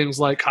about things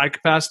like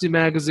high-capacity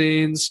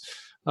magazines,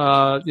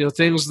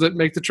 things that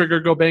make the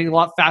trigger go bang a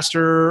lot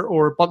faster,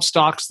 or bump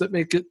stocks that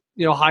make it,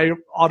 high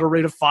auto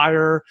rate of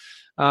fire,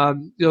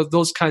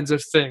 those kinds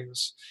of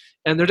things.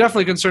 And they're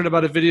definitely concerned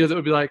about a video that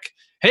would be like,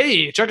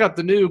 hey, check out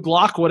the new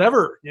Glock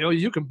whatever.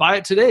 You can buy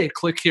it today.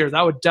 Click here.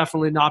 That would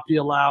definitely not be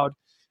allowed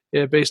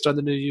based on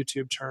the new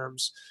YouTube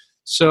terms.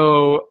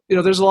 So,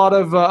 there's a lot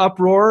of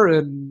uproar,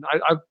 and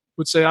I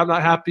would say I'm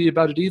not happy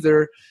about it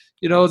either.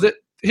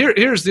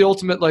 Here's the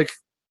ultimate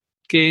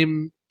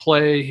game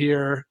play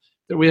here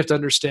that we have to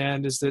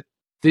understand is that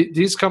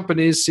these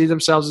companies see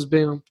themselves as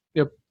being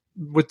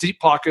with deep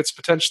pockets,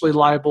 potentially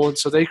liable, and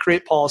so they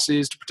create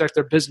policies to protect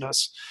their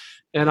business.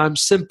 And I'm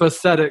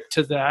sympathetic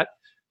to that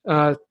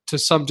to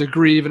some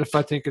degree, even if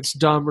I think it's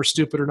dumb or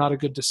stupid or not a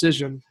good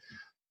decision.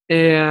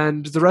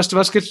 And the rest of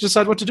us get to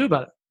decide what to do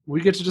about it. We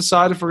get to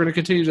decide if we're going to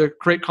continue to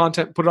create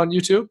content and put it on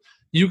YouTube.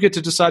 You get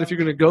to decide if you're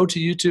going to go to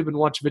YouTube and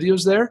watch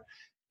videos there.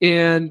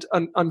 And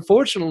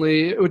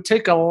unfortunately, it would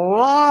take a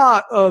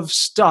lot of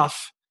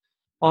stuff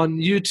on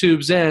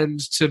YouTube's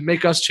end to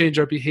make us change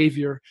our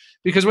behavior.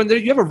 Because when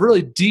you have a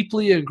really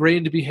deeply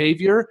ingrained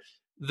behavior,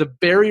 the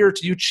barrier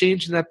to you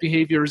changing that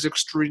behavior is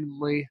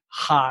extremely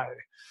high.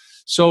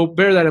 So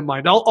bear that in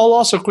mind. I'll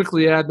also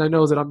quickly add, and I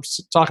know that I'm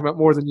talking about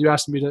more than you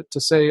asked me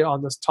to say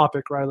on this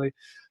topic, Riley,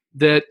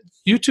 that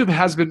YouTube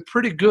has been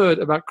pretty good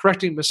about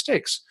correcting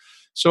mistakes.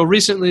 So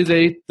recently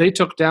they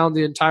took down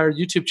the entire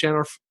YouTube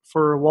channel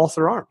for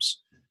Walther Arms.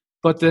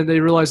 But then they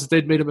realized that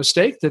they'd made a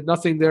mistake, that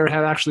nothing there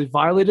had actually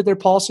violated their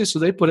policy, so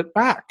they put it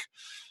back.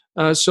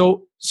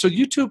 So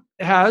YouTube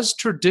has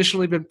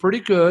traditionally been pretty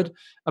good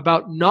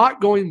about not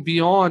going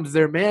beyond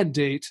their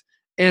mandate,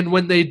 and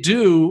when they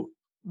do,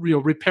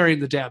 repairing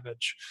the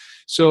damage.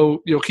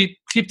 So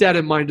keep that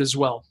in mind as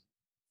well.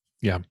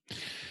 Yeah,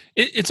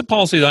 it's a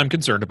policy that I'm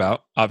concerned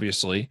about.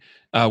 Obviously,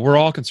 we're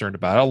all concerned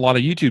about it. A lot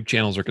of YouTube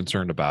channels are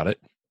concerned about it.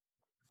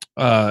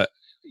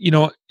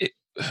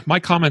 my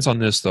comments on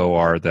this though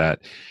are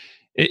that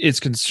it's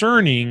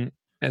concerning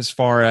as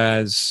far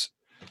as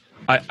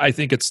I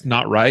think it's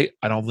not right.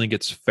 I don't think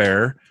it's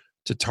fair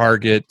to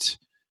target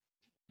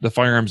the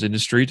firearms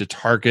industry, to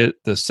target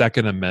the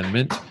Second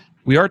Amendment.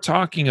 We are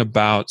talking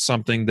about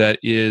something that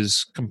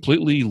is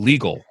completely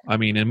legal. I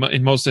mean,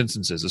 in most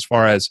instances, as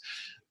far as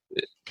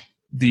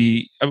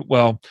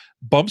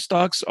bump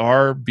stocks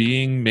are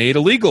being made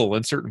illegal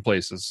in certain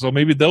places. So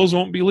maybe those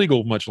won't be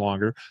legal much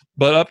longer.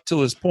 But up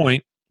to this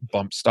point,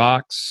 bump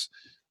stocks,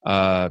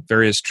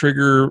 various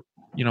trigger,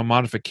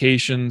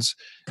 modifications,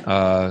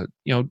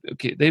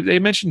 okay, they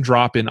mentioned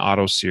drop-in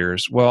auto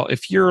sears. Well,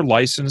 if you're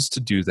licensed to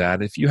do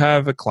that, if you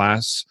have a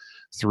class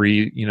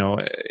 3,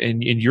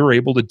 and you're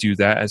able to do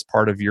that as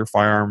part of your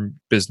firearm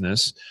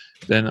business,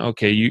 then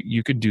okay,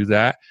 you could do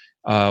that.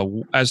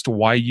 As to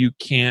why you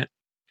can't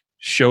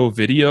show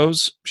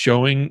videos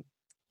showing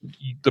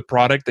the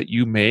product that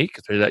you make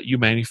or that you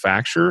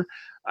manufacture,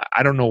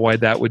 I don't know why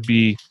that would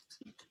be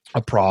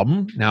a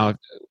problem. Now,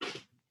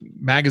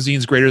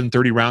 magazines greater than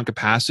 30 round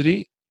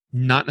capacity,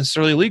 not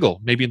necessarily legal,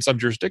 maybe in some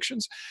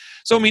jurisdictions.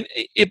 So, I mean,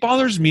 it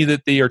bothers me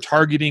that they are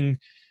targeting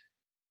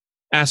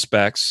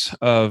aspects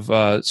of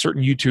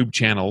certain YouTube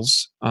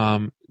channels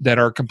that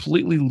are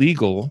completely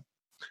legal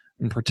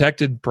and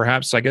protected,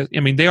 perhaps, I guess. I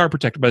mean, they are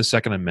protected by the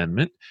Second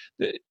Amendment.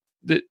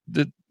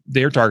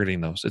 They're targeting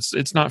those.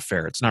 It's not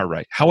fair. It's not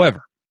right.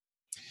 However,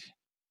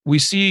 we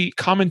see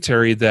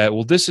commentary that,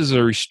 well, this is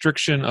a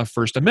restriction of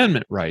First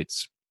Amendment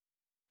rights.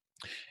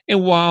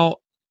 And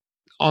while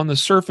on the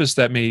surface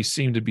that may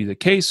seem to be the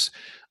case,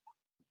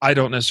 I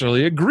don't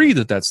necessarily agree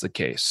that that's the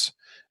case.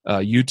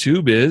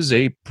 YouTube is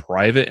a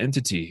private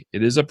entity.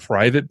 It is a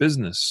private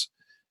business.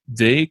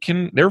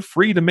 They're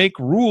free to make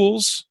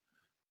rules,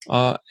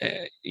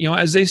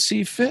 as they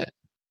see fit,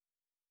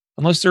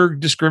 unless they're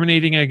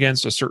discriminating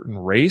against a certain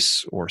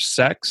race or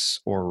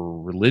sex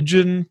or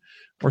religion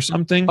or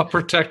something. A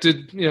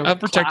protected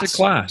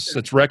class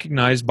that's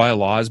recognized by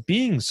law as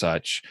being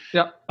such.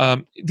 Yeah.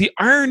 The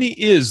irony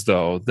is,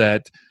 though,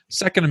 that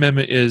Second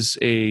Amendment is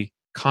a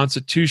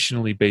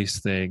constitutionally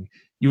based thing.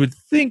 You would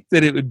think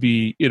that it would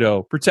be,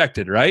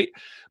 protected, right?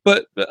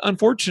 But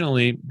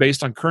unfortunately,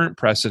 based on current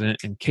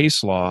precedent and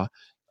case law,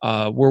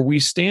 where we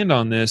stand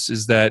on this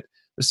is that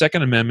the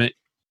Second Amendment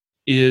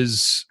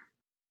is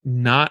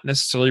not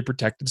necessarily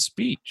protected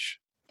speech.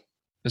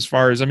 As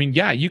far as,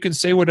 you can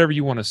say whatever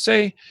you want to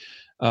say.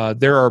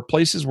 There are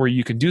places where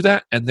you can do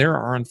that, and there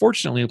are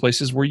unfortunately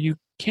places where you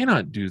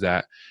cannot do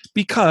that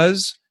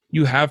because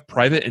you have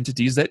private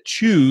entities that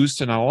choose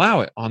to not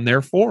allow it on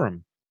their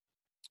forum.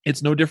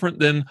 It's no different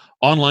than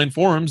online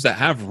forums that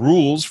have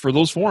rules for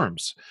those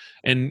forums.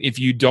 And if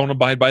you don't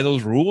abide by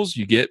those rules,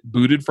 you get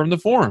booted from the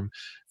forum.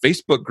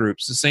 Facebook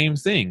groups, the same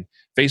thing.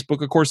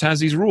 Facebook, of course,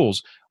 has these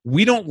rules.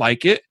 We don't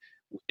like it.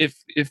 If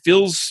it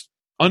feels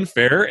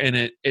unfair and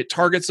it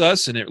targets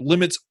us and it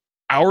limits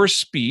our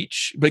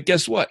speech, but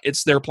guess what?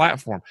 It's their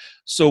platform.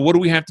 So what do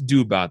we have to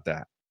do about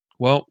that?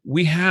 Well,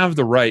 we have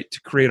the right to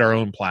create our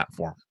own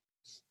platform.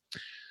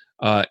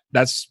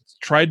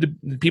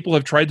 People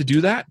have tried to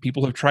do that.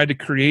 People have tried to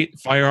create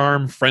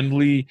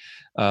firearm-friendly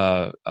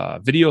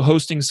video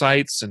hosting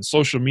sites and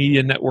social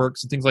media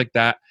networks and things like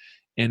that,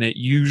 and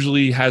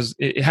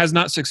it has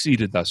not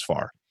succeeded thus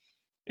far.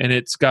 And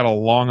it's got a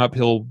long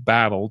uphill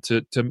battle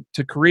to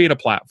create a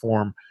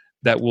platform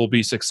that will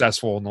be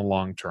successful in the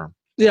long term.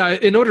 Yeah,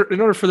 in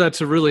order for that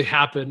to really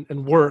happen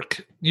and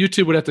work,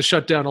 YouTube would have to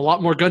shut down a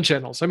lot more gun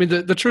channels. I mean,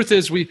 the truth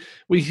is we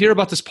hear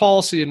about this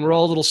policy and we're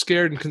all a little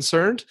scared and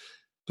concerned,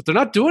 but they're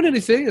not doing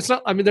anything. It's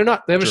not. I mean, they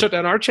haven't shut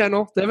down our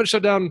channel. They haven't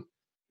shut down,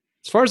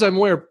 as far as I'm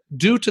aware,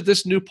 due to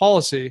this new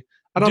policy.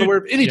 I'm not aware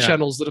of any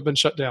channels that have been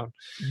shut down.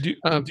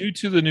 Due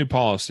to the new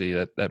policy,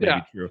 that may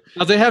be true.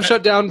 Now, they have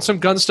shut down some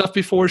gun stuff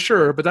before,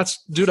 sure, but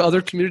that's due to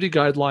other community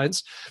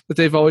guidelines that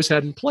they've always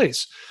had in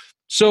place.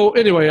 So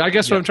anyway, I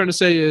guess what I'm trying to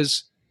say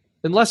is,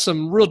 unless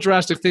some real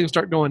drastic things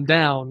start going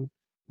down,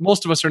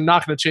 most of us are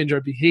not going to change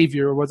our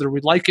behavior, whether we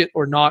like it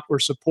or not, or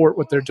support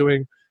what they're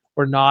doing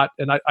or not.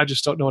 And I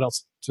just don't know what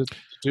else to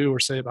do or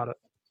say about it.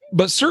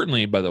 But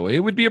certainly, by the way, it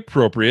would be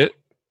appropriate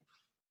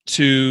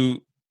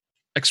to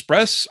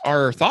express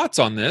our thoughts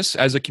on this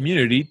as a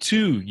community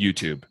to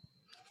YouTube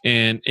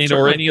and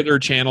or any other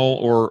channel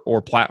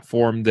or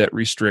platform that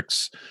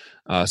restricts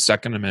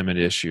Second Amendment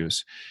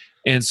issues.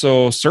 And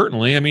so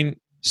certainly, I mean,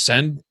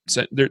 send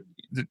there.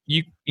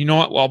 You know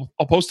what? Well,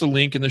 I'll post a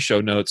link in the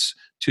show notes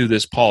to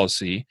this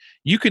policy.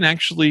 You can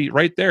actually,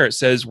 right there, it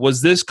says,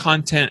 was this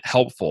content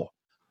helpful?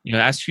 It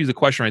asks you the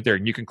question right there,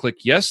 and you can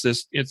click yes.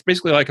 It's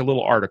basically like a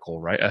little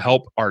article, right? A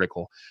help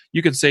article.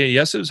 You can say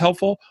yes, it was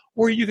helpful,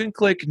 or you can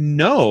click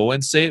no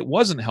and say it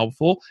wasn't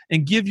helpful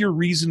and give your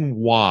reason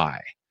why.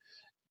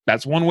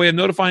 That's one way of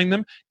notifying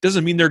them.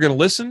 Doesn't mean they're going to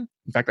listen.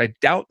 In fact, I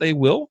doubt they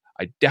will.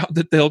 I doubt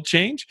that they'll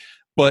change,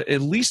 but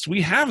at least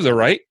we have the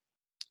right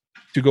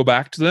to go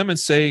back to them and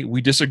say,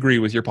 we disagree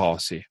with your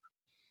policy.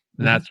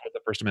 And that's what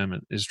the First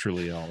Amendment is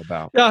truly all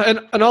about. Yeah,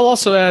 and I'll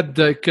also add,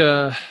 like,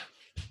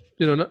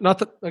 not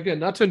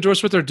to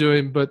endorse what they're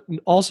doing, but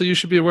also you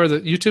should be aware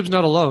that YouTube's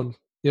not alone.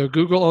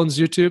 Google owns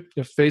YouTube,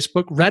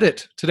 Facebook,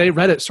 Reddit. Today,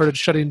 Reddit started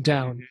shutting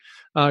down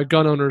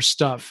gun owners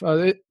stuff.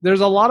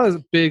 There's a lot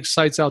of big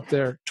sites out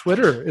there.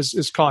 Twitter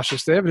is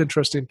cautious. They have an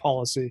interesting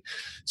policy.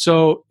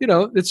 So,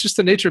 it's just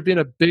the nature of being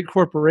a big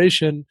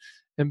corporation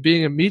and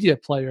being a media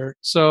player.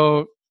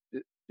 So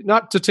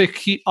not to take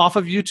heat off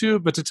of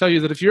YouTube, but to tell you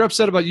that if you're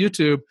upset about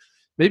YouTube,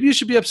 maybe you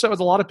should be upset with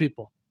a lot of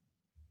people.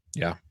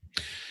 Yeah,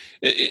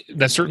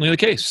 that's certainly the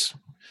case.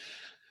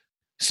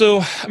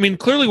 So,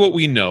 clearly what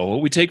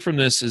we take from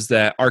this is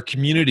that our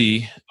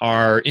community,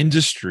 our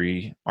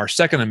industry, our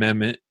Second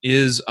Amendment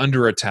is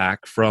under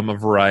attack from a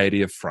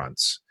variety of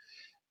fronts.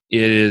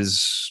 It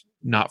is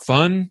not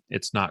fun.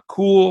 It's not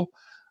cool.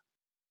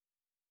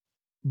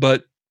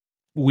 But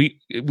we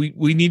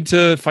need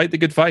to fight the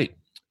good fight.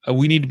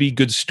 We need to be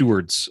good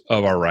stewards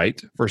of our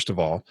right, first of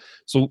all.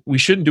 So we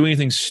shouldn't do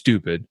anything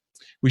stupid.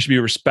 We should be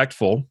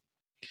respectful.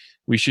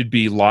 We should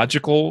be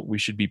logical. We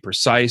should be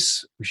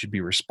precise. We should be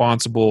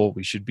responsible.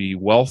 We should be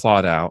well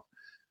thought out,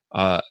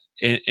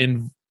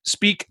 and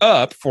speak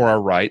up for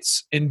our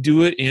rights and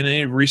do it in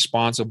a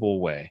responsible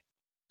way.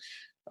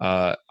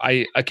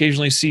 I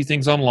occasionally see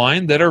things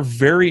online that are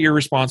very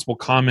irresponsible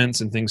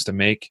comments and things to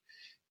make,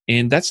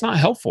 and that's not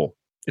helpful.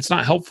 It's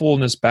not helpful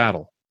in this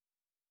battle.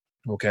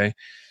 Okay,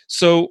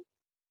 so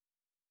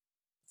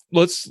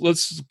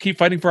let's keep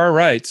fighting for our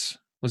rights.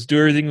 Let's do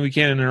everything we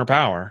can in our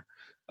power.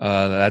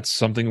 That's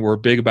something we're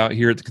big about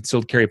here at the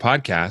Concealed Carry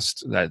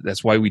Podcast.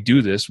 That's why we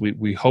do this.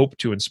 We hope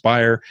to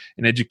inspire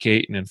and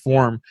educate and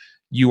inform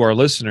you, our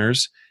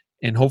listeners,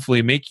 and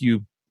hopefully make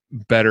you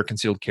better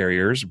concealed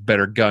carriers,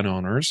 better gun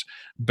owners,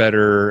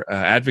 better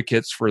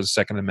advocates for the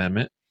Second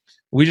Amendment.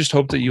 We just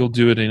hope that you'll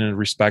do it in a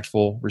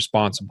respectful,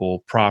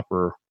 responsible,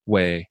 proper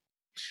way.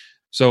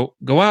 So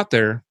go out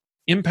there,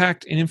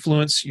 impact and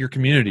influence your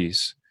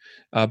communities.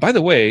 By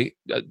the way,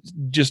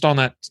 just on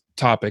that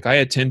topic, I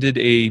attended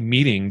a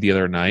meeting the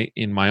other night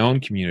in my own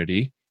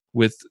community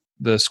with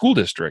the school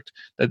district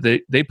that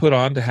they put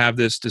on to have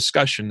this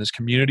discussion, this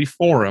community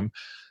forum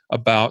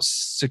about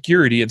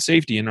security and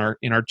safety in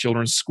our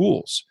children's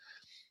schools.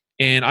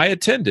 And I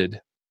attended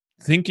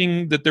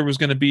thinking that there was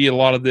going to be a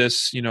lot of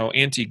this,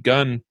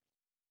 anti-gun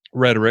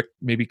rhetoric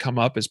maybe come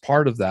up as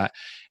part of that.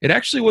 It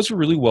actually was a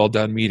really well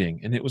done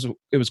meeting, and it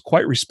was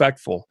quite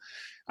respectful.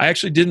 I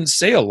actually didn't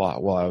say a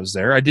lot while I was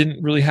there. I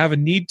didn't really have a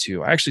need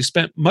to. I actually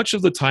spent much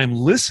of the time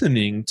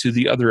listening to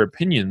the other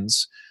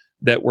opinions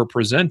that were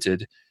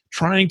presented,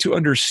 trying to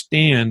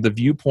understand the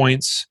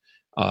viewpoints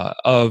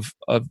of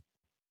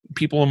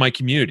people in my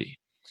community.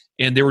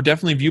 And there were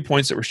definitely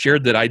viewpoints that were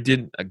shared that I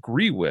didn't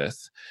agree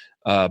with,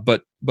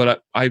 but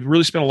I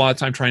really spent a lot of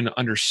time trying to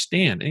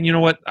understand. And you know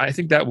what? I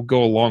think that will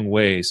go a long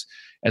ways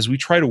as we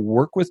try to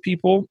work with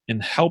people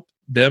and help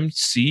them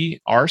see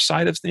our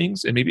side of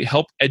things and maybe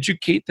help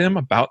educate them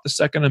about the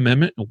Second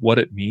Amendment and what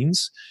it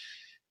means.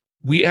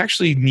 We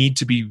actually need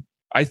to be,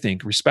 I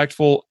think,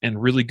 respectful and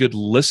really good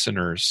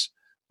listeners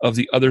of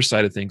the other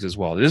side of things as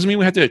well. It doesn't mean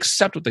we have to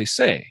accept what they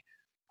say.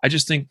 I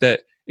just think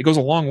that it goes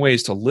a long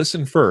ways to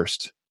listen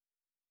first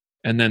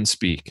and then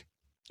speak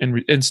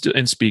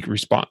and speak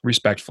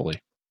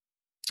respectfully.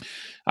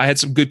 I had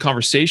some good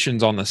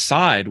conversations on the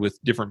side with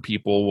different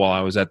people while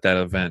I was at that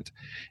event,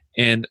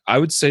 and I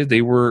would say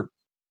they were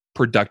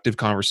productive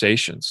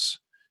conversations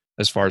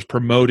as far as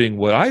promoting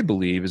what I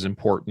believe is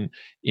important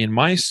in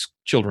my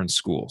children's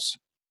schools.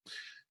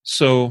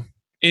 So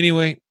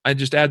anyway, I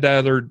just add that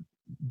other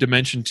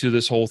dimension to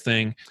this whole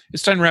thing.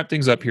 It's time to wrap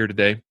things up here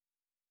today.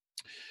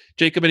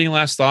 Jacob, any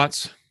last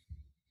thoughts?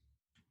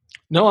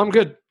 No, I'm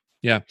good.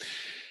 Yeah.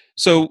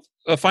 So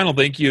a final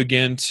thank you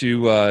again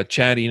to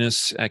Chad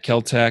Enos at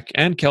Kel-Tec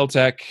and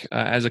Kel-Tec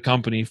as a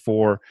company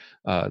for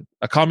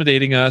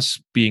accommodating us,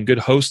 being good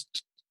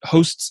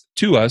hosts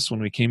to us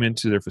when we came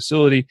into their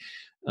facility.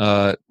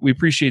 We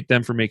appreciate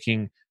them for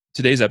making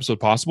today's episode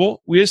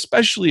possible. We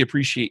especially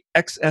appreciate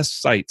XS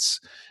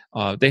Sights.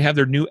 They have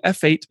their new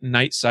F8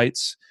 night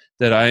sights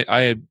that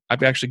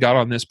I've actually got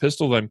on this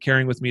pistol that I'm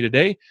carrying with me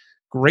today.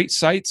 Great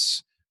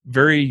sights,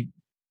 very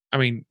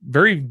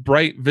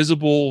bright,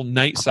 visible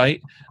night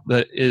sight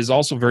that is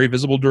also very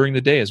visible during the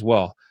day as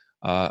well.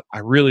 I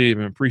really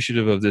am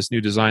appreciative of this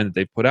new design that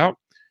they've put out.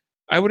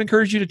 I would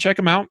encourage you to check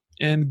them out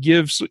and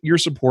give your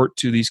support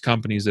to these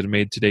companies that have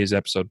made today's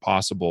episode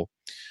possible.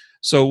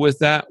 So with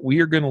that, we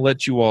are going to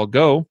let you all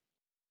go.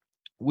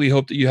 We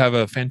hope that you have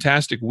a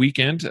fantastic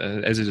weekend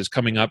as it is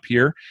coming up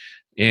here.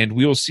 And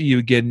we will see you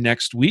again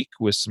next week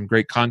with some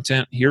great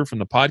content here from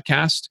the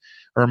podcast.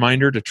 A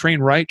reminder to train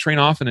right, train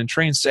often, and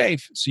train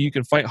safe so you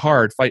can fight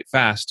hard, fight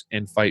fast,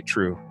 and fight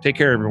true. Take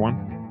care,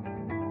 everyone.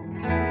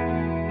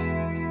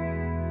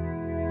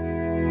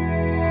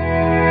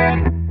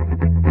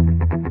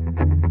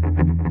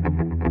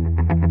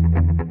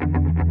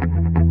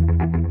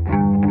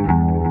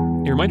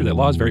 A reminder that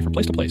laws vary from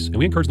place to place, and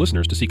we encourage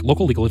listeners to seek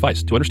local legal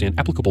advice to understand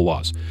applicable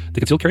laws.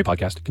 The Concealed Carry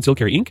Podcast, Concealed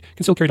Carry Inc.,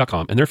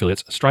 ConcealedCarry.com, and their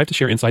affiliates strive to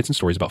share insights and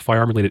stories about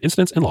firearm-related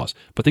incidents and laws,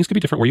 but things could be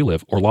different where you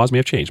live, or laws may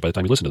have changed by the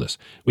time you listen to this.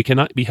 We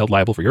cannot be held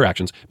liable for your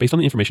actions based on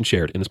the information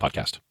shared in this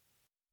podcast.